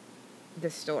the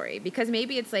story. Because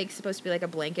maybe it's, like, supposed to be, like, a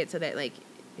blanket so that, like,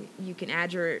 you can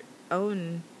add your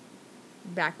own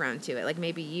background to it. Like,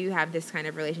 maybe you have this kind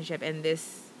of relationship and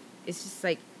this is just,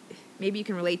 like, maybe you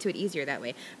can relate to it easier that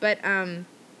way. But,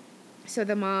 so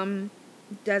the mom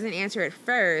doesn't answer at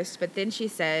first, but then she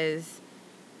says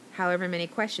however many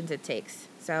questions it takes.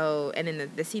 So, and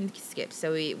then the scene skips.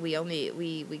 So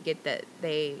we get that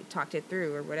they talked it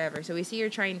through or whatever. So we see her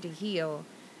trying to heal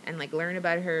and, like, learn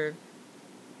about her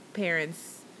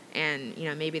parents and,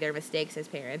 maybe their mistakes as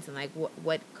parents and, like,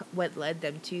 what led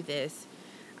them to this.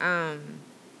 And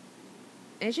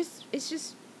it's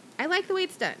just I like the way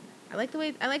it's done. I like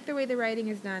the way the writing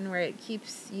is done, where it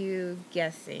keeps you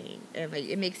guessing and, like,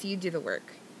 it makes you do the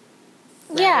work.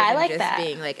 Yeah, I like just that.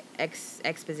 Being like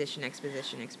exposition.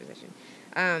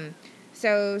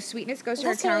 So Sweetness goes to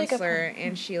her counselor,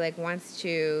 and she, like,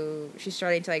 she's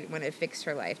starting to, like, want to fix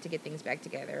her life to get things back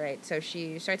together, right? So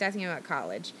she starts asking about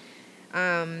college.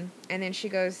 And then she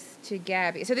goes to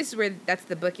Gabby. So this is where that's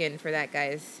the bookend for that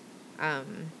guy's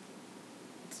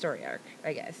story arc,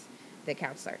 I guess, the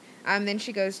counselor. Then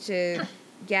she goes to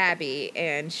Gabby,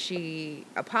 and she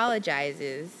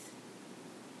apologizes,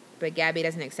 but Gabby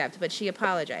doesn't accept, but she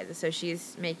apologizes, so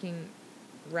she's making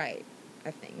right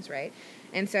of things, right?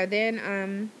 And so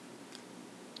then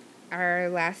our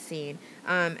last scene,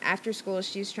 after school,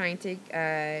 she's trying to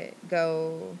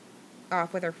go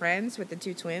off with her friends, with the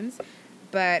two twins,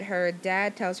 but her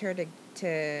dad tells her to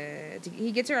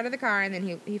he gets her out of the car, and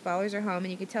then he follows her home,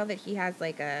 and you can tell that he has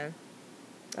like a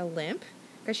limp,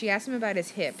 because she asked him about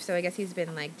his hip. So I guess he's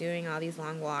been like doing all these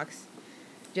long walks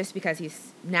just because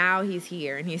he's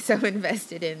here, and he's so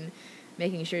invested in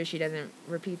making sure she doesn't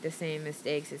repeat the same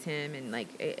mistakes as him, and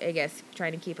like I guess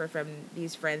trying to keep her from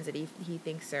these friends that he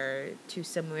thinks are too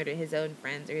similar to his own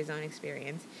friends or his own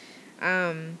experience.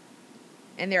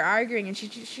 And they're arguing, and she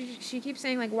keeps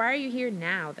saying, like, why are you here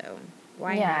now, though?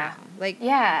 Why now? Like,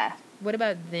 what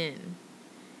about then?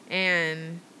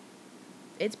 And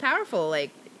it's powerful.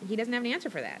 Like, he doesn't have an answer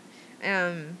for that.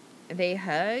 They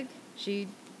hug. She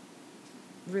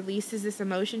releases this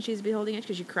emotion she's been holding in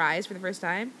because she cries for the first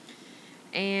time.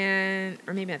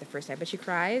 Or maybe not the first time, but she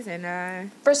cries,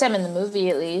 and first time in the movie,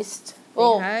 at least. They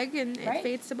hug, and it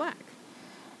fades to black.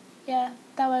 Yeah,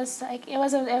 that was like it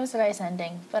was a nice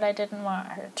ending, but I didn't want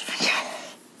her to forget.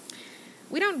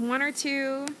 We don't want her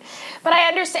to, but I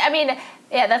understand. I mean,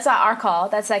 yeah, that's not our call.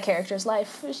 That's that character's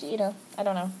life. You know, I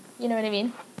don't know. You know what I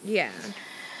mean? Yeah.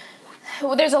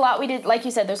 Well, there's a lot we did, like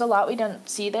you said, there's a lot we don't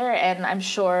see there, and I'm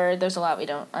sure there's a lot we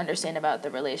don't understand about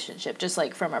the relationship, just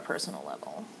like from a personal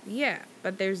level. Yeah,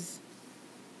 but there's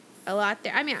a lot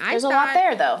there. I mean, there's a lot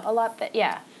there, though. A lot that,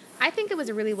 yeah. I think it was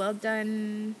a really well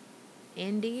done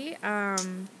indie.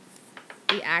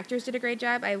 The actors did a great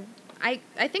job. I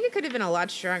think it could have been a lot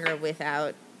stronger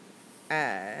without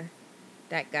that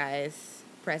guy's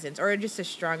presence, or just a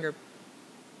stronger,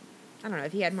 I don't know,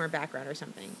 if he had more background or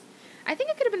something. I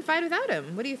think it could have been fine without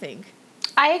him. What do you think?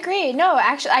 I agree. No,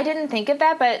 actually, I didn't think of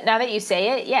that, but now that you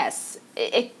say it, yes,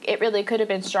 it really could have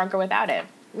been stronger without him.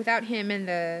 Without him and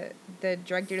the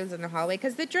drug dealers in the hallway,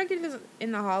 because the drug dealers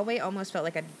in the hallway almost felt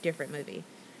like a different movie.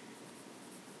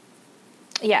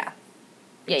 Yeah.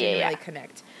 It didn't really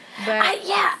connect. But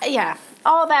yeah.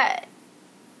 All that.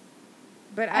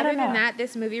 But other than that,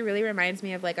 this movie really reminds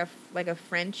me of like a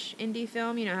French indie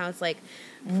film. You know how it's like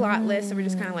plotless and we're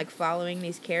just kind of like following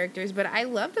these characters. But I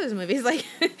love those movies. Like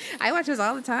I watch those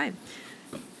all the time.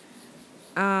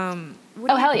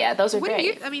 Hell yeah, those are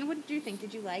great. What did you think?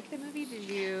 Did you like the movie?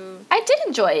 I did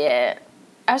enjoy it.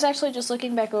 I was actually just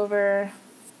looking back over.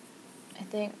 I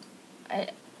think I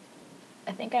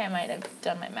might have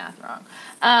done my math wrong.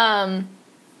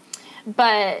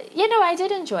 But I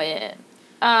did enjoy it.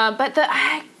 But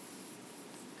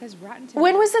because Rotten Tomatoes.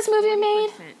 When was this movie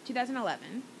made?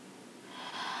 2011.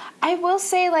 I will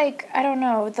say, like, I don't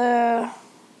know,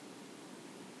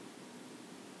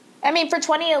 I mean, for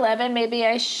 2011, maybe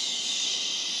I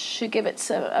should give it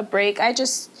a break. What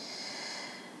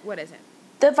is it?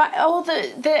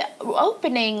 The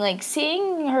opening, like,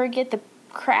 seeing her get the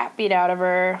crap beat out of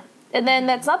her, and then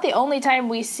that's not the only time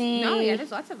we see. No, yeah,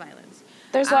 there's lots of violence.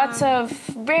 There's lots of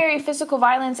very physical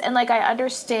violence, and like I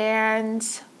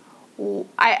understand.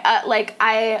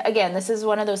 Again, this is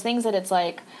one of those things that it's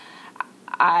like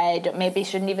maybe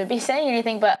shouldn't even be saying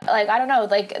anything, but like I don't know,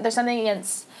 like there's something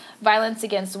against violence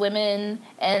against women,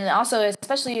 and also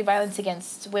especially violence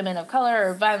against women of color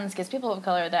or violence against people of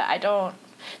color that I don't.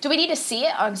 Do we need to see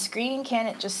it on screen? Can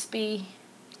it just be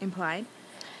implied?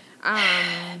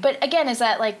 But again, is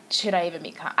that like should I even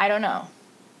be? I don't know.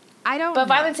 But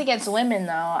violence against women,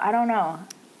 though, I don't know.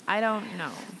 I don't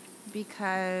know.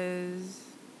 Because,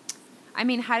 I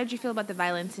mean, how did you feel about the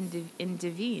violence in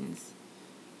Devines?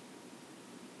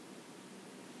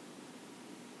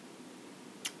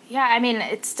 Yeah, I mean,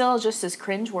 it's still just as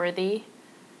cringeworthy.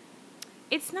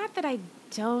 It's not that I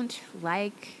don't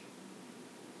like...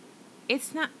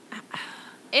 It's not...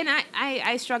 And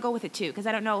I struggle with it, too, because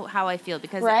I don't know how I feel.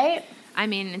 Because right? I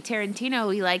mean, in Tarantino,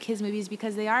 we like his movies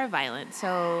because they are violent,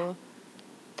 so...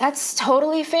 That's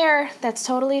totally fair.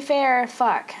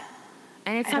 Fuck.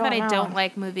 And it's not that I don't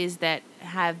like movies that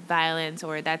have violence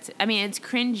or that's... I mean, it's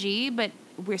cringy, but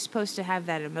we're supposed to have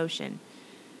that emotion.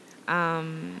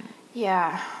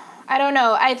 Yeah. I don't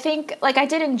know. I think, like, I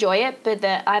did enjoy it, but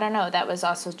I don't know. That was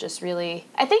also just really...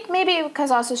 I think maybe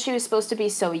because also she was supposed to be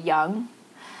so young.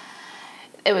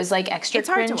 It was, like, extra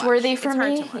cringeworthy for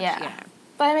me. Hard to watch, yeah.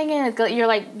 But I mean,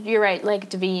 you're right, like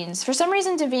Devines. For some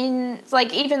reason, Devines,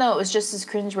 like, even though it was just as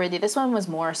cringeworthy, this one was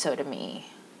more so to me.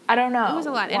 I don't know. It was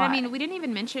a lot. Why? And I mean, we didn't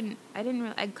even mention, I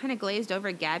kind of glazed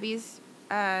over Gabby's,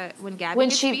 when Gabby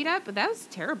gets beat up, but that was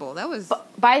terrible. That was...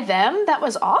 By them? That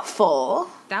was awful.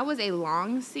 That was a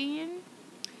long scene.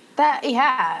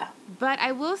 Yeah. But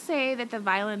I will say that the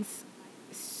violence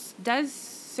does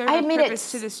serve a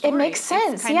purpose to the story. It makes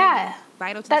sense, yeah.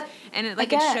 Vital to this. And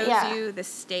it shows you the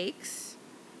stakes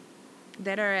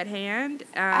that are at hand.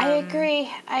 I agree.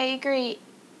 I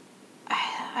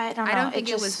don't know. I don't think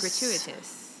it was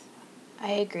gratuitous.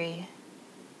 I agree.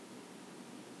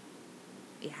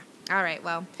 Yeah. All right.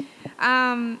 Well,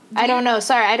 I don't know.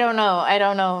 Sorry, I don't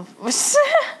know.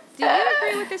 do you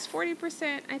agree with this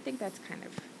 40%? I think that's kind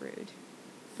of rude.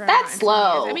 That's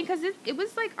low. I mean, because it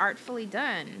was like artfully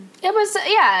done. It was,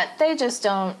 yeah. They just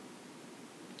don't.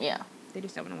 Yeah. They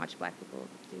just don't want to watch black people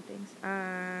do things.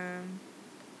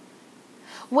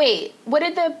 Wait, what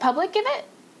did the public give it?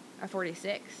 A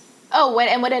 46. Oh,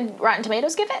 and what did Rotten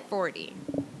Tomatoes give it? 40.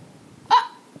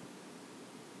 Oh.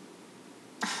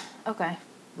 Okay.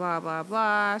 Blah blah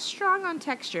blah. Strong on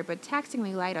texture, but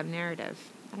taxingly light on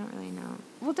narrative. I don't really know.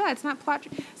 Well, duh, it's not plot.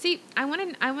 See, I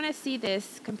want to see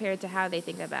this compared to how they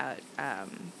think about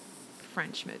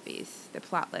French movies, the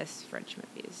plotless French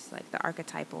movies, like the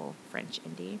archetypal French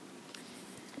indie.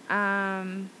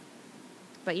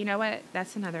 But you know what?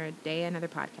 That's another day, another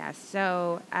podcast.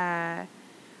 So,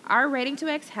 our Rating to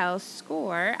Exhale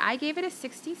score, I gave it a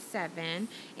 67.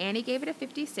 Annie gave it a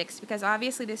 56 because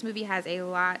obviously this movie has a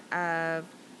lot of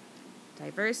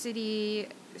diversity.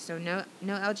 So no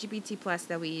LGBT plus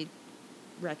that we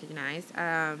recognize.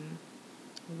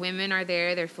 Women are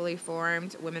there; they're fully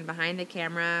formed. Women behind the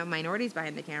camera, minorities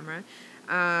behind the camera.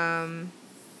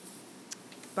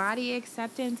 Body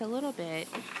acceptance a little bit.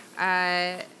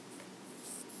 I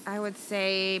would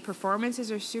say performances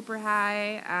are super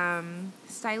high.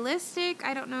 Stylistic,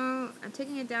 I don't know. I'm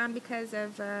taking it down because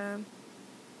of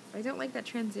I don't like that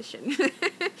transition.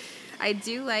 I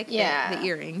do like the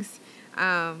earrings.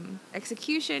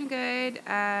 Execution good,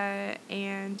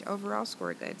 and overall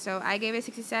score good. So I gave it a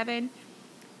 67.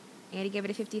 Andy gave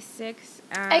it a 56.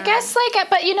 I guess,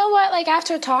 but you know what? Like,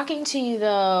 after talking to you,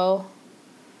 though,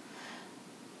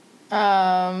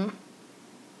 I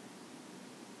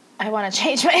want to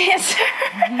change my answer.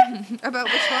 About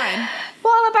which one?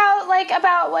 Well,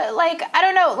 about what, I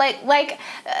don't know,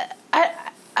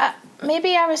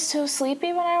 maybe I was too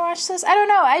sleepy when I watched this. I don't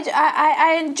know.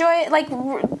 I enjoy,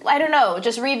 I don't know,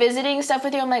 just revisiting stuff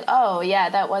with you. I'm like, oh, yeah,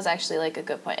 that was actually, a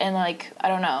good point. And, I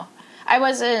don't know. I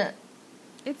wasn't...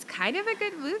 It's kind of a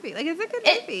good movie. It's a good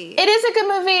movie. It is a good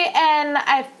movie, and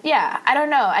I don't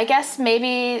know. I guess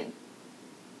maybe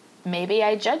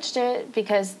I judged it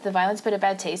because the violence put a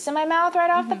bad taste in my mouth right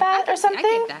off the bat or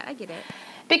something. I get it.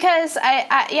 Because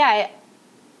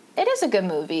it is a good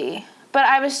movie. But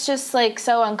I was just,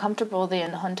 so uncomfortable the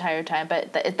entire time.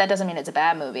 But that doesn't mean it's a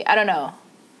bad movie. I don't know.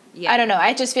 Yeah. I don't know.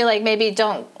 I just feel like maybe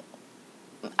don't...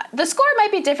 The score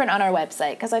might be different on our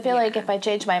website. Because I feel like if I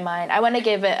change my mind, I want to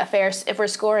give it a fair... If we're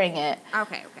scoring it.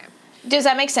 Okay. Does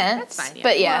that make sense? That's fine, yeah.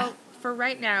 But yeah. Well, for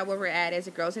right now, where we're at is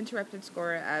a Girls Interrupted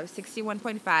score of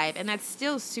 61.5. And that's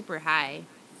still super high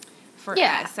for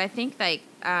us. I think, that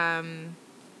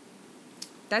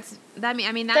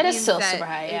means is still that super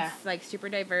high, yeah. It's super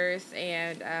diverse,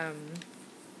 and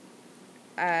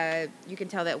you can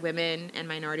tell that women and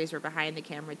minorities were behind the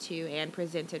camera too, and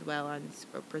presented on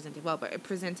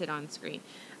screen.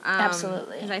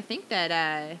 Absolutely. Because I think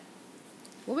that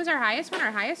what was our highest one?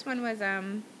 Our highest one was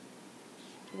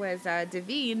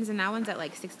Devine's, and that one's at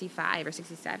 65 or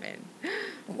 67.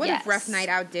 What if Rough Night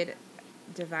outdid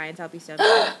Divines? I'll be so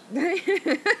mad.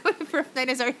 What if Rough Night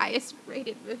is our highest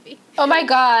rated movie? Oh my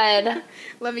god.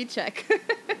 Let me check.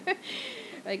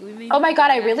 Oh my god,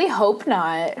 I really hope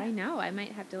not. I know. I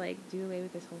might have to do away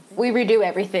with this whole thing. We redo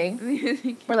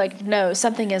everything. We're like, no,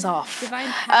 something is off.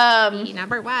 Divine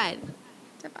number one.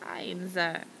 Divines.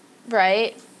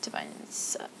 Right?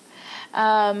 Divines.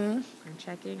 I'm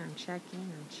checking.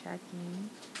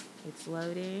 It's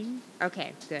loading.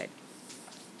 Okay, good.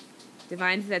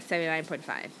 Divines is at 79.5.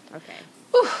 Okay.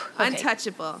 Whew, okay.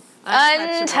 Untouchable.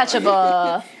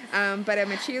 Untouchable. But a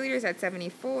Cheerleaders at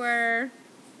 74.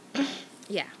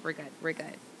 Yeah, we're good.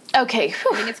 Okay.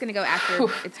 Whew. I think it's gonna go after.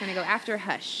 Whew. It's gonna go after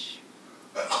Hush.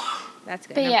 That's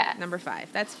good. But number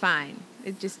 5. That's fine.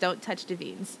 Just don't touch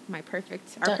Devine's. Our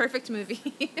perfect movie.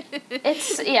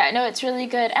 It's really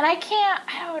good. And I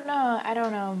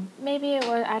don't know. Maybe it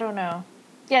was, I don't know.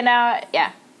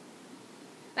 Yeah.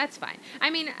 That's fine. I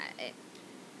mean,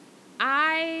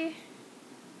 I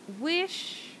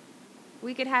wish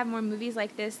we could have more movies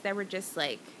like this that were just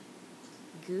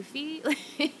goofy.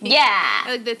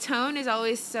 Yeah. The tone is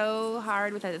always so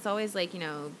hard with it. It's always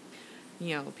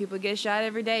people get shot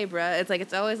every day, bruh.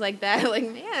 It's always like that.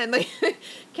 Man,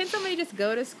 can somebody just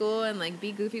go to school and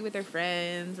be goofy with their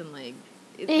friends and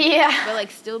but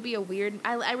still be a weird.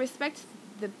 I respect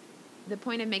the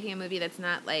point of making a movie that's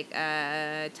not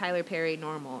Tyler Perry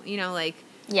normal.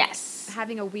 Yes,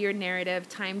 having a weird narrative,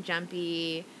 time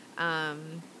jumpy,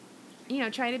 trying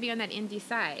to be on that indie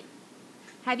side.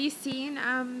 Have you seen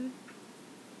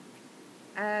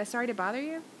Sorry to Bother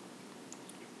You?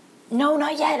 No,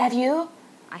 not yet. Have you?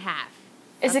 I have.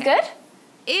 Is it good?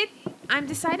 I'm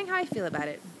deciding how I feel about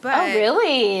it, but Oh,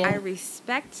 really? I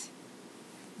respect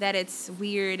that it's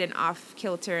weird and off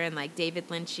kilter and like David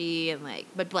Lynchy and like,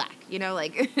 but black, you know,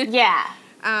 like. Yeah.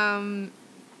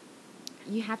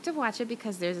 You have to watch it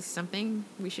because there's something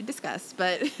we should discuss,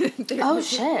 but. Oh,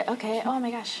 shit. Okay. Oh,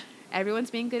 my gosh.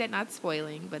 Everyone's being good at not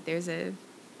spoiling, but there's a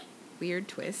weird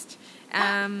twist.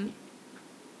 And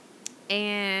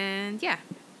yeah,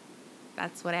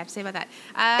 that's what I have to say about that.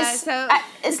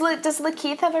 Does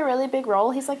Lakeith have a really big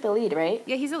role? He's like the lead, right?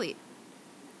 Yeah, he's elite.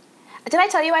 Did I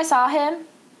tell you I saw him?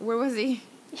 Where was he?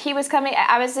 He was coming.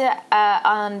 I was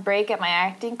on break at my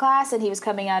acting class, and he was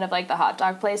coming out of like the hot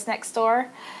dog place next door,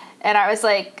 and I was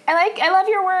like, I love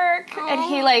your work, Aww. and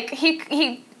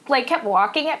he kept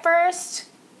walking at first.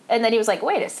 And then he was like,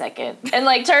 wait a second, and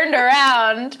like turned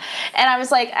around, and I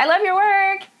was like, I love your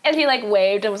work, and he like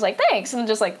waved and was like, thanks, and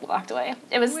just like walked away.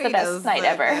 It was the best night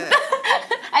ever.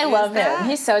 I love him.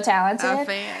 He's so talented. A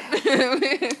fan. No,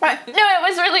 it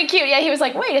was really cute. Yeah, he was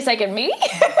like, wait a second, me?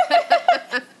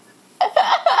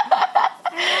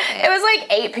 It was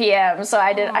like 8 p.m., so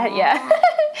yeah.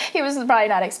 He was probably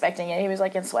not expecting it. He was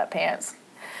like in sweatpants.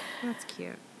 That's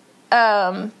cute.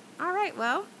 All right,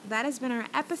 well, that has been our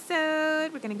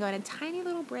episode. We're going to go on a tiny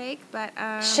little break, but...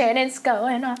 Shannon's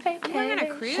going on vacation. I'm going on a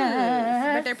cruise,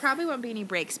 but there probably won't be any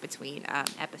breaks between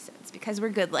episodes because we're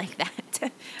good like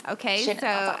that. Okay,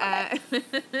 Shannon, so...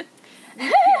 we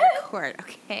record,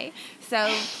 okay?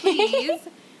 So please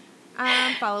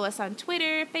follow us on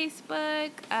Twitter, Facebook.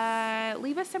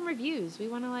 Leave us some reviews. We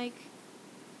want to, like,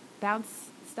 bounce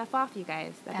stuff off you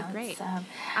guys. That'd be great.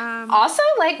 Also,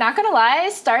 like, not gonna lie,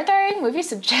 start throwing movie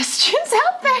suggestions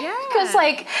out there because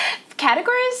like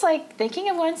categories, like thinking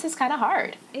of ones is kind of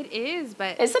hard. It is,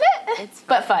 but isn't it? It's fun.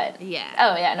 But fun. Yeah.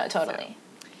 Oh yeah, no, totally.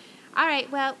 So. All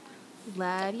right, well,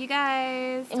 love you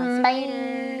guys. Talk to you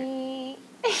later.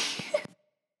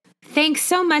 Thanks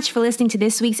so much for listening to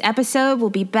this week's episode. We'll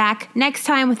be back next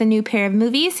time with a new pair of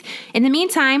movies. In the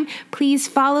meantime, please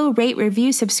follow, rate,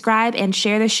 review, subscribe, and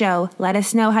share the show. Let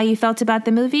us know how you felt about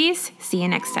the movies. See you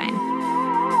next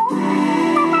time.